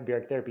use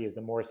hyperbaric therapy as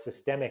the more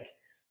systemic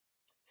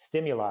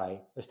stimuli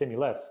or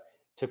stimulus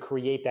to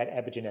create that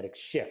epigenetic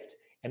shift.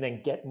 And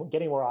then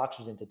getting more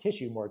oxygen to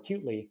tissue more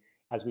acutely,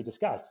 as we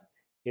discussed,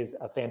 is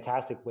a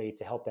fantastic way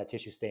to help that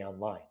tissue stay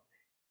online.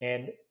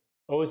 And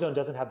ozone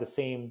doesn't have the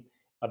same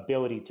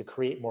ability to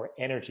create more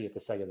energy at the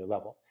cellular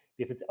level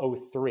because it's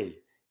O3.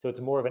 So it's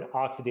more of an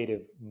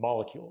oxidative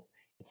molecule.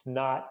 It's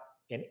not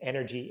an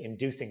energy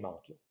inducing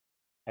molecule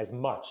as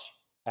much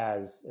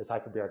as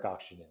hyperbaric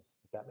oxygen is,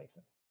 if that makes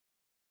sense.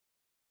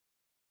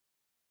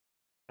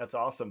 That's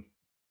awesome.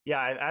 Yeah,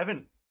 I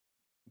haven't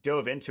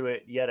dove into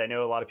it yet. I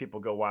know a lot of people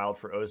go wild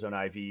for ozone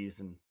IVs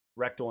and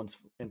rectal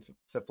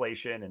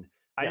insufflation, and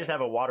I just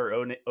have a water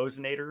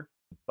ozonator,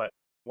 but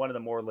one of the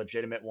more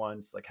legitimate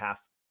ones, like half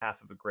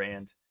of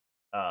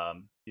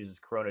 $1,000, uses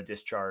corona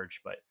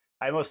discharge, but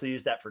I mostly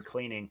use that for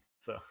cleaning.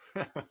 So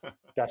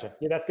Gotcha.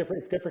 Yeah,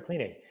 it's good for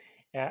cleaning.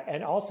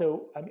 And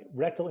also, I mean,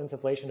 rectal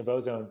insufflation of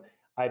ozone,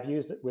 I've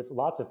used it with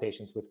lots of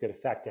patients with good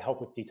effect to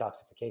help with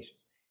detoxification,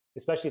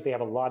 especially if they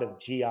have a lot of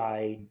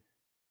GI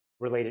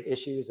related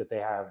issues, if they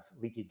have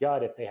leaky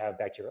gut, if they have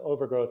bacterial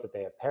overgrowth, if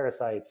they have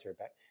parasites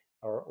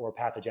or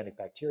pathogenic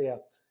bacteria,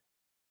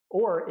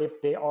 or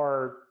if they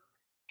are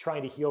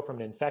trying to heal from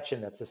an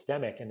infection that's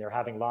systemic and they're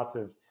having lots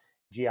of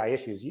GI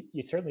issues.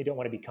 You certainly don't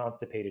want to be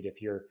constipated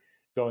if you're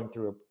going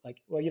through you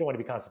don't want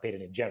to be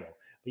constipated in general,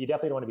 but you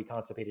definitely don't want to be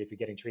constipated if you're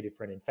getting treated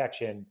for an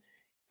infection,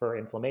 for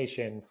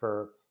inflammation,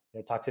 for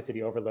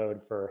toxicity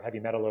overload, for heavy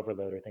metal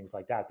overload, or things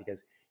like that,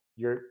 because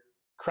you're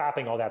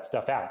crapping all that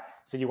stuff out.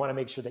 So you want to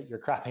make sure that you're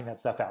crapping that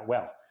stuff out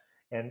well.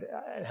 And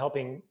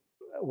helping,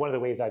 one of the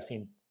ways I've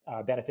seen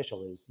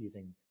beneficial is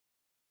using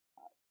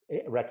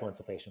rectal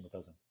insufflation with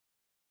ozone.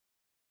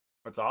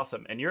 That's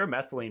awesome. And you're a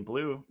methylene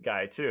blue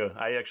guy too.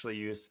 I actually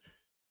use,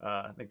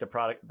 I think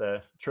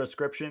the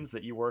transcriptions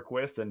that you work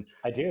with, and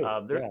I do.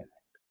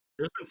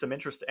 There's been some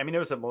interest. I mean, it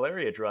was a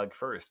malaria drug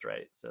first,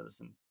 right? So there's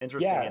some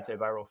interesting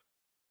antiviral.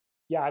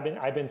 Yeah,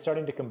 I've been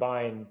starting to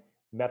combine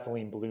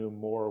methylene blue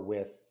more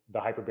with the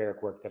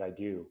hyperbaric work that I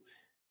do.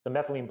 So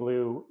methylene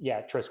blue,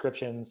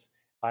 transcriptions.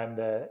 I'm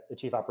the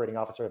chief operating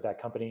officer of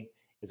that company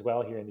as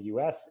well here in the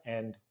US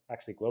and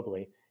actually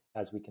globally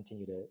as we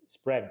continue to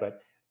spread.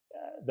 But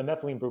the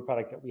methylene blue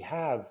product that we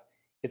have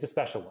is a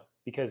special one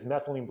because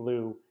methylene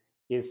blue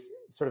is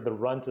sort of the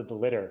runt of the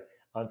litter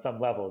on some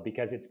level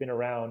because it's been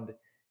around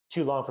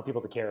too long for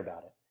people to care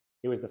about it.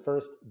 It was the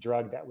first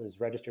drug that was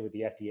registered with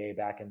the FDA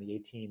back in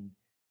the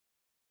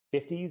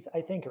 1850s,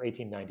 I think, or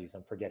 1890s.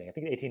 I'm forgetting. I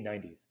think the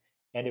 1890s.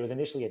 And it was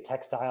initially a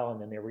textile, and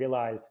then they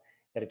realized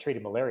that it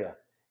treated malaria.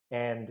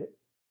 And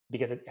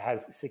because it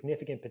has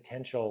significant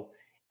potential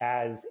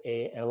as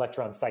an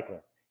electron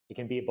cycler. It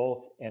can be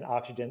both an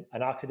oxidant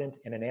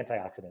and an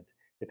antioxidant,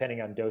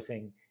 depending on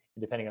dosing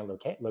and depending on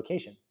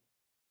location.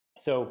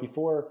 So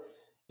before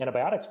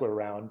antibiotics were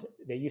around,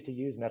 they used to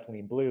use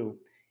methylene blue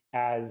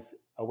as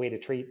a way to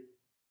treat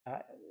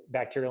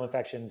bacterial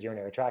infections,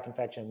 urinary tract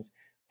infections,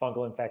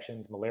 fungal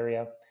infections,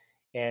 malaria.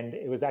 And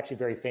it was actually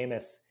very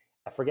famous.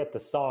 I forget the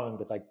song,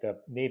 but like the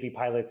Navy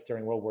pilots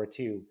during World War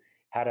II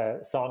had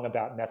a song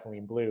about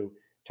methylene blue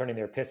turning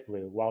their piss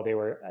blue while they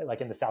were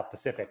like in the South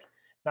Pacific.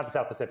 Not the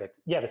South Pacific.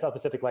 Yeah, the South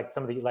Pacific, like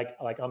some of the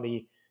like on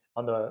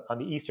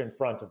the eastern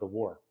front of the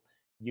war,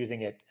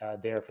 using it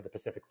there for the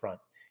Pacific front.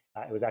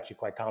 It was actually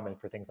quite common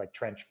for things like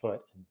trench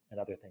foot and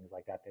other things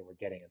like that they were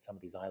getting at some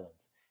of these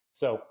islands.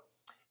 So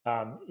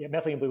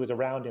methylene blue was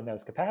around in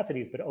those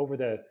capacities, but over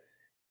the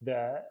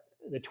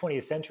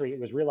 20th century, it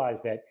was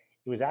realized that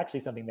it was actually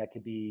something that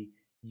could be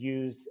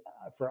used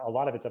for a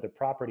lot of its other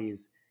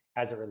properties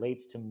as it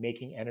relates to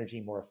making energy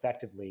more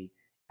effectively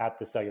at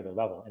the cellular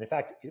level. And in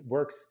fact, it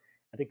works,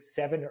 I think,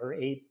 7 or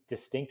 8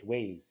 distinct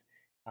ways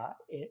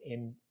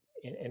in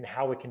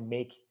how it can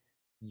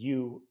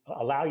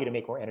allow you to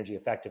make more energy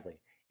effectively.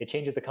 It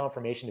changes the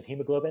conformation of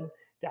hemoglobin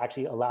to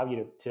actually allow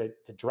you to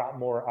drop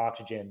more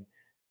oxygen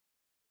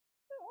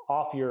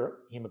off your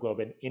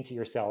hemoglobin into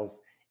your cells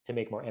to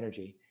make more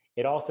energy.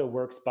 It also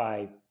works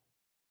by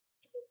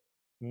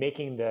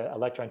making the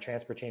electron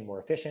transport chain more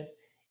efficient.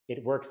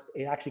 It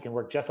actually can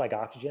work just like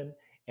oxygen,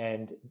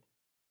 and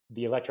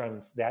the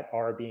electrons that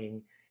are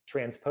being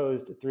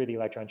transposed through the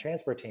electron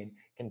transport chain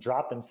can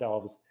drop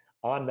themselves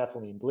on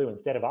methylene blue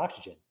instead of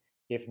oxygen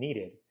if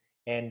needed,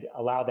 and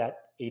allow that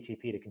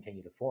ATP to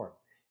continue to form.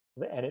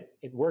 And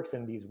it works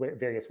in these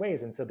various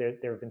ways. And so there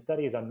have been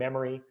studies on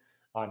memory,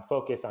 on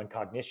focus, on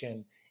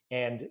cognition.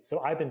 And so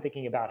I've been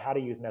thinking about how to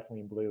use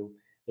methylene blue,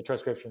 the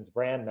Transcriptions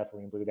brand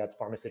methylene blue, that's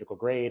pharmaceutical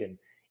grade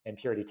and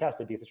purity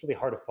tested, because it's really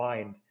hard to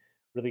find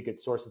really good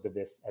sources of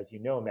this, as you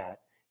know, Matt,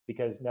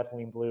 because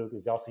methylene blue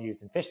is also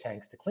used in fish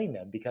tanks to clean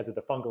them because of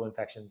the fungal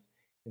infections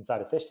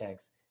inside of fish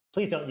tanks.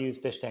 Please don't use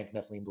fish tank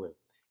methylene blue.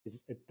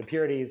 The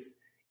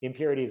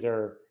impurities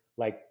are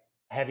like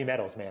heavy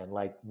metals, man,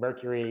 like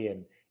mercury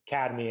and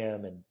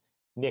cadmium and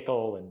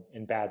nickel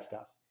and bad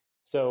stuff.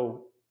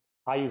 So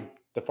I use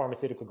the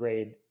pharmaceutical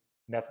grade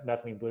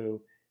methylene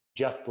blue,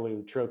 just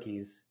blue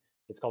troches.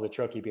 It's called a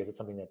troche because it's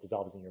something that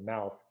dissolves in your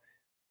mouth.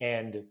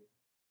 And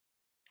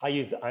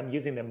I'm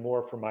using them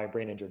more for my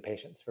brain injured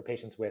patients, for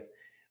patients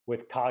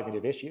with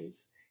cognitive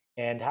issues,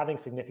 and having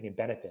significant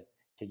benefit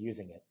to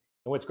using it.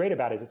 And what's great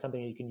about it is it's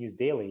something you can use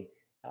daily,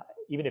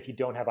 even if you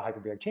don't have a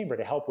hyperbaric chamber,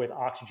 to help with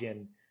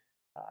oxygen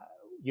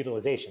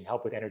utilization,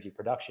 help with energy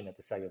production at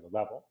the cellular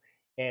level.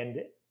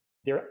 And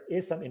there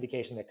is some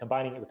indication that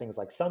combining it with things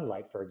like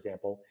sunlight, for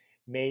example,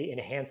 may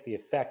enhance the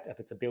effect of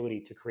its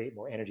ability to create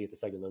more energy at the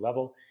cellular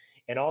level,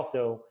 and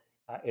also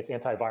its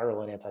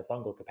antiviral and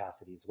antifungal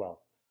capacity as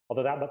well.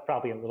 Although that's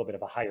probably a little bit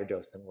of a higher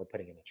dose than we're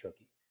putting in a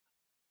troche.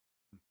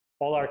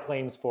 All our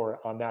claims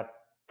on that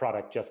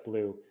product, Just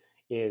Blue,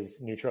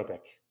 is nootropic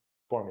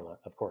formula,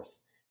 of course.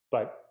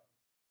 But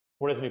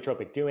what is a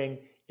nootropic doing?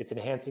 It's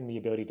enhancing the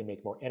ability to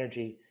make more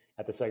energy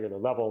at the cellular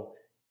level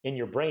in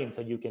your brain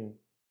so you can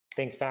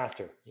think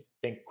faster,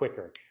 think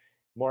quicker,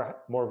 more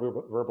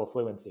verbal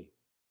fluency,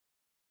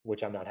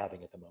 which I'm not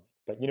having at the moment,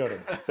 but you know what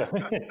I mean. So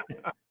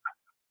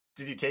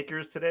Did you take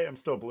yours today? I'm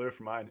still blue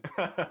for mine.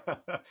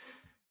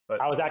 But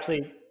I was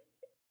actually,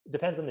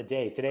 depends on the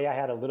day. Today I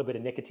had a little bit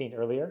of nicotine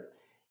earlier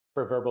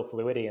for verbal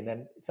fluidity, and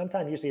then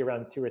sometime usually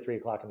around 2 or 3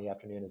 o'clock in the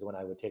afternoon is when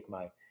I would take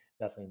my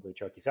methylene blue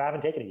troche. So I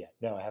haven't taken it yet.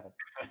 No, I haven't.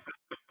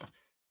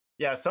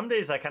 Yeah, some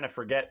days I kind of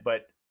forget,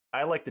 but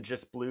I like the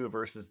Just Blue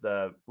versus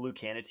the blue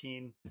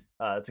canatine.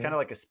 It's kind of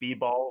like a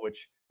speedball,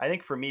 which I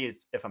think for me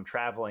is if I'm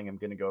traveling, I'm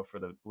going to go for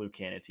the blue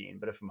canatine.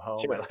 But if I'm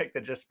home, I like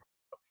the Just.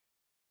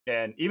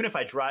 And even if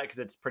I drive, because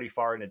it's pretty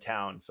far into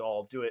town, so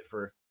I'll do it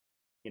for,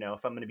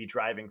 if I'm going to be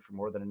driving for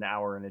more than an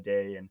hour in a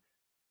day, and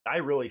I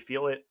really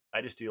feel it.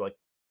 I just do like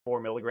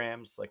 4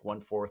 milligrams, like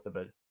 1/4 of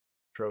a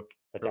troche,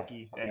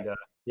 and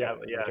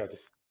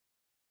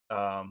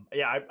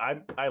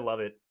I love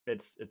it.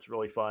 It's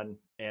really fun.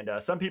 And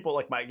some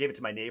people I gave it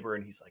to my neighbor,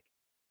 and he's like,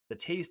 the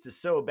taste is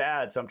so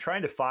bad. So I'm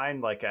trying to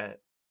find like a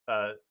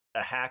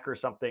hack or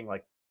something,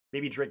 like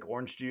maybe drink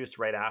orange juice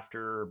right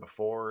after or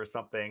before or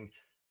something.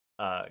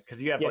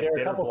 Because you have like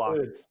bitter block.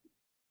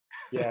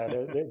 Yeah,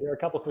 there are a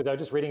couple of foods. I was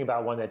just reading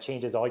about one that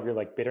changes all your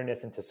like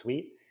bitterness into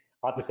sweet.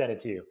 I'll have to send it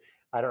to you.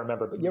 I don't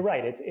remember, but you're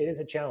right. It is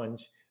a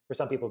challenge for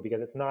some people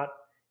because it's not.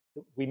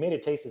 We made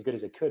it taste as good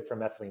as it could from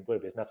methylene blue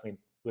because methylene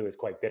blue is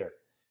quite bitter.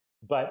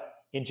 But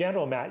in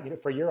general,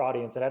 Matt, for your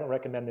audience, and I don't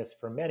recommend this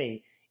for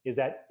many, is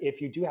that if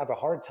you do have a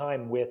hard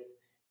time with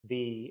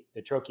the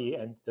troche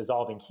and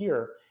dissolving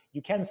here,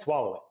 you can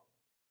swallow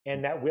it,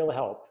 and that will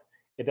help.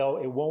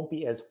 Though it won't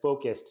be as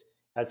focused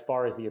as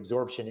far as the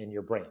absorption in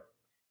your brain,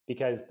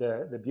 because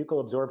the buccal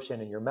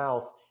absorption in your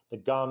mouth, the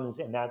gums,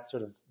 and that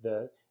sort of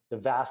the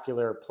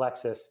vascular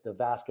plexus, the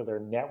vascular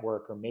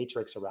network or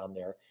matrix around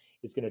there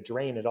is going to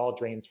drain. It all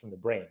drains from the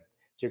brain.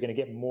 So you're going to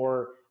get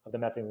more of the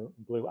methylene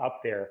blue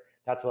up there.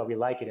 That's why we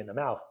like it in the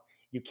mouth.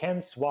 You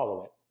can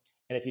swallow it.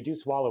 And if you do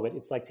swallow it,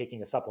 it's like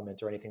taking a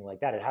supplement or anything like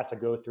that. It has to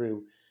go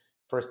through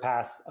first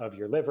pass of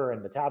your liver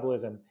and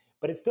metabolism,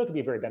 but it still can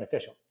be very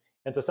beneficial.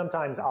 And so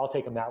sometimes I'll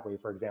take them that way.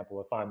 For example,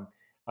 if I'm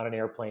on an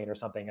airplane or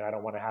something and I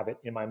don't want to have it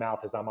in my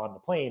mouth as I'm on the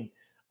plane,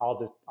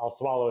 I'll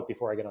swallow it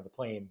before I get on the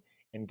plane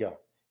and go.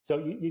 So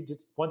you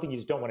just, one thing you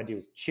just don't want to do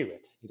is chew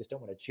it. You just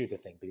don't want to chew the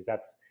thing because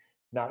that's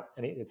not,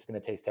 it's going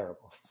to taste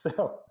terrible.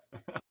 So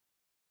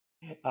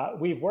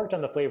we've worked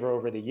on the flavor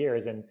over the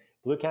years, and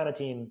blue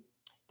canatine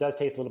does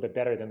taste a little bit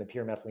better than the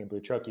pure methylene blue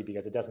troche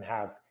because it doesn't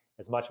have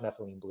as much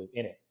methylene blue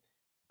in it.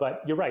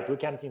 But you're right, blue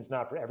canatine is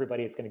not for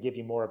everybody. It's going to give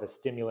you more of a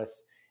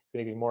stimulus. It's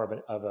going to give you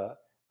more of a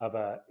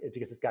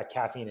because it's got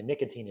caffeine and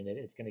nicotine in it.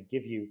 It's going to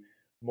give you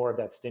more of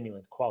that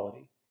stimulant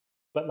quality.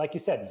 But like you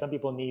said, some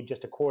people need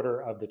just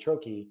 1/4 of the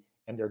troche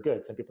and they're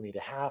good. Some people need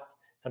a half.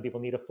 Some people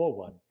need a full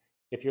one.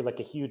 If you're like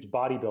a huge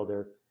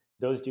bodybuilder,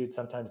 those dudes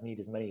sometimes need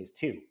as many as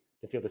 2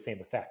 to feel the same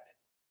effect.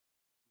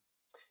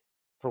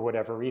 For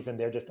whatever reason,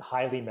 they're just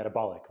highly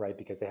metabolic, right?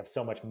 Because they have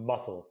so much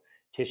muscle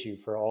tissue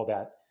for all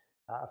that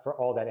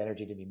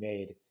energy to be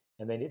made,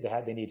 and they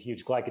need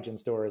huge glycogen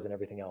stores and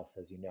everything else,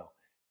 as you know.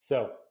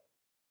 So,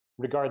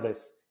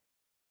 regardless,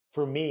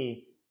 for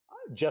me,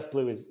 Just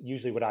Blue is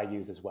usually what I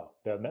use as well,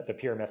 the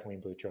pure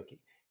methylene blue troche.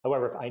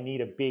 However, if I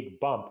need a big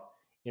bump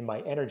in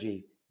my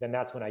energy, then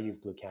that's when I use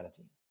blue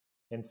canatine.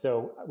 And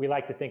so we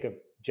like to think of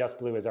Just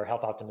Blue as our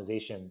health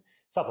optimization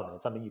supplement.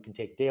 It's something you can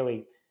take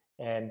daily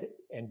and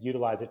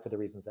utilize it for the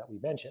reasons that we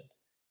mentioned.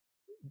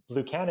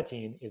 Blue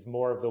canatine is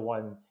more of the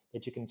one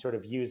that you can sort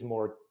of use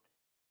more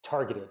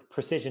targeted,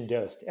 precision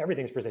dosed.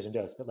 Everything's precision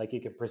dosed, but like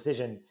you can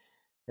precision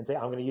and say,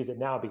 I'm going to use it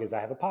now because I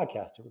have a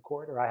podcast to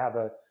record, or I have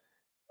a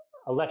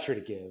lecture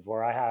to give,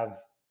 or I have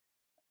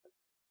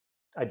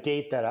a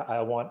date that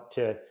I want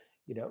to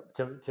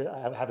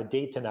have a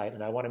date tonight,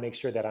 and I want to make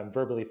sure that I'm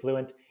verbally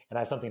fluent and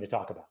I have something to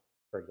talk about,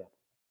 for example,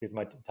 because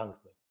my tongue's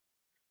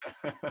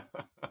blue.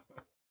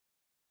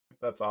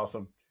 That's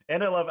awesome.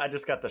 And I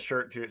just got the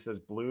shirt too. It says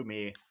 "Blue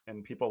Me,"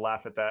 and people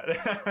laugh at that.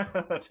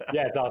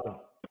 Yeah, it's awesome.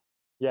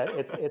 Yeah,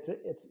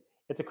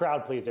 it's a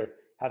crowd pleaser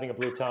having a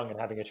blue tongue and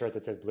having a shirt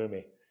that says "Blue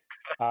Me."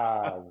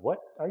 What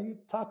are you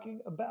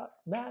talking about,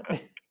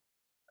 Matt?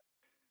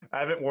 I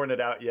haven't worn it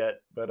out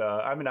yet, but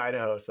I'm in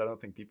Idaho, so I don't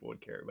think people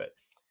would care. But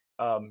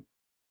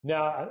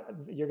no,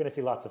 you're going to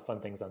see lots of fun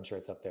things on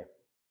shirts up there.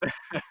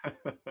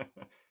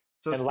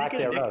 So and lack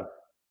thereof.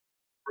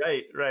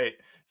 Right.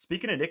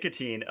 Speaking of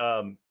nicotine,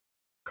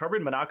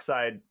 carbon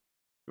monoxide,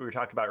 we were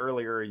talking about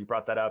earlier. You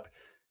brought that up.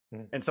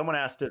 And someone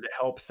asked, does it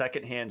help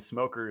secondhand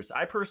smokers?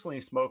 I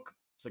personally smoke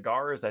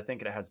cigars. I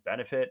think it has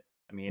benefit.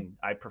 I mean,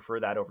 I prefer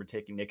that over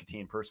taking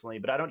nicotine personally,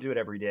 but I don't do it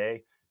every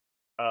day.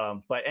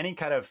 But any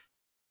kind of,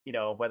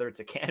 whether it's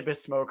a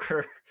cannabis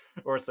smoker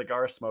or a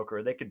cigar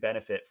smoker, they could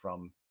benefit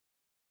from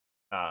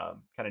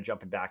kind of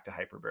jumping back to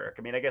hyperbaric.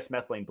 I mean, I guess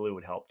methylene blue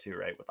would help too,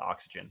 right, with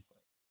oxygen.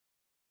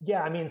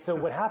 Yeah, I mean, so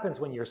what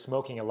happens when you're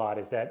smoking a lot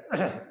is that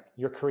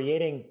you're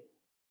creating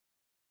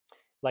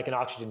like an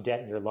oxygen debt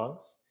in your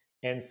lungs.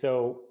 And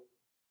so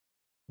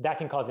that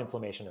can cause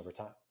inflammation over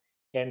time.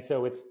 And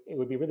so it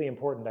would be really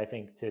important, I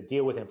think, to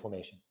deal with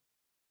inflammation.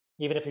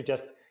 Even if you're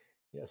just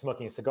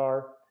smoking a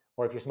cigar,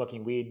 or if you're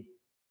smoking weed,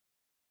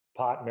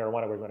 pot, marijuana,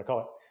 whatever you want to call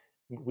it.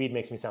 Weed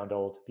makes me sound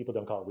old. People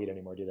don't call it weed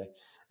anymore, do they?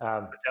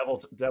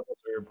 Devil's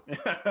herb.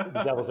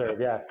 The devil's herb,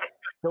 yeah.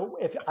 So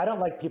I don't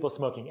like people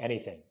smoking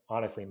anything,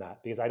 honestly, Matt,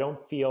 because I don't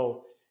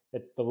feel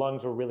that the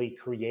lungs were really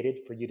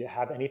created for you to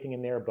have anything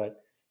in there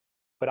but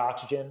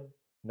oxygen,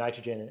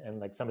 nitrogen, and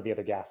like some of the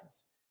other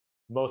gases.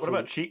 Mostly. What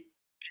about cheek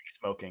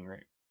smoking,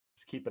 right?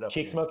 Just keep it up.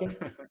 Cheek smoking?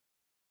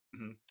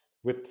 Mm-hmm.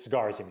 With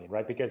cigars, you mean,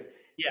 right? Because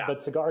yeah,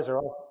 but cigars are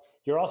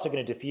you're also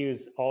going to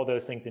diffuse all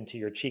those things into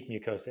your cheek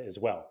mucosa as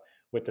well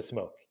with the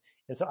smoke.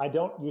 And so I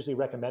don't usually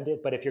recommend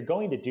it, but if you're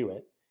going to do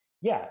it,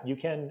 yeah, you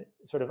can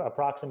sort of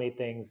approximate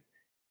things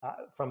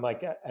from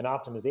like an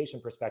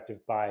optimization perspective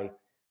by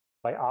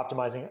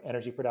optimizing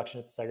energy production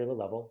at the cellular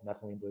level.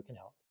 Methylene blue can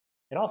help,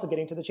 and also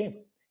getting to the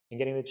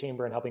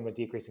chamber and helping with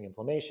decreasing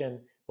inflammation,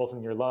 both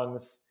in your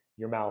lungs,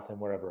 your mouth, and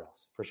wherever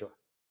else, for sure.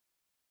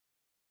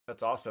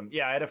 That's awesome.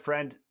 Yeah, I had a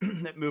friend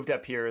that moved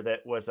up here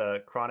that was a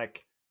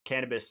chronic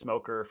cannabis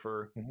smoker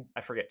for,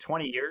 I forget,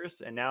 20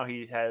 years. And now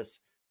he has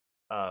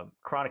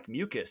chronic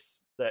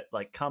mucus that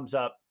like comes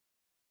up,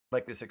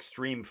 like this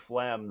extreme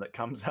phlegm that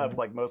comes up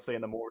like mostly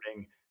in the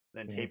morning,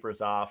 then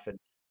tapers off. And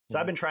so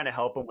I've been trying to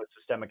help him with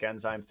systemic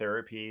enzyme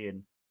therapy.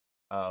 And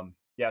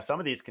yeah, some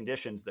of these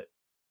conditions that,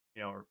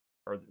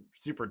 are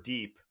super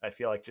deep, I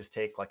feel like just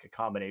take like a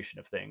combination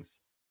of things.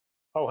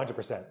 Oh,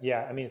 100%.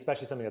 Yeah. I mean,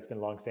 especially something that's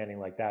been longstanding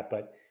like that.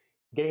 But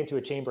getting into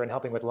a chamber and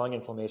helping with lung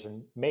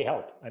inflammation may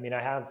help. I mean,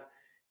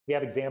 we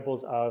have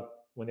examples of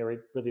when there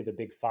were really the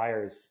big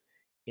fires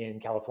in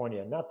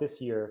California, not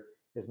this year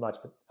as much,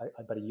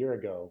 but a year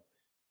ago.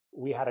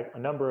 We had a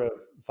number of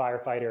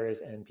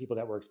firefighters and people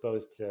that were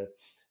exposed to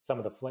some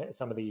of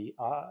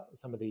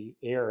the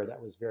air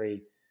that was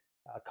very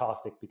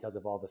caustic because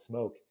of all the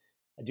smoke,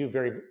 and do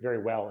very,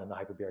 very well in the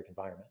hyperbaric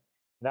environment.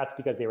 And that's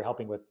because they were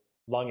helping with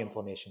lung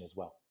inflammation as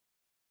well.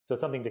 So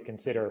something to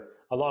consider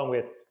along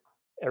with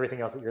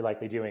everything else that you're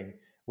likely doing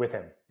with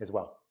him as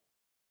well.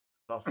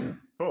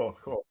 Awesome. Cool.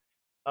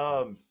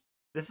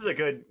 This is a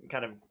good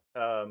kind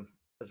of,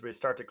 as we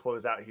start to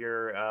close out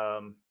here.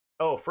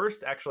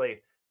 First,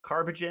 actually,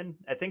 carbogen.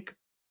 I think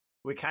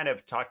we kind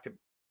of talked to,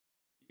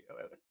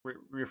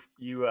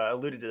 you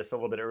alluded to this a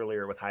little bit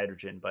earlier with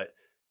hydrogen, but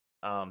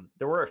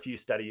there were a few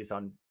studies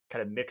on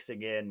kind of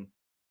mixing in,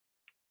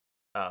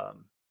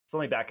 so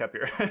let me back up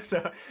here.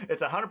 So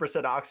it's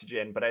 100%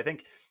 oxygen, but I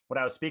think when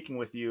I was speaking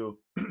with you,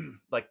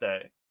 like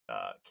the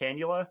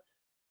cannula,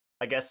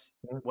 I guess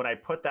when I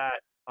put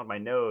that on my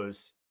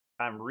nose,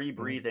 I'm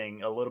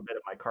rebreathing a little bit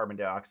of my carbon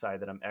dioxide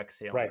that I'm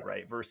exhaling,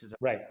 right? Versus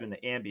in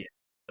the ambient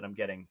that I'm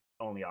getting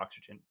only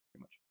oxygen,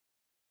 pretty much.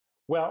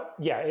 Well,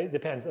 yeah, it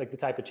depends, like the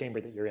type of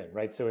chamber that you're in,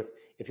 right? So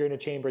if you're in a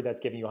chamber that's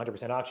giving you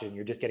 100% oxygen,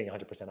 you're just getting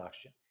 100%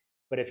 oxygen.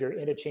 But if you're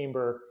in a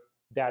chamber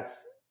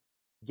that's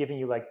giving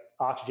you like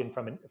oxygen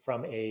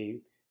from a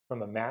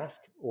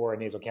mask or a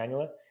nasal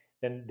cannula,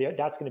 then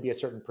that's going to be a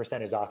certain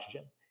percentage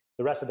oxygen.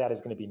 The rest of that is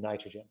going to be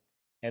nitrogen.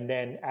 And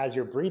then as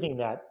you're breathing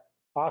that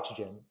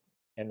oxygen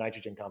and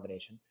nitrogen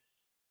combination,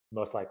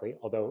 most likely,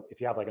 although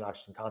if you have like an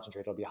oxygen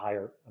concentrate, it'll be a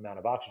higher amount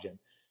of oxygen.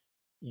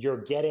 You're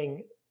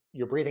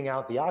breathing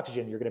out the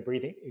oxygen, you're going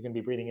to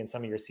be breathing in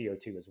some of your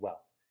CO2 as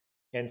well.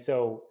 And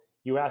so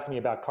you asked me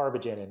about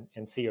carbogen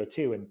and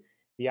CO2, and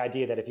the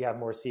idea that if you have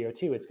more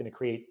CO2, it's going to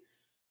create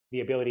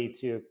the ability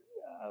to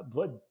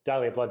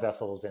dilate blood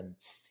vessels and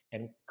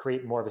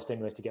create more of a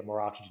stimulus to get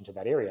more oxygen to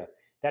that area.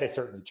 That is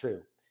certainly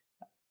true.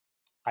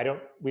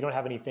 We don't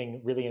have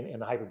anything really in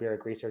the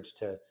hyperbaric research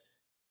to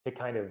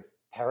kind of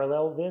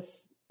parallel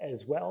this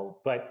as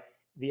well. But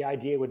the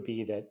idea would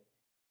be that,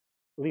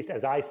 at least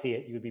as I see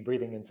it, you would be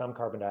breathing in some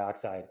carbon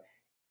dioxide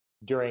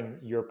during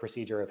your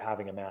procedure of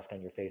having a mask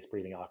on your face,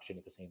 breathing oxygen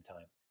at the same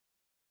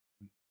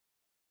time.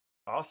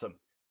 Awesome.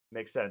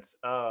 Makes sense.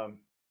 Do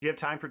you have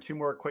time for 2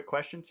 more quick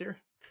questions here?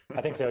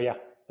 I think so. Yeah,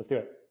 let's do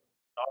it.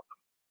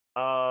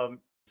 Awesome.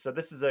 So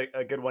this is a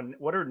good one.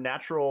 What are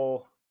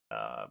natural,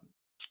 or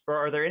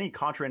are there any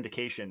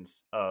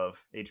contraindications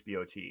of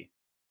HBOT?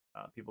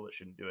 People that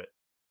shouldn't do it?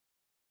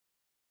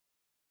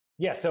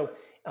 Yeah, so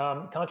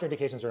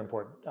contraindications are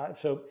important.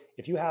 So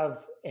if you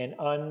have an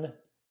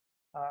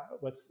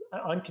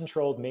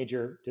uncontrolled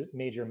major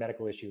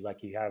medical issue,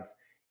 like if you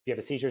have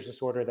a seizures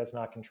disorder that's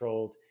not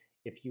controlled,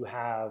 if you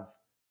have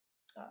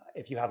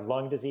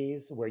lung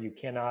disease where you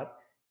cannot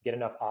get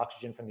enough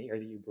oxygen from the air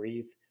that you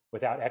breathe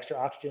without extra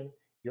oxygen,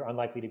 you're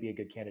unlikely to be a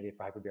good candidate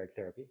for hyperbaric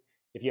therapy.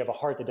 If you have a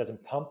heart that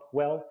doesn't pump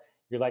well,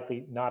 you're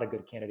likely not a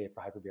good candidate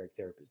for hyperbaric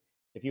therapy.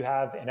 If you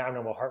have an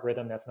abnormal heart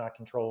rhythm that's not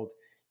controlled,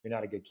 you're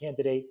not a good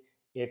candidate.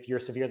 If you're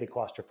severely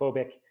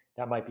claustrophobic,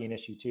 that might be an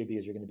issue too,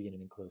 because you're going to be in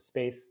an enclosed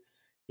space.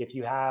 If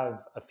you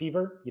have a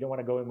fever, you don't want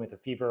to go in with a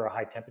fever or a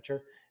high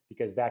temperature,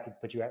 because that could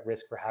put you at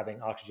risk for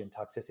having oxygen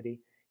toxicity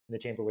in the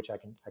chamber, which I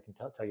can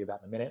tell you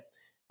about in a minute.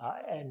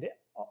 And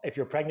if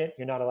you're pregnant,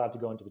 you're not allowed to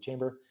go into the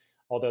chamber,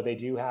 although they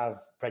do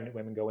have pregnant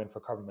women go in for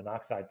carbon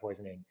monoxide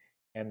poisoning,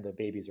 and the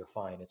babies are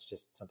fine. It's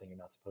just something you're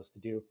not supposed to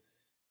do.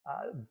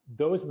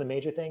 Those are the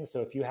major things.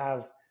 So if you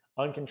have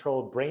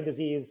uncontrolled brain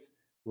disease,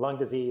 lung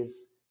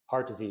disease,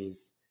 heart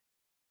disease,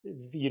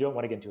 you don't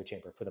want to get into a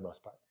chamber for the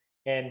most part.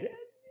 And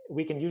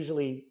I can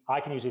usually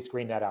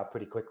screen that out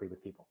pretty quickly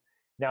with people.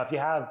 Now, if you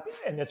have,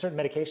 and there's certain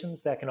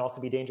medications that can also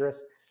be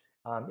dangerous,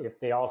 if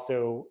they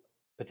also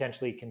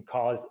potentially can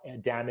cause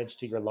damage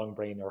to your lung,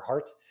 brain, or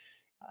heart.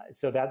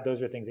 So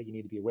those are things that you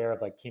need to be aware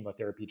of, like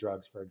chemotherapy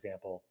drugs, for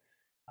example.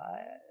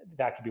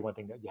 That could be one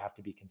thing that you have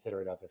to be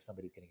considerate of if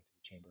somebody's getting into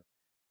the chamber.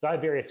 So I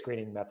have various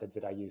screening methods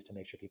that I use to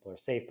make sure people are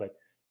safe, but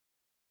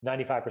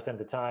 95% of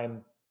the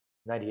time,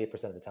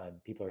 98% of the time,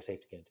 people are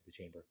safe to get into the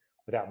chamber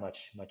without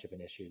much of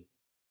an issue.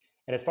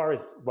 And as far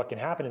as what can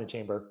happen in the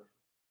chamber,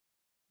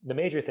 the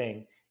major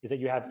thing is that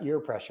you have ear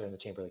pressure in the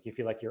chamber. Like you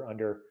feel like you're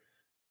under,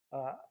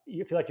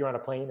 you feel like you're on a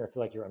plane, or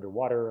feel like you're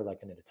underwater, or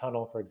like in a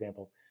tunnel, for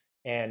example,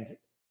 and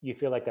you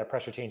feel like that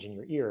pressure change in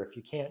your ear. If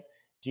you can't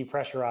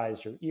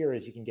depressurize your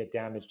ears, you can get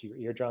damage to your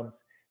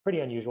eardrums. Pretty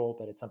unusual,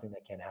 but it's something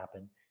that can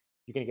happen.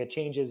 You can get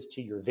changes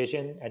to your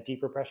vision at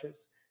deeper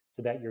pressures,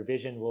 so that your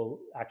vision will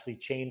actually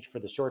change for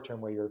the short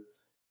term, where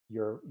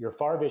your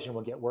far vision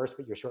will get worse,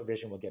 but your short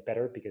vision will get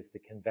better, because the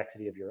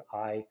convexity of your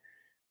eye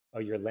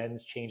or your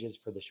lens changes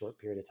for the short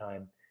period of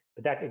time.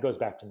 But that it goes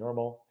back to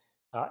normal.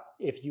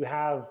 If you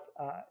have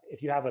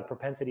a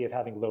propensity of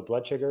having low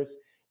blood sugars,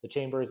 the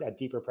chambers at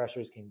deeper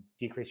pressures can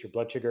decrease your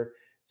blood sugar.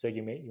 So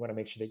you want to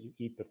make sure that you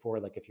eat before,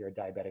 like if you're a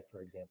diabetic,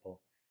 for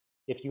example.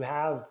 If you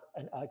have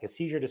like a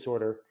seizure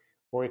disorder,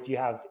 or if you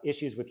have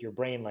issues with your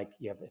brain, like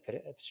you have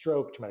a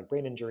stroke, traumatic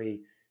brain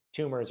injury,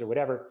 tumors, or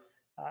whatever,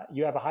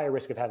 you have a higher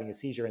risk of having a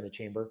seizure in the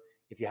chamber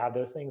if you have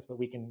those things, but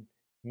we can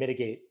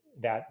mitigate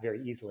that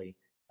very easily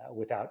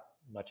without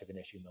much of an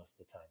issue most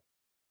of the time.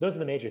 Those are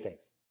the major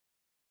things.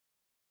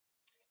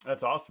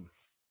 That's awesome.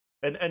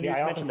 And yeah,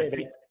 you mentioned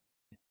the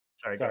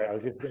Sorry, I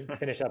was just going to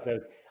finish up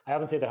those. I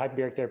often say that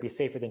hyperbaric therapy is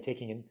safer than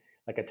taking in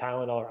like a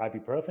Tylenol or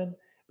ibuprofen,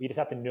 but you just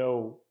have to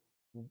know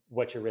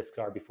what your risks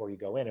are before you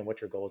go in and what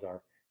your goals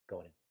are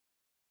going in.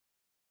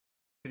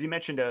 Because you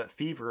mentioned a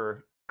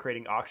fever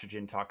creating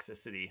oxygen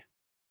toxicity.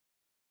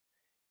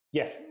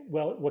 Yes.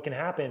 Well, what can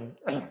happen,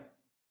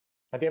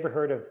 have you ever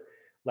heard of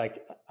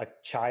like a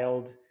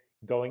child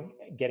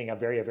getting a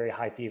very, very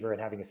high fever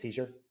and having a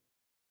seizure?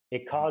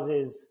 It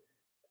causes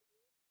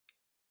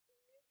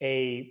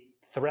a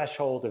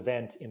threshold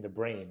event in the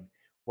brain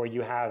where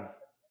you have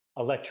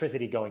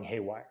electricity going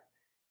haywire.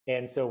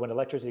 And so when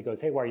electricity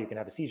goes haywire, you can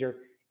have a seizure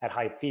at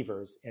high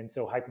fevers. And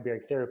so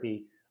hyperbaric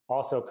therapy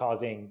also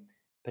causing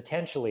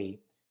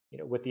potentially,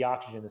 with the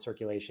oxygen in the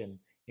circulation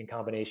in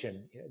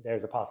combination,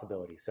 there's a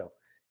possibility. So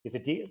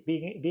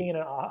being in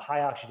a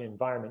high oxygen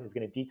environment is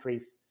going to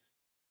decrease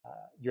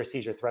your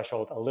seizure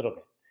threshold a little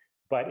bit.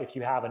 But if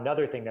you have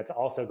another thing that's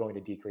also going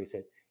to decrease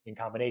it in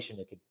combination,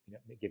 it could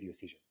give you a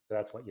seizure. So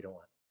that's what you don't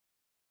want.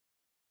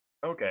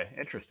 Okay,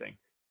 interesting.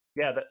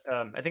 Yeah,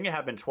 I think it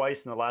happened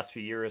twice in the last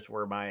few years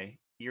where my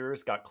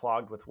ears got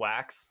clogged with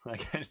wax.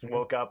 Like I just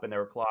woke up and they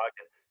were clogged.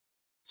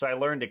 So I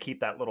learned to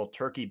keep that little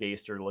turkey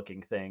baster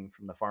looking thing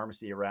from the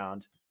pharmacy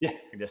around. Yeah.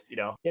 And just,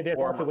 yeah, there's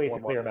lots of ways to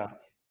clear them out.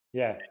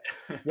 Yeah.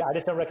 Yeah, I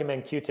just don't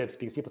recommend Q-tips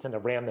because people tend to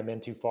ram them in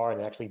too far and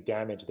they actually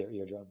damage their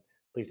eardrum.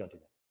 Please don't do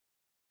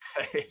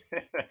that.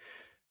 Right.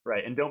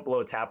 Right. And don't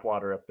blow tap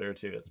water up there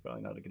too. It's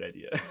probably not a good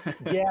idea.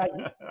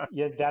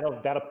 yeah,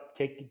 that'll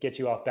get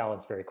you off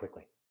balance very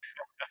quickly.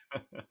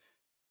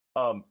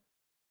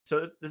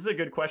 So this is a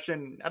good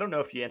question. I don't know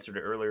if you answered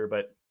it earlier,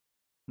 but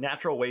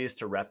natural ways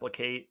to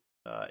replicate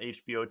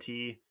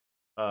HBOT.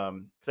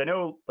 Because I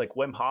know like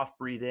Wim Hof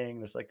breathing,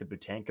 there's like the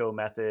Butanko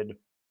method,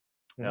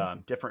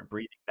 different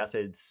breathing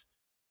methods.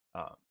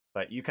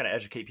 But you kind of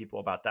educate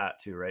people about that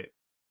too, right?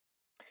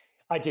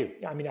 I do.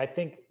 I mean, I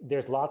think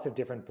there's lots of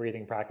different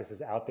breathing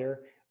practices out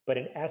there, but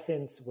in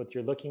essence, what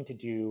you're looking to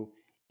do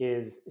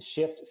is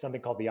shift something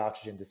called the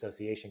oxygen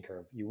dissociation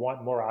curve. You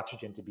want more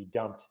oxygen to be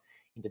dumped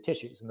into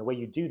tissues. And the way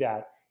you do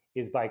that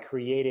is by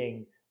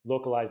creating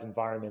localized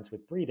environments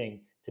with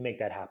breathing to make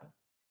that happen.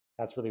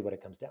 That's really what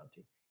it comes down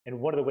to. And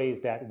one of the ways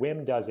that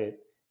Wim does it,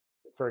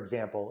 for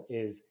example,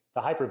 is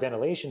the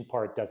hyperventilation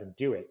part doesn't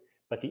do it,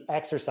 but the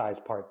exercise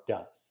part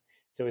does.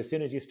 So as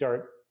soon as you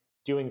start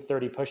doing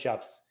 30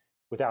 push-ups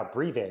without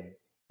breathing,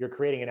 you're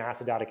creating an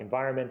acidotic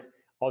environment.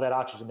 All that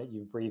oxygen that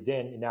you breathed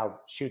in now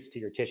shoots to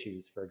your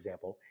tissues, for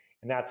example,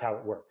 and that's how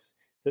it works.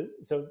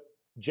 So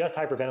just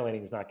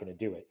hyperventilating is not going to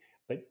do it,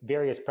 but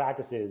various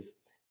practices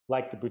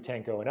like the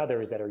Butanko and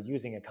others that are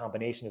using a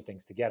combination of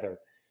things together,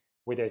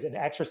 where there's an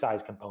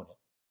exercise component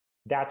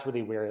That's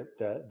really where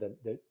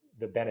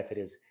the benefit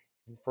is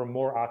for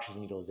more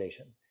oxygen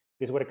utilization.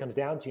 Because what it comes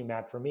down to,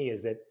 Matt, for me,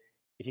 is that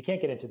if you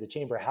can't get into the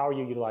chamber, how are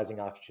you utilizing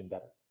oxygen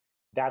better?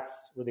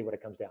 That's really what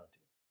it comes down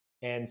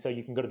to. And so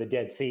you can go to the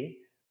Dead Sea,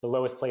 the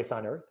lowest place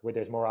on earth, where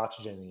there's more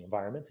oxygen in the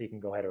environment. So you can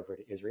go head over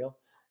to Israel.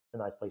 It's a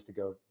nice place to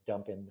go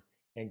dump in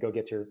and go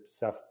get your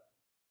stuff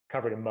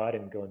covered in mud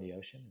and go in the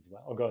ocean as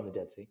well, or go in the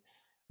Dead Sea.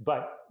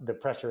 But the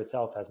pressure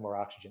itself has more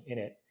oxygen in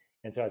it.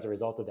 And so as a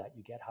result of that,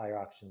 you get higher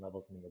oxygen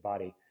levels in your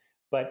body.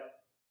 But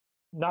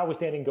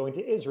notwithstanding going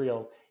to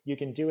Israel, you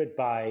can do it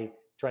by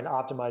trying to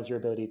optimize your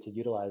ability to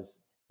utilize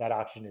that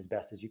oxygen as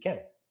best as you can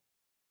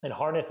and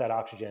harness that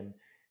oxygen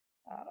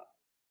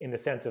in the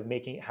sense of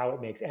making how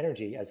it makes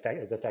energy as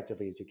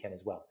effectively as you can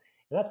as well.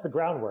 And that's the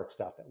groundwork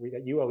stuff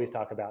that you always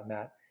talk about,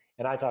 Matt,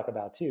 and I talk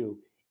about too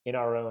in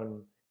our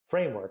own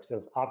frameworks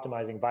of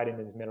optimizing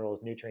vitamins,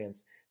 minerals,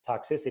 nutrients,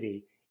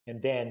 toxicity.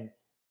 And then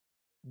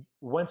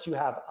once you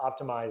have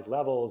optimized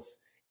levels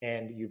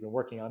and you've been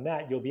working on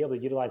that, you'll be able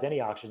to utilize any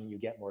oxygen you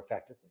get more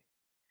effectively,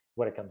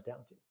 what it comes down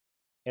to.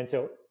 And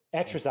so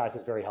exercise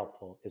is very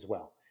helpful as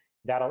well.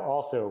 That'll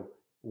also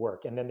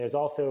work. And then there's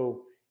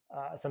also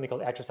something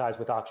called exercise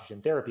with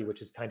oxygen therapy,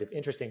 which is kind of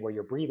interesting, where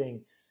you're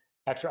breathing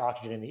extra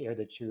oxygen in the air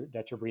that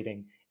you're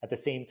breathing at the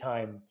same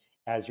time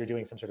as you're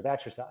doing some sort of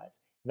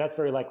exercise. And that's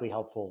very likely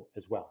helpful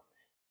as well.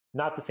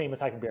 Not the same as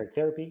hyperbaric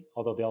therapy,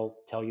 although they'll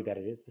tell you that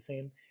it is the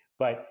same,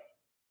 but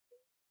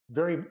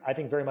I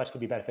think very much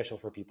can be beneficial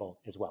for people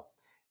as well.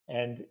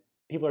 And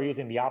people are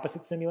using the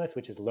opposite stimulus,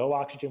 which is low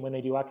oxygen when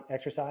they do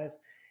exercise.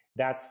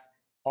 That's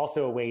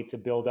also a way to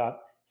build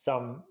up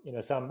some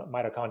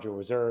mitochondrial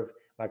reserve,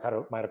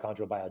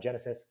 mitochondrial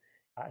biogenesis.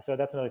 So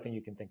that's another thing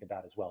you can think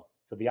about as well.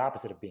 So the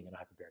opposite of being in a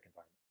hyperbaric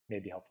environment may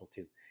be helpful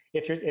too,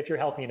 if you're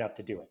healthy enough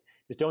to do it.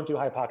 Just don't do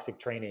hypoxic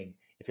training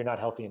if you're not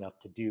healthy enough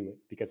to do it,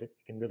 because it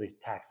can really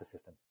tax the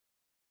system.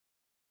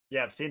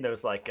 Yeah, I've seen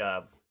those like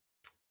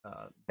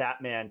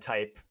Batman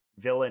type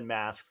villain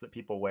masks that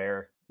people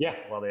wear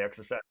while they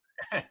exercise.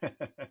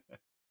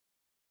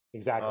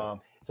 Exactly.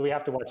 So we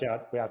have to watch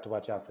out. We have to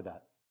watch out for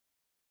that.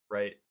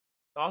 Right.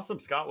 Awesome,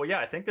 Scott. Well, yeah,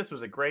 I think this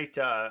was a great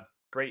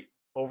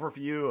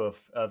overview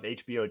of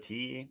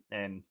HBOT,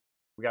 and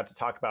we got to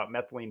talk about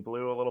methylene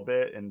blue a little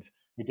bit. And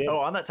we did.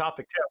 On that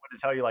topic too, I wanted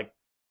to tell you, like,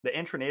 the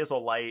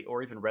intranasal light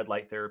or even red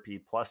light therapy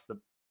plus the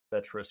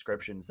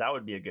prescriptions, that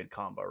would be a good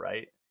combo,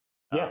 right?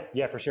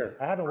 Yeah, for sure.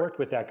 I haven't worked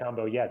with that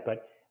combo yet, but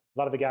a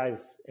lot of the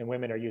guys and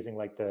women are using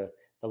like the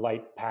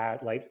light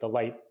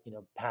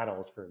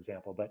panels, for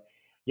example. But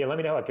yeah, let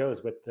me know how it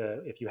goes with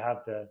if you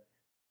have the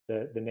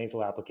nasal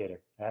applicator.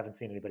 I haven't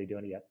seen anybody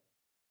doing it yet.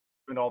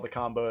 Doing all the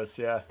combos,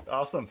 yeah,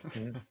 awesome.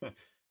 Mm-hmm.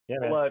 Yeah,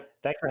 man. Well,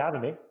 thanks for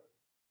having me.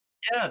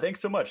 Yeah, thanks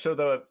so much.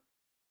 So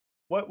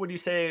where would you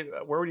say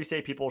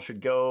people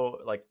should go,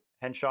 like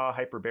Henshaw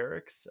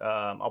Hyperbarics?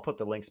 I'll put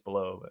the links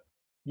below. But...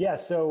 Yeah,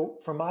 so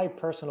for my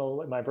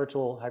virtual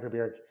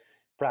hyperbaric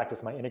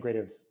practice, my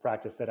integrative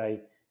practice that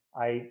I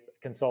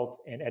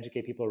consult and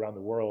educate people around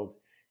the world,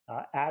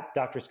 at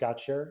Dr. Scott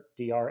Sherr,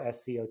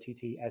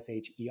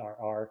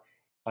 DrScottSherr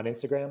on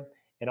Instagram,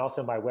 and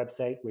also my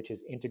website, which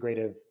is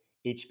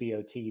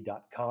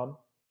integrativehbot.com.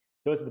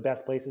 Those are the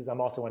best places.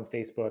 I'm also on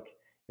Facebook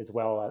as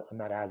well. I'm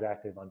not as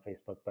active on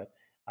Facebook, but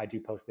I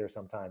do post there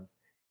sometimes.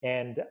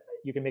 And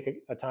you can make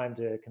a time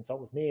to consult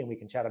with me, and we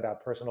can chat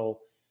about personal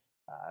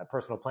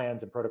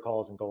plans and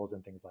protocols and goals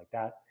and things like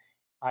that.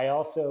 I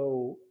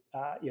also,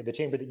 the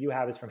chamber that you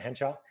have is from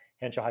Henshaw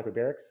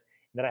Hyperbarics.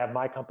 And then I have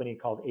my company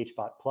called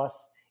HBOT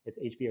Plus. It's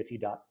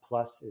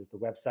HBOT.plus is the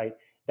website.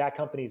 That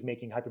company is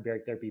making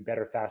hyperbaric therapy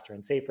better, faster,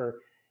 and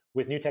safer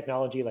with new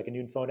technology, like a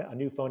new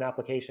phone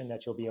application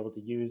that you'll be able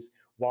to use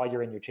while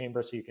you're in your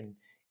chamber, so you can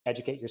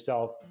educate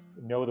yourself,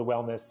 know the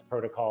wellness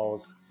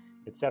protocols,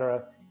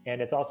 etc.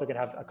 And it's also going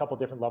to have a couple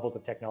different levels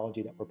of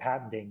technology that we're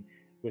patenting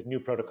with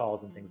new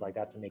protocols and things like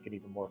that to make it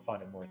even more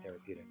fun and more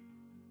therapeutic.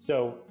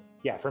 So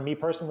yeah, for me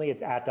personally,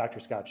 it's at Dr.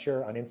 Scott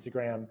Sherr on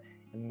Instagram,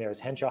 and there's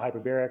Henshaw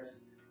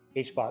Hyperbarics,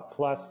 HBOT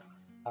Plus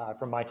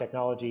from my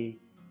technology,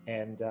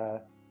 and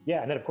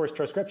and then of course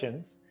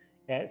transcriptions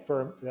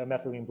for the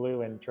methylene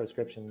blue and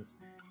transcriptions,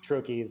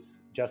 troches,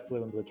 just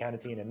blue and blue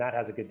carnitine, and Matt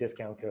has a good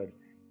discount code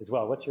as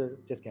well. What's your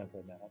discount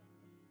code, Matt?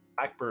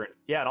 Blackburn.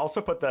 Yeah, and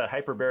also put the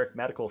Hyperbaric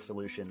Medical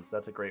Solutions.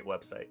 That's a great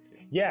website too.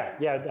 Yeah,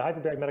 the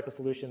Hyperbaric Medical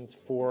Solutions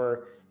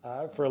for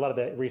a lot of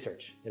the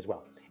research as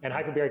well, and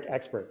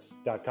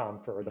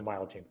hyperbaricexperts.com for the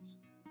mild chambers.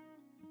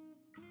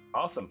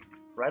 Awesome.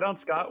 Right on,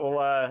 Scott.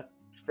 Well,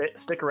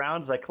 stick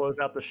around as I close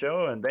out the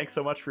show, and thanks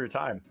so much for your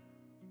time.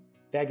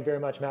 Thank you very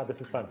much, Matt. This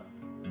is fun.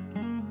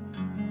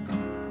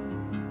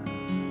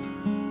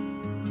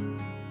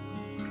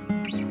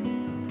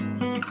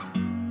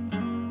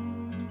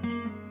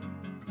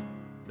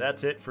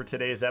 That's it for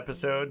today's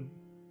episode.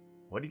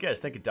 What do you guys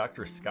think of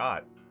Dr.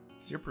 Scott?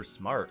 Super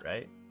smart,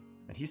 right?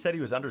 And he said he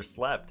was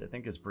underslept. I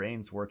think his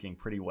brain's working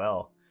pretty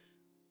well.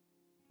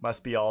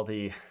 Must be all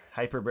the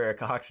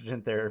hyperbaric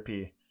oxygen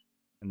therapy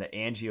and the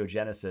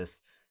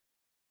angiogenesis.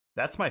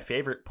 That's my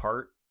favorite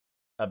part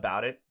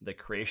about it, the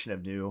creation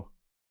of new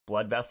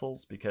blood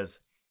vessels, because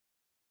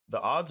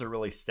the odds are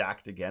really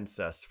stacked against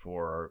us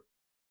for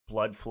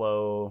blood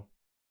flow,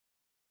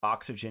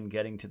 oxygen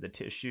getting to the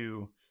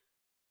tissue,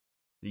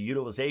 the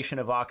utilization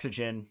of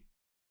oxygen.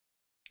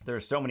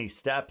 There's so many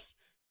steps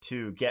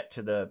to get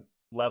to the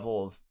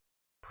level of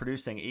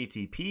producing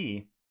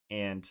ATP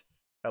and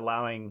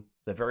allowing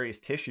the various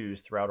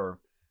tissues throughout our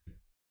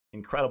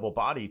incredible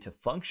body to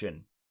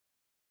function.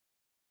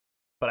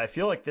 But I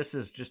feel like this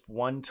is just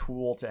one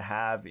tool to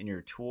have in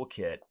your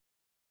toolkit,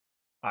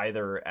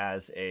 either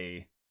as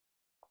a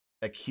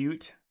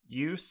acute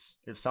use,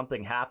 if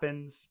something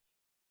happens,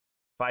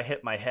 if I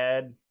hit my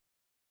head,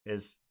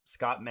 as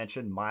Scott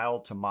mentioned,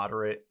 mild to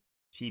moderate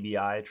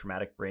TBI,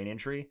 traumatic brain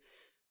injury,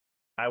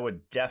 I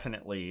would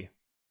definitely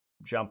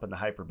jump in the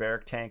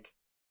hyperbaric tank.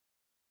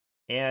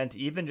 And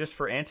even just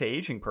for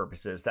anti-aging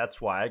purposes,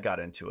 that's why I got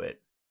into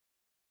it,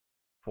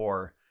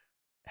 for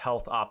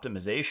health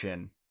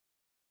optimization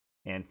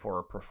and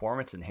for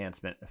performance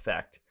enhancement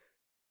effect.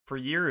 For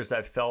years,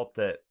 I've felt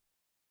that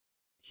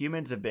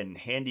humans have been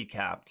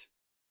handicapped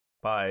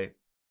by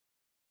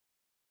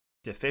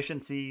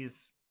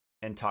deficiencies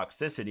and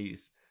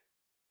toxicities.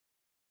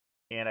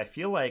 And I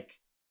feel like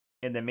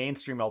in the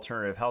mainstream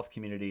alternative health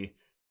community,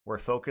 we're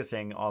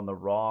focusing on the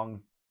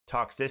wrong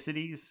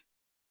toxicities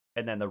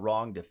and then the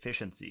wrong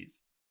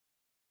deficiencies.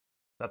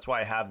 That's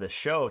why I have this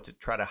show, to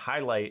try to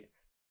highlight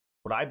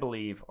what I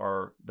believe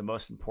are the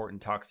most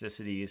important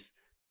toxicities,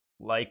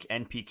 like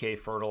NPK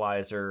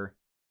fertilizer,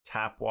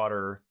 tap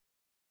water,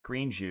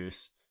 green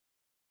juice,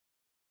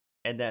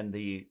 and then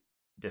the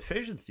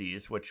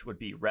deficiencies, which would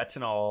be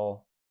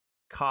retinol,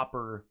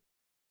 copper,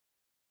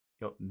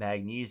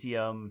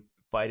 magnesium,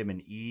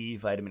 vitamin E,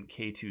 vitamin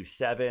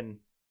K27,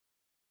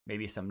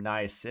 maybe some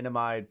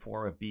niacinamide,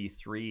 form of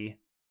B3,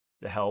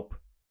 to help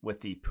with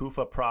the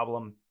PUFA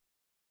problem.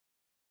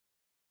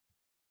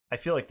 I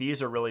feel like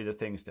these are really the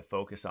things to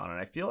focus on. And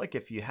I feel like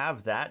if you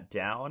have that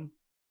down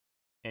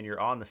and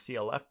you're on the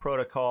CLF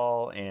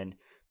protocol and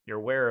you're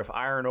aware of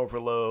iron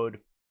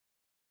overload,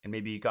 and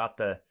maybe you got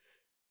the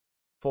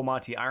Full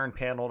Monty iron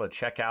panel to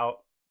check out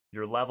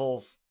your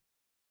levels,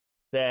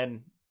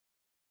 then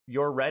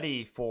you're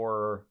ready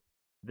for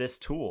this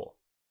tool.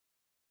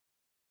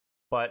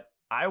 But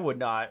I would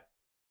not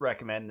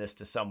recommend this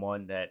to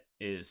someone that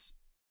is,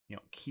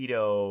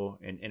 keto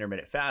and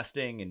intermittent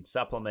fasting and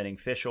supplementing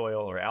fish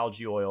oil or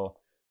algae oil.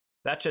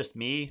 That's just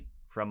me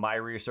from my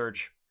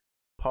research.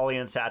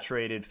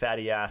 Polyunsaturated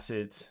fatty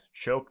acids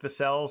choke the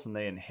cells and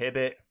they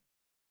inhibit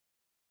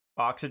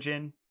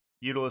oxygen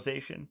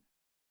utilization.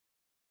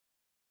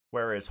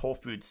 Whereas whole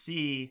food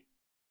C,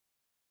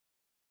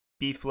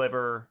 beef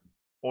liver,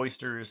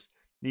 oysters,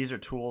 these are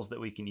tools that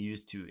we can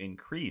use to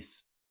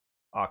increase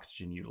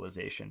oxygen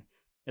utilization,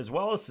 as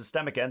well as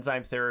systemic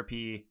enzyme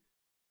therapy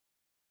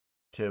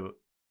to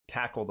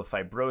tackle the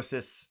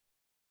fibrosis,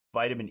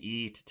 vitamin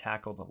E to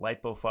tackle the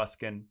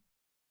lipofuscin,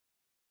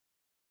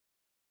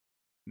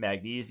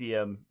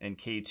 magnesium and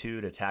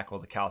K2 to tackle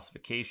the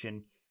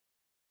calcification.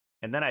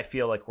 And then I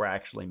feel like we're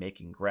actually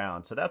making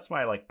ground. So that's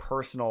my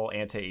personal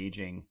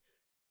anti-aging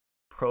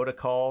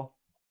protocol,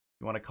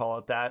 if you want to call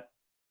it that.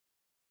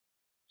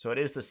 So it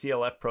is the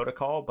CLF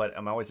protocol, but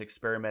I'm always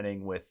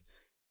experimenting with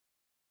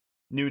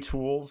new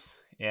tools,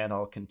 and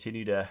I'll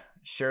continue to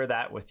share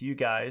that with you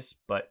guys.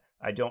 But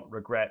I don't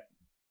regret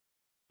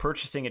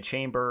purchasing a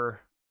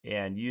chamber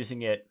and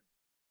using it,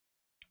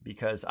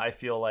 because I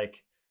feel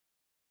like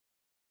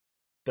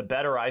the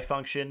better I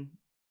function,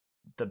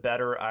 the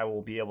better I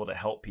will be able to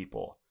help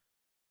people.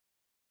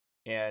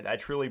 And I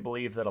truly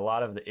believe that a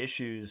lot of the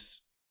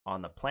issues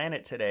on the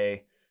planet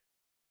today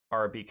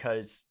are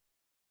because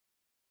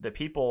the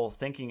people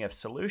thinking of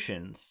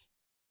solutions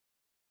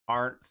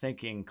aren't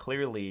thinking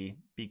clearly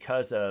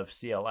because of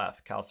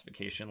CLF,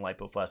 calcification,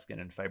 lipofuscin,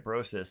 and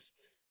fibrosis.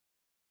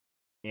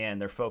 And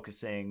they're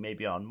focusing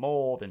maybe on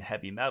mold and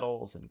heavy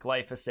metals and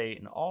glyphosate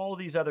and all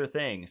these other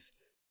things,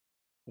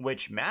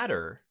 which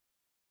matter,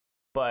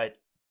 but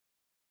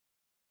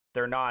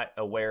they're not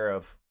aware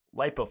of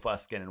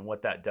lipofuscin and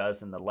what that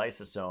does in the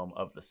lysosome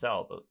of the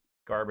cell, the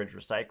garbage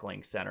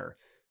recycling center,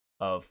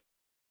 of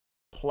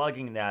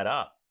plugging that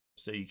up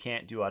so you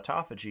can't do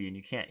autophagy and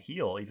you can't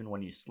heal even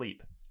when you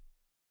sleep.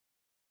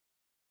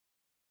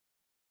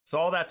 So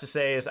all that to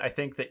say is I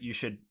think that you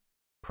should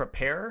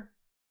prepare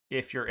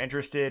if you're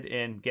interested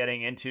in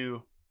getting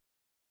into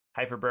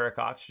hyperbaric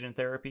oxygen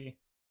therapy.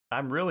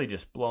 I'm really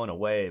just blown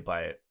away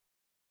by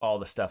all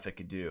the stuff it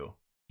could do.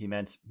 He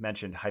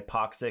mentioned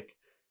hypoxic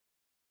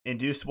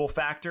inducible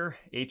factor,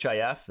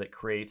 HIF, that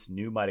creates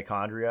new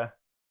mitochondria.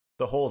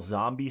 The whole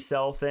zombie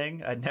cell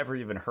thing, I'd never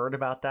even heard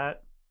about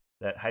that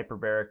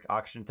hyperbaric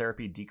oxygen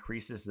therapy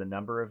decreases the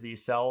number of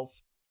these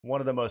cells.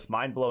 One of the most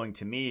mind-blowing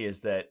to me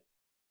is that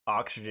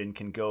oxygen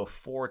can go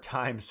 4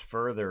 times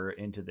further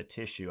into the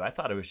tissue. I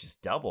thought it was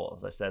just double,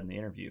 as I said in the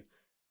interview.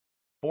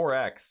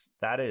 4x,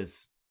 that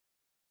is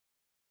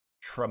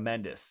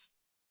tremendous.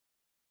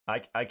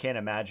 I can't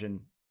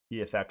imagine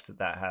the effects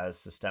that has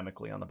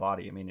systemically on the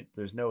body. I mean,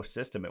 there's no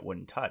system it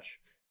wouldn't touch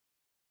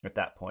at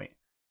that point.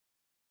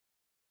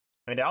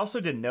 And I also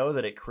didn't know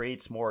that it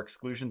creates more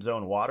exclusion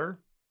zone water,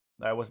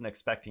 I wasn't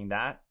expecting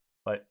that,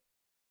 but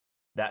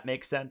that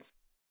makes sense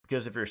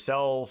because if your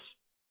cells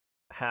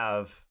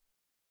have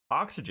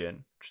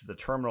oxygen, which is the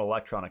terminal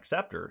electron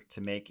acceptor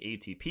to make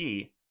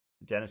ATP,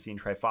 adenosine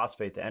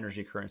triphosphate, the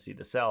energy currency of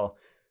the cell,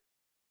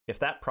 if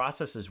that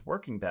process is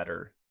working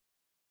better,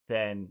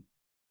 then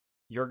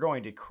you're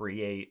going to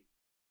create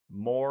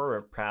more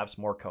or perhaps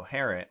more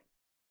coherent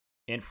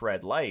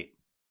infrared light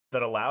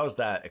that allows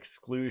that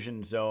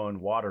exclusion zone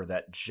water,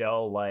 that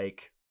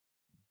gel-like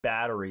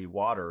battery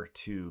water,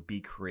 to be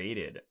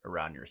created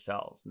around your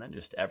cells. And then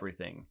just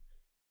everything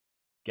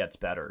gets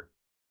better.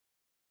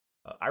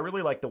 I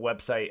really like the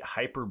website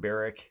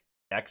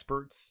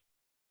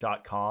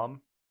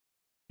hyperbaricexperts.com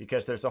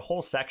because there's a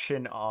whole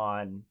section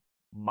on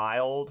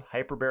mild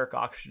hyperbaric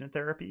oxygen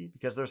therapy,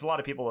 because there's a lot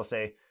of people that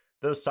say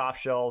those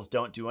soft shells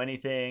don't do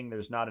anything.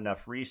 There's not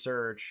enough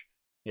research.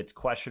 It's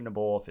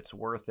questionable if it's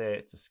worth it.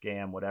 It's a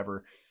scam,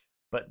 whatever.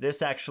 But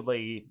this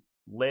actually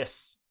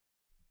lists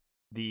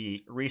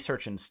the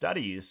research and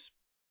studies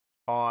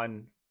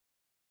on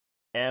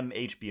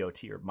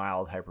MHBOT, or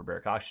mild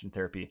hyperbaric oxygen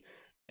therapy.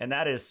 And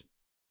that is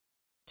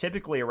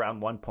typically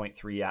around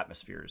 1.3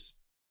 atmospheres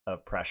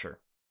of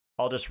pressure.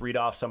 I'll just read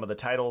off some of the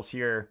titles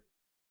here.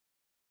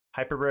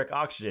 Hyperbaric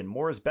oxygen,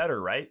 more is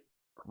better, right?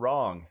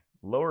 Wrong.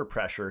 Lower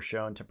pressure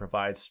shown to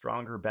provide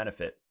stronger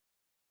benefit.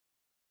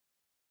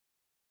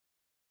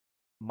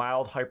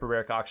 Mild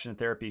hyperbaric oxygen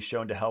therapy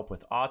shown to help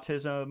with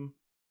autism,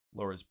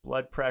 lowers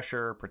blood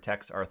pressure,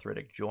 protects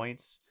arthritic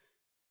joints,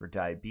 for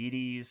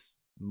diabetes,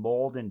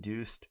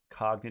 mold-induced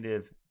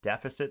cognitive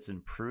deficits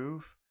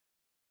improve,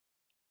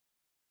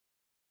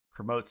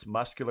 promotes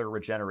muscular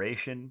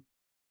regeneration,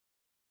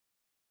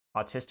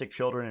 autistic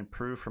children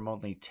improve from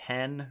only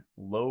 10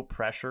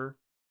 low-pressure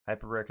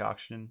hyperbaric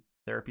oxygen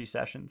therapy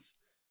sessions,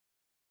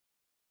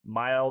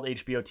 mild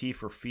HBOT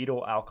for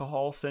fetal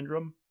alcohol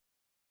syndrome,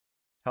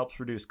 helps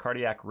reduce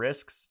cardiac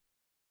risks,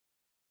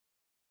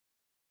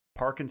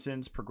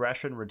 Parkinson's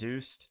progression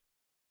reduced,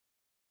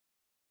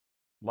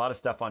 a lot of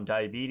stuff on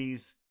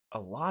diabetes, a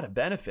lot of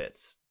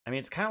benefits. I mean,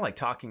 it's kind of like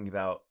talking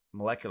about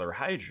molecular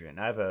hydrogen.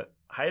 I have a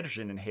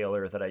hydrogen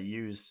inhaler that I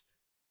use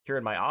here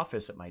in my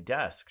office at my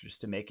desk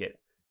just to make it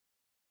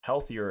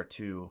healthier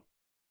to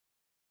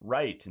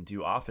write and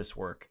do office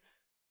work.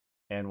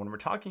 And when we're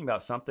talking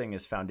about something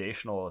as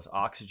foundational as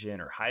oxygen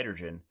or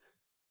hydrogen,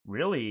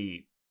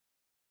 really,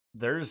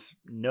 there's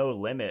no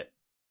limit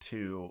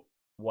to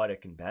what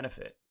it can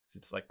benefit.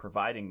 It's like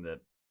providing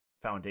the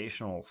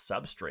foundational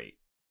substrate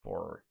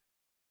for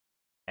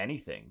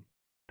anything.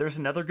 There's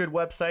another good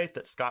website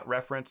that Scott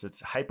referenced.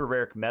 It's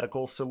Hyperbaric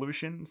Medical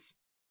Solutions.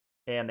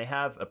 And they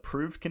have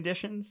approved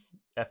conditions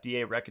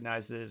FDA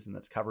recognizes and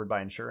that's covered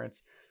by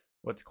insurance.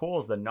 What's cool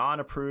is the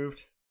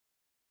non-approved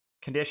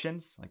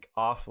conditions, like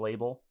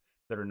off-label,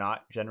 that are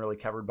not generally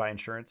covered by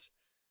insurance.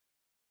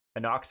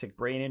 Anoxic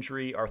brain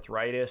injury,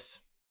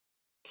 arthritis,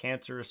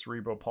 cancer,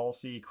 cerebral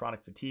palsy,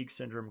 chronic fatigue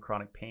syndrome,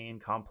 chronic pain,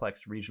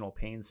 complex regional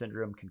pain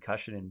syndrome,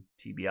 concussion and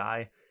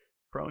TBI,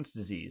 Crohn's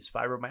disease,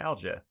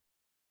 fibromyalgia,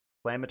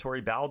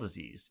 inflammatory bowel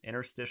disease,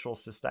 interstitial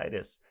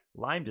cystitis,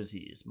 Lyme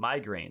disease,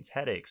 migraines,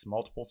 headaches,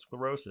 multiple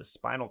sclerosis,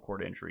 spinal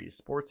cord injuries,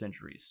 sports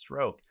injuries,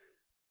 stroke,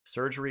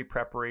 surgery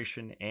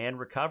preparation and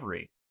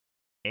recovery,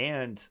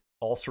 and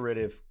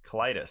ulcerative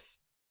colitis.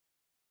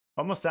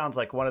 Almost sounds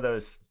like one of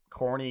those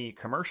corny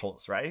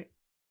commercials, right?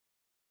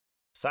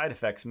 Side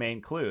effects may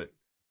include,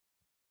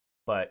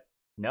 but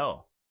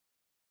no,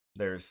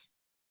 there's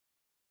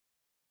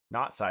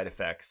not side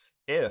effects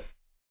if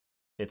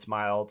it's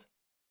mild.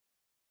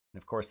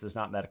 And of course, there's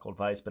not medical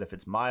advice, but if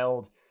it's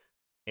mild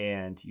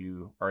and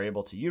you are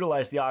able to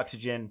utilize the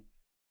oxygen,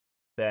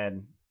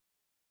 then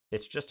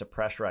it's just a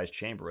pressurized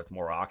chamber with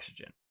more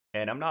oxygen.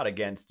 And I'm not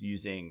against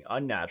using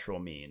unnatural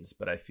means,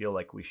 but I feel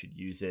like we should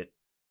use it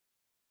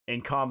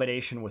in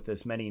combination with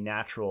as many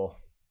natural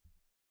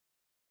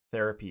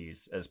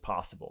therapies as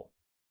possible.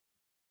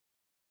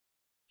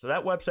 So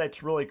that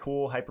website's really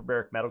cool,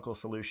 Hyperbaric Medical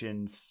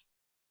Solutions.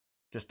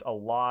 Just a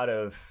lot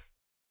of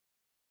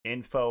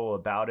info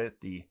about it.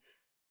 The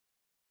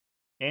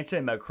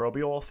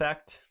antimicrobial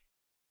effect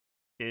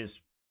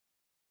is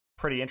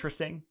pretty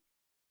interesting.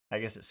 I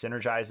guess it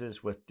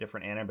synergizes with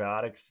different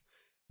antibiotics.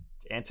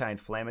 It's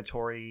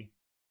anti-inflammatory.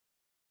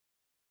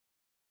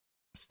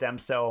 Stem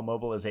cell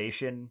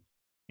mobilization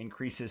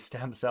increases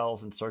stem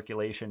cells in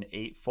circulation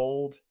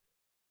 8-fold.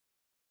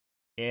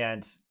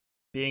 And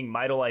being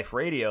Mitolife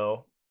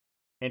radio,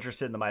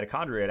 interested in the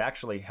mitochondria, it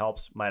actually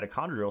helps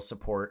mitochondrial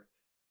support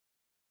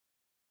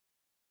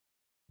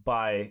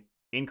by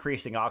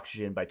increasing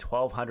oxygen by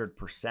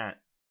 1,200%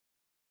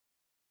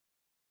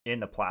 in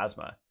the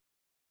plasma.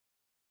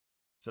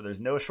 So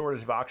there's no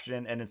shortage of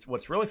oxygen. And it's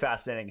what's really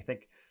fascinating, I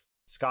think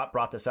Scott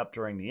brought this up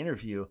during the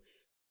interview,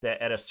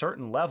 that at a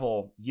certain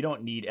level, you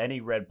don't need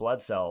any red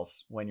blood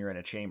cells when you're in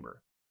a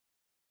chamber.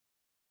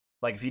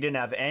 Like if you didn't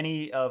have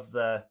any of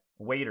the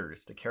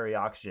waiters to carry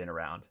oxygen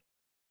around,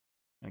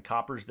 and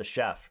copper's the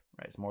chef,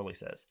 right, as Morley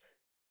says.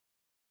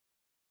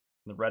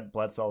 The red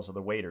blood cells are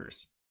the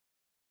waiters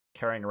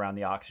carrying around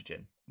the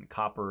oxygen, and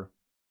copper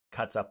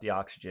cuts up the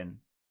oxygen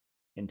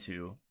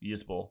into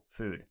usable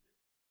food.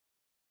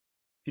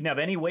 If you didn't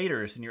have any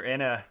waiters and you're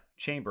in a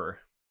chamber,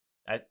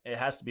 it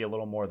has to be a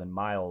little more than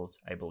mild,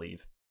 I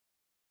believe,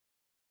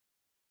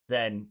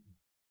 then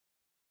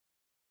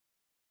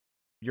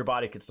your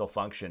body could still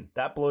function.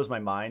 That blows my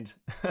mind.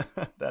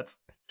 That's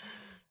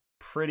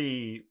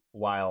pretty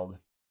wild.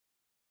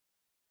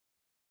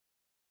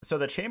 So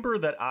the chamber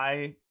that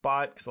I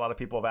bought, because a lot of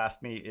people have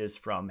asked me, is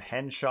from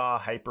Henshaw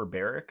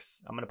Hyperbarics.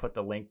 I'm going to put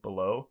the link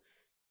below.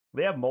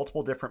 They have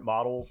multiple different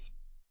models.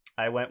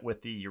 I went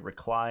with the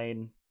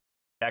Recline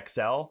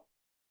XL.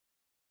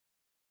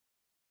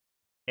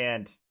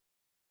 And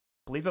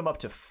I believe I'm up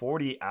to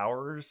 40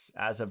 hours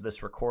as of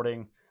this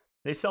recording.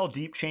 They sell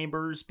deep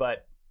chambers,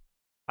 but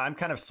I'm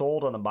kind of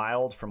sold on the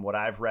mild from what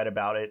I've read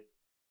about it.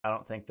 I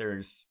don't think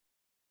there's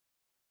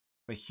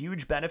a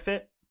huge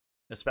benefit,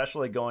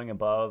 especially going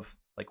above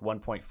like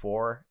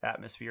 1.4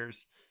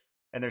 atmospheres.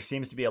 And there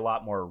seems to be a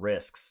lot more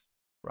risks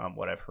from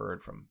what I've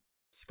heard from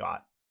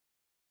Scott.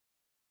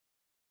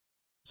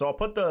 So I'll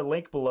put the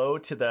link below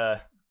to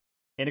the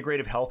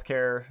Integrative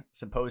Healthcare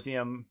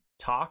Symposium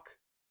talk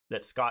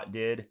that Scott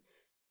did,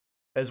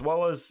 as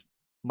well as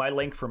my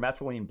link for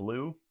Methylene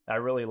Blue. I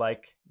really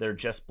like their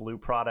Just Blue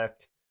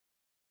product.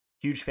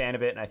 Huge fan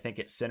of it, and I think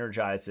it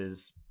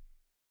synergizes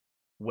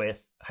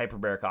with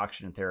hyperbaric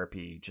oxygen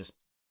therapy just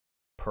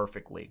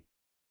perfectly.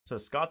 So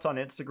Scott's on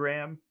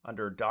Instagram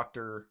under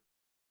Dr.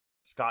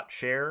 Scott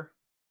Sherr,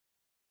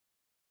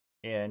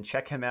 and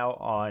check him out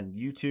on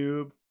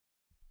YouTube.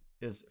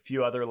 There's a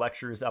few other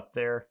lectures up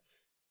there.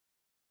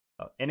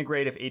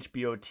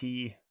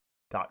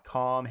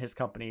 IntegrativeHBOT.com. His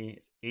company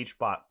is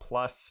HBOT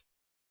Plus.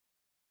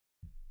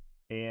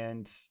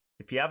 And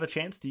if you have a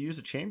chance to use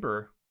a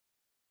chamber,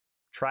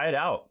 try it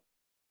out.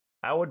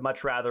 I would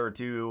much rather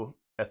do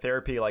a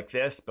therapy like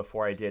this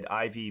before I did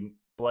IV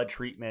blood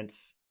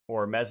treatments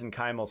or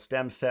mesenchymal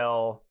stem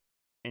cell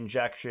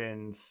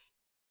injections,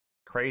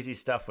 crazy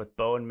stuff with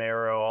bone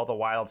marrow, all the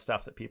wild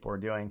stuff that people are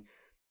doing.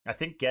 I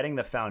think getting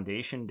the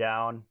foundation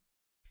down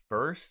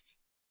first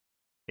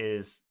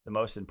is the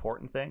most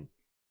important thing.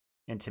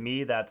 And to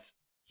me, that's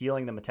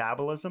healing the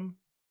metabolism,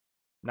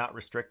 not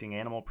restricting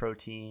animal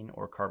protein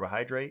or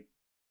carbohydrate,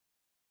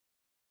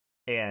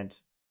 and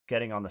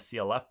getting on the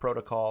CLF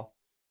protocol.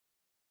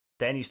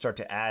 Then you start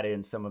to add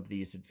in some of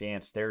these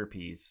advanced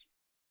therapies.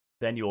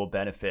 Then you will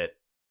benefit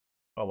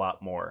a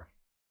lot more.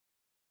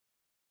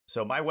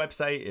 So my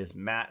website is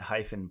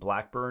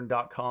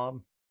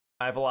matt-blackburn.com.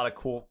 I have a lot of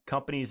cool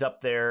companies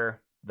up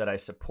there that I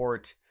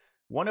support,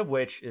 one of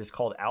which is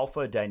called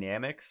Alpha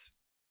Dynamics.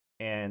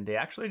 And they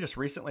actually just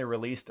recently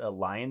released a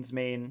lion's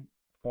mane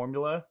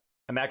formula.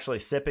 I'm actually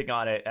sipping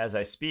on it as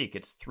I speak.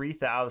 It's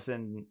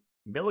 3,000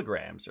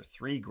 milligrams or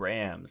 3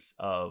 grams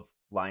of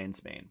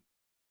lion's mane.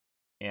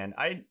 And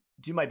I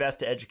do my best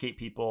to educate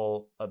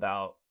people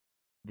about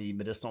the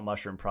medicinal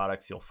mushroom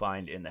products you'll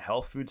find in the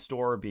health food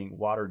store being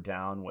watered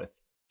down with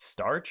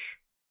starch,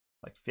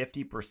 like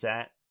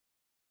 50%,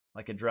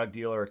 like a drug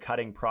dealer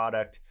cutting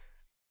product.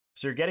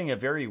 So you're getting a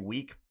very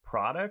weak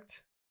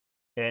product,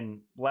 and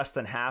less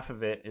than half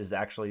of it is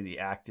actually the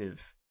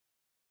active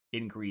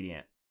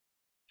ingredient.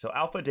 So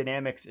Alpha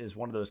Dynamics is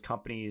one of those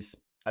companies.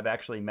 I've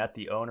actually met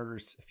the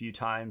owners a few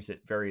times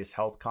at various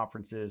health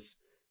conferences,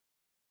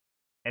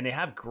 and they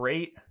have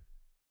great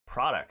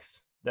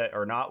products that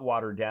are not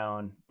watered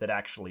down that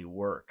actually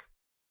work.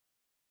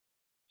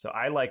 So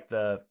I like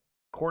the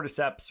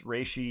cordyceps,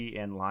 reishi,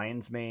 and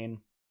lion's mane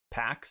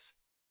packs.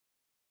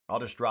 I'll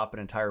just drop an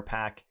entire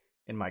pack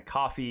in my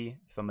coffee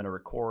if I'm going to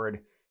record,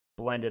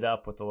 blend it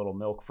up with a little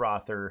milk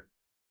frother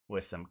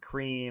with some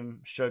cream,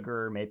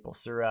 sugar, maple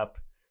syrup.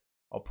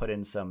 I'll put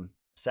in some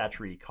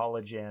saturated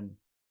collagen,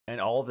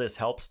 and all of this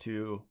helps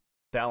to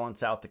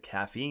balance out the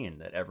caffeine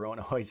that everyone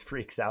always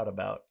freaks out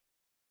about.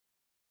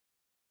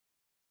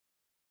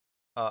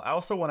 I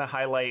also want to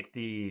highlight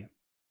the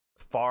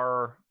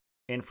far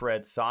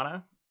infrared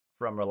sauna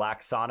from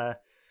Relax Sauna.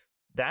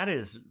 That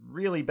is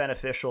really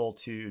beneficial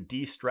to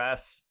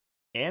de-stress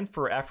and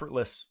for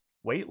effortless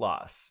weight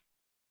loss.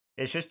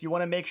 It's just you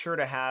want to make sure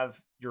to have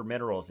your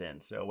minerals in.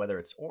 So whether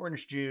it's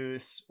orange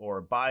juice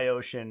or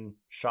BioOcean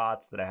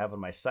shots that I have on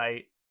my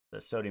site,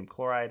 the sodium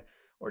chloride,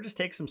 or just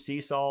take some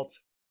sea salt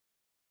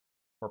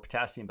or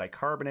potassium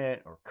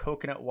bicarbonate or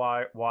coconut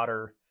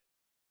water,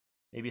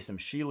 maybe some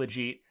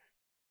shilajit,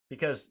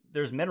 because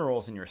there's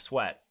minerals in your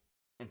sweat.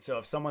 And so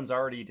if someone's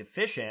already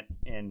deficient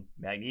in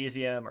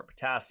magnesium or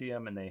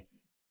potassium and they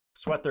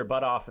sweat their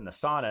butt off in the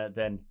sauna,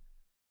 then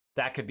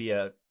that could be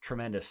a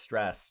tremendous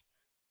stress.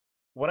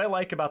 What I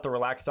like about the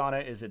Relax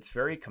Sauna is it's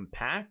very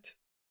compact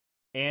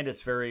and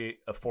it's very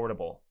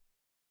affordable.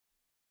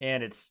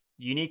 And it's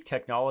unique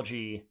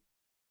technology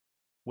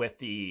with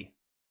the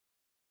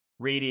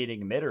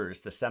radiating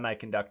emitters, the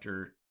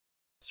semiconductor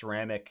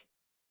ceramic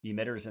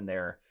emitters in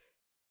there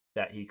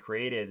that he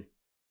created,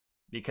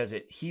 because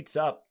it heats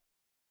up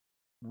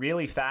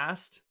really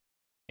fast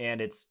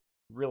and it's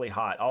really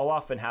hot. I'll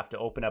often have to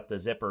open up the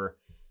zipper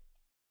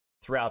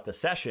throughout the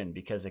session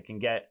because it can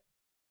get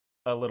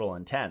a little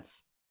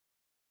intense.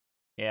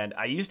 And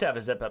I used to have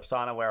a zip up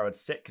sauna where I would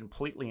sit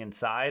completely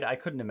inside. I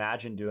couldn't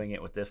imagine doing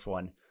it with this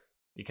one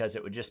because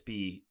it would just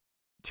be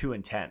too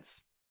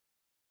intense.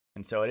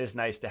 And so it is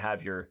nice to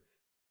have your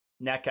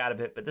neck out of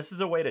it. But this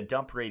is a way to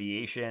dump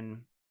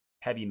radiation,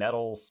 heavy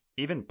metals,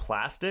 even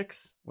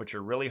plastics, which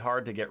are really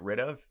hard to get rid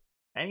of.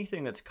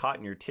 Anything that's caught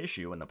in your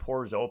tissue when the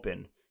pores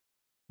open,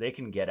 they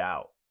can get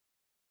out.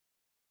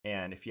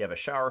 And if you have a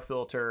shower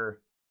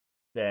filter,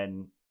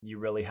 then you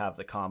really have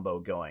the combo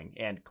going,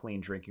 and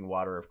clean drinking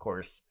water, of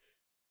course.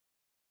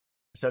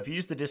 So if you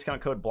use the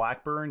discount code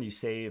Blackburn, you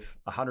save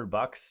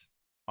 $100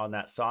 on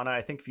that sauna.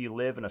 I think if you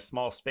live in a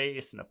small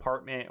space, an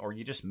apartment, or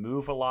you just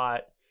move a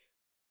lot,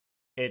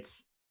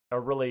 it's a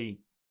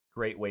really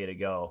great way to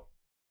go.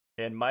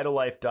 And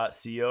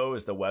mitolife.co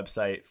is the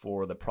website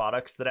for the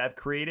products that I've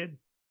created.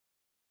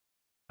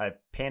 I have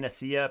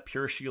Panacea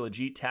Pure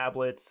Shilajit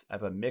tablets. I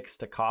have a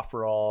mixed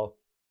tocopherol,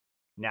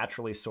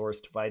 naturally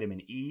sourced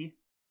vitamin E.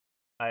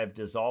 I have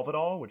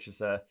Dissolvedol, which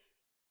is a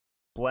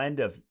blend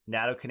of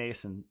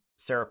nattokinase and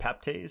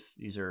serrapeptase.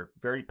 These are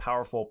very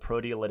powerful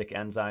proteolytic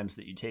enzymes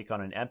that you take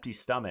on an empty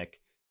stomach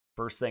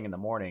first thing in the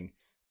morning.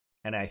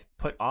 And I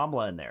put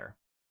amla in there,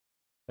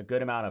 a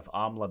good amount of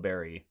amla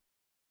berry,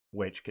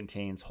 which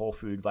contains whole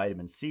food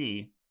vitamin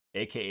C,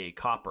 aka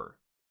copper.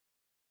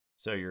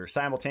 So you're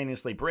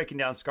simultaneously breaking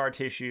down scar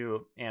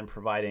tissue and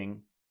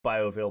providing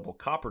bioavailable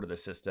copper to the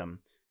system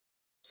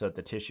so that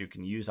the tissue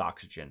can use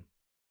oxygen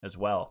as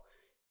well.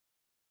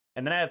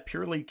 And then I have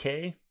Purely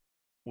K,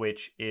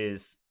 which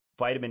is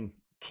vitamin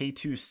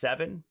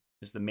K27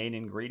 is the main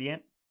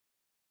ingredient.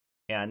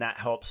 And that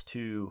helps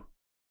to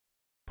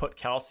put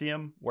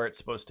calcium where it's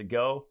supposed to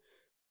go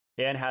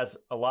and has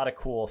a lot of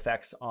cool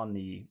effects on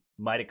the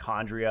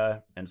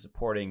mitochondria and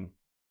supporting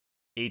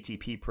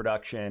ATP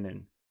production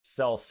and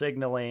cell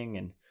signaling.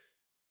 And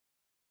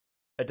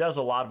it does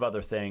a lot of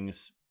other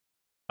things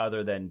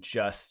other than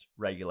just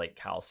regulate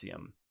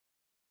calcium.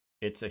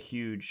 It's a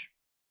huge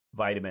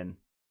vitamin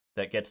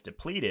that gets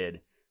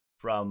depleted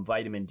from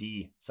vitamin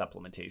D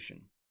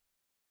supplementation,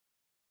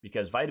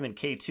 because vitamin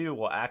K2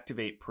 will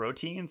activate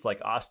proteins like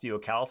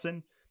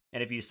osteocalcin.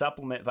 And if you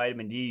supplement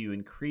vitamin D, you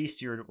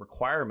increase your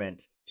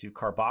requirement to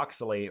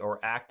carboxylate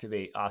or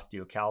activate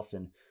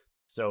osteocalcin.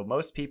 So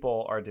most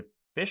people are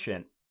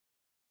deficient.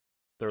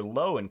 They're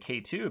low in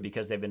K2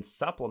 because they've been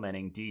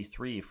supplementing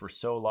D3 for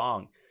so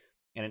long.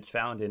 And it's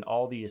found in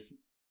all these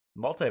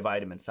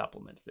multivitamin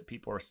supplements that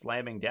people are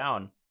slamming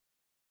down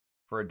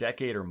for a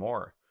decade or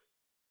more.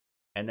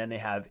 And then they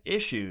have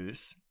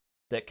issues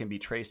that can be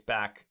traced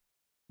back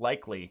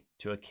likely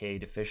to a K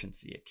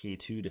deficiency, a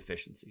K2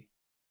 deficiency.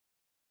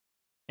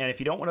 And if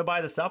you don't want to buy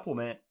the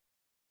supplement,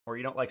 or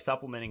you don't like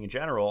supplementing in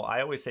general,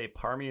 I always say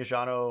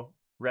Parmigiano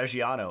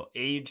Reggiano,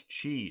 aged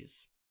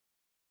cheese.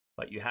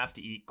 But you have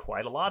to eat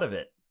quite a lot of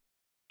it.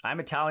 I'm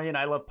Italian.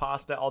 I love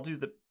pasta. I'll do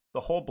the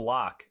whole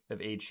block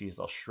of aged cheese.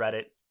 I'll shred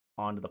it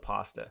onto the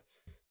pasta.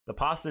 The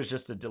pasta is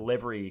just a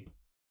delivery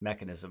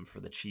mechanism for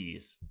the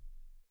cheese.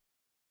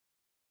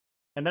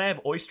 And then I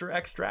have oyster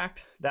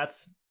extract.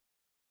 That's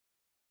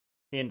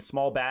in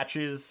small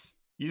batches,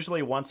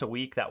 usually once a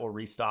week. That will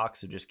restock,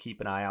 so just keep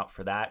an eye out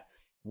for that.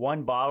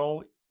 One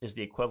bottle is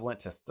the equivalent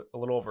to a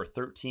little over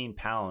 13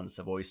 pounds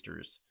of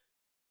oysters.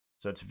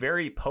 So it's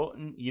very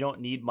potent. You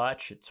don't need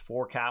much. It's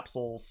 4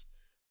 capsules,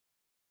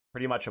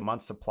 pretty much a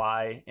month's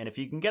supply. And if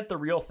you can get the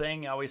real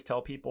thing, I always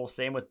tell people,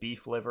 same with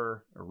beef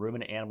liver or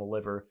ruminant animal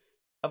liver,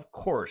 of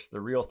course,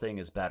 the real thing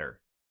is better.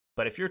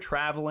 But if you're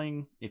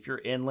traveling, if you're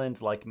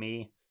inland like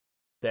me,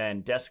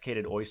 then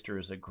desiccated oyster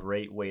is a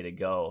great way to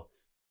go.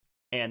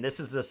 And this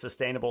is a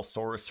sustainable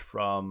source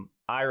from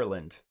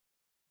Ireland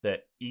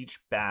that each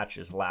batch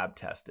is lab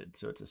tested.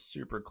 So it's a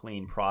super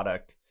clean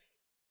product.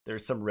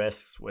 There's some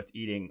risks with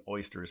eating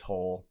oysters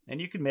whole,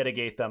 and you can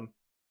mitigate them.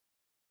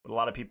 But a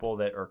lot of people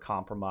that are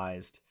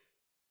compromised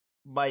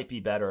might be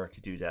better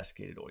to do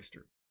desiccated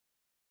oyster.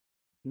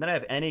 And then I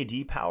have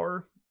NAD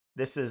power.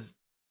 This is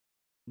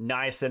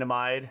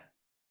niacinamide,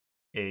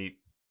 a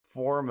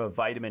form of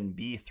vitamin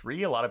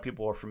B3. A lot of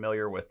people are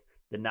familiar with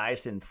the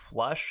niacin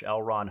flush,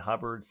 L. Ron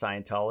Hubbard,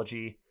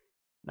 Scientology.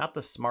 Not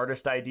the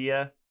smartest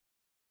idea,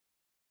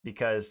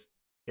 because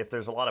if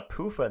there's a lot of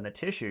PUFA in the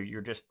tissue, you're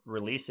just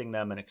releasing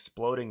them and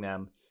exploding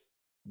them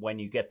when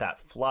you get that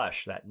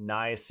flush, that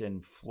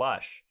niacin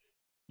flush.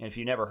 And if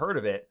you never heard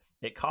of it,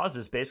 it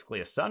causes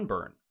basically a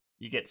sunburn.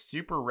 You get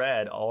super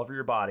red all over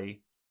your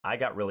body. I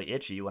got really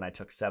itchy when I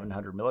took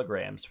 700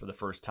 milligrams for the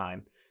first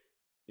time.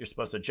 You're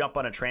supposed to jump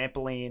on a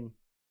trampoline,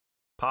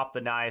 pop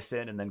the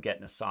niacin, and then get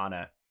in a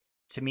sauna.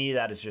 To me,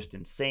 that is just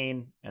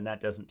insane, and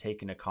that doesn't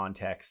take into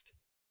context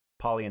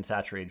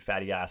polyunsaturated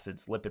fatty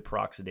acids, lipid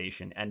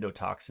peroxidation,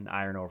 endotoxin,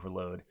 iron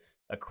overload,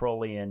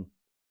 acrolein,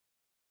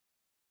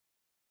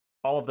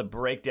 all of the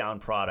breakdown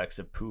products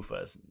of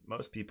PUFAs.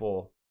 Most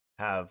people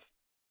have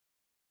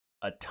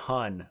a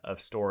ton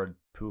of stored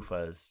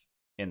PUFAs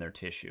in their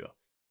tissue.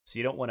 So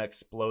you don't want to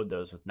explode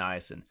those with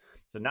niacin.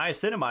 So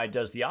niacinamide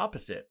does the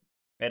opposite.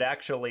 It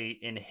actually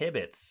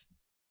inhibits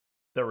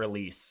the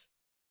release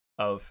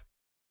of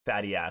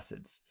fatty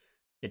acids.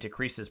 It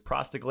decreases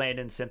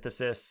prostaglandin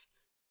synthesis,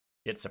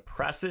 It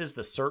suppresses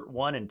the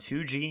SIRT1 and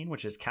 2 gene,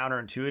 which is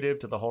counterintuitive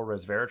to the whole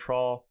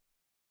resveratrol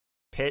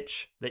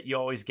pitch that you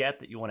always get,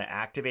 that you want to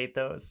activate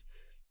those.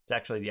 It's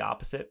actually the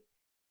opposite.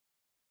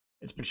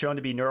 It's been shown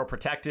to be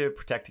neuroprotective,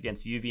 protect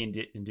against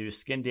UV-induced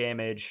skin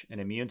damage and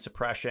immune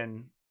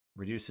suppression,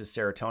 reduces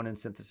serotonin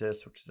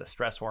synthesis, which is a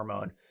stress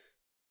hormone,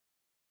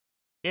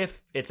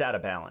 if it's out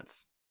of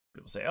balance.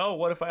 People say, oh,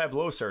 what if I have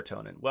low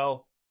serotonin?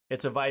 Well,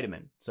 it's a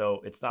vitamin,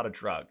 so it's not a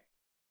drug,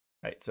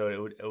 right?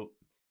 So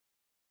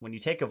when you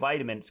take a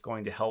vitamin, it's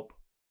going to help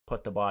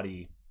put the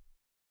body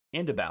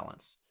into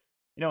balance.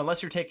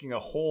 Unless you're taking a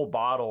whole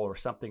bottle or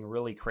something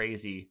really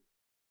crazy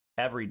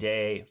every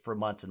day for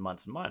months and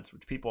months and months,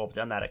 which people have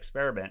done that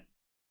experiment,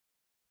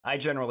 I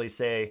generally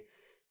say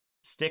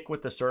stick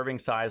with the serving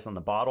size on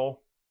the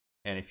bottle.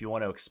 And if you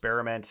want to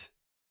experiment,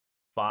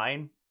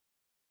 fine.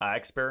 I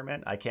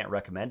experiment. I can't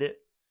recommend it.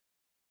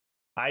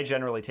 I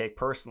generally take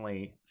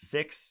personally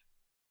 6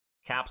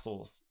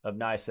 capsules of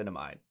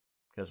niacinamide,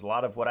 because a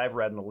lot of what I've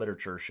read in the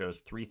literature shows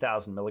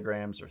 3,000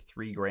 milligrams or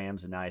 3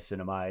 grams of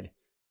niacinamide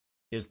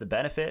is the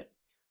benefit.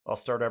 I'll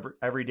start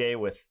every day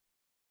with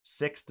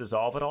 6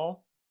 dissolve it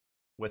all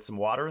with some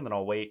water, and then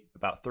I'll wait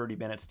about 30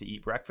 minutes to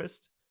eat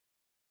breakfast.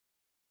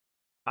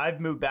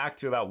 I've moved back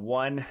to about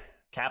 1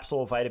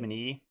 capsule of vitamin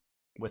E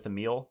with a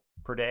meal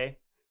per day.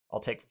 I'll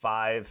take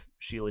 5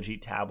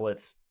 Shilajit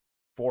tablets,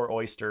 4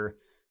 oyster,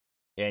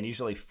 and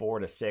usually 4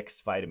 to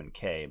 6 vitamin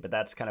K, but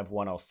that's kind of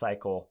one I'll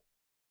cycle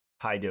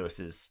high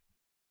doses.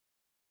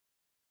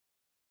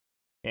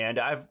 And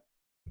I have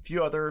a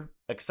few other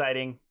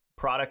exciting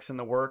products in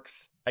the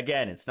works.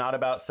 Again, it's not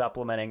about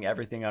supplementing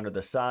everything under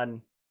the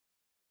sun.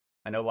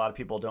 I know a lot of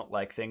people don't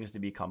like things to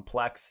be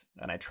complex,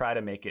 and I try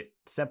to make it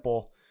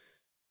simple.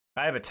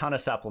 I have a ton of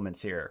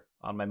supplements here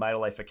on my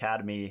Mitolife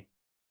Academy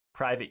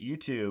private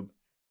YouTube.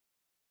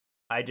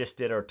 I just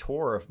did a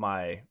tour of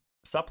my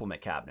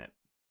supplement cabinet,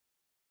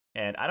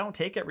 and I don't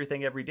take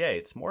everything every day.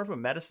 It's more of a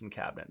medicine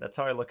cabinet. That's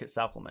how I look at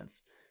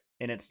supplements.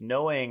 And it's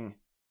knowing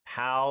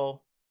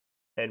how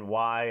and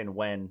why and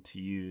when to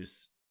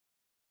use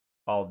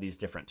all of these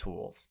different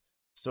tools.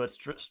 So it's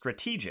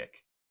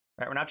strategic,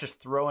 right? We're not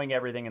just throwing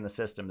everything in the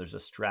system. There's a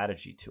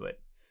strategy to it.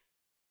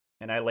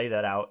 And I lay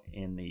that out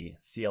in the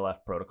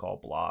CLF protocol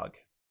blog.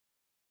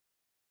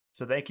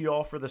 So thank you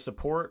all for the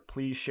support.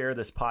 Please share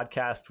this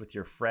podcast with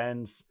your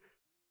friends.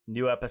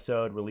 New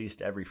episode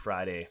released every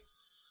Friday.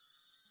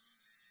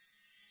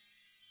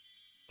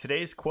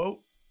 Today's quote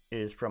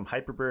is from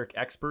Hyperbaric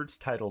experts,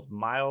 titled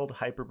Mild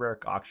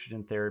Hyperbaric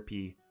Oxygen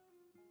Therapy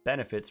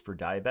Benefits for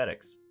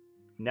Diabetics.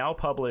 Now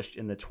published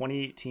in the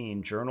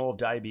 2018 Journal of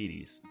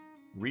Diabetes,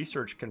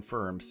 research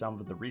confirms some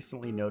of the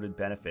recently noted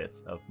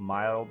benefits of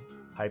mild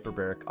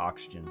hyperbaric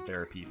oxygen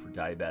therapy for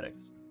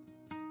diabetics,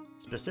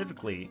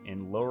 specifically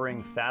in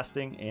lowering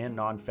fasting and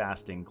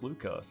non-fasting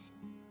glucose,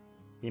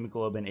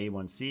 hemoglobin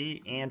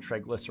A1C, and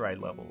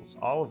triglyceride levels,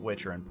 all of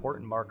which are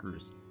important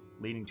markers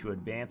leading to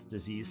advanced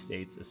disease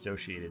states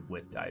associated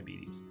with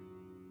diabetes.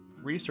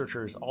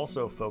 Researchers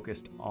also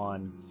focused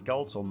on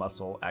skeletal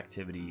muscle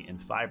activity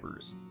and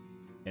fibers,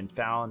 and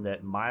found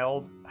that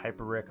mild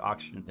hyperbaric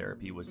oxygen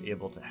therapy was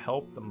able to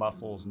help the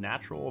muscle's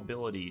natural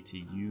ability to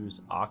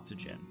use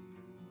oxygen,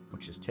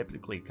 which is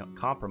typically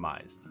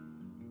compromised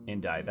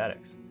in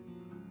diabetics.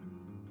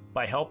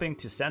 By helping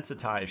to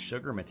sensitize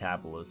sugar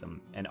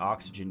metabolism and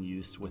oxygen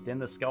use within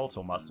the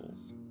skeletal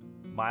muscles,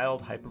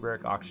 mild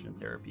hyperbaric oxygen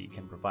therapy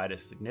can provide a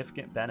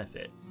significant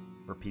benefit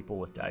for people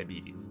with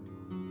diabetes.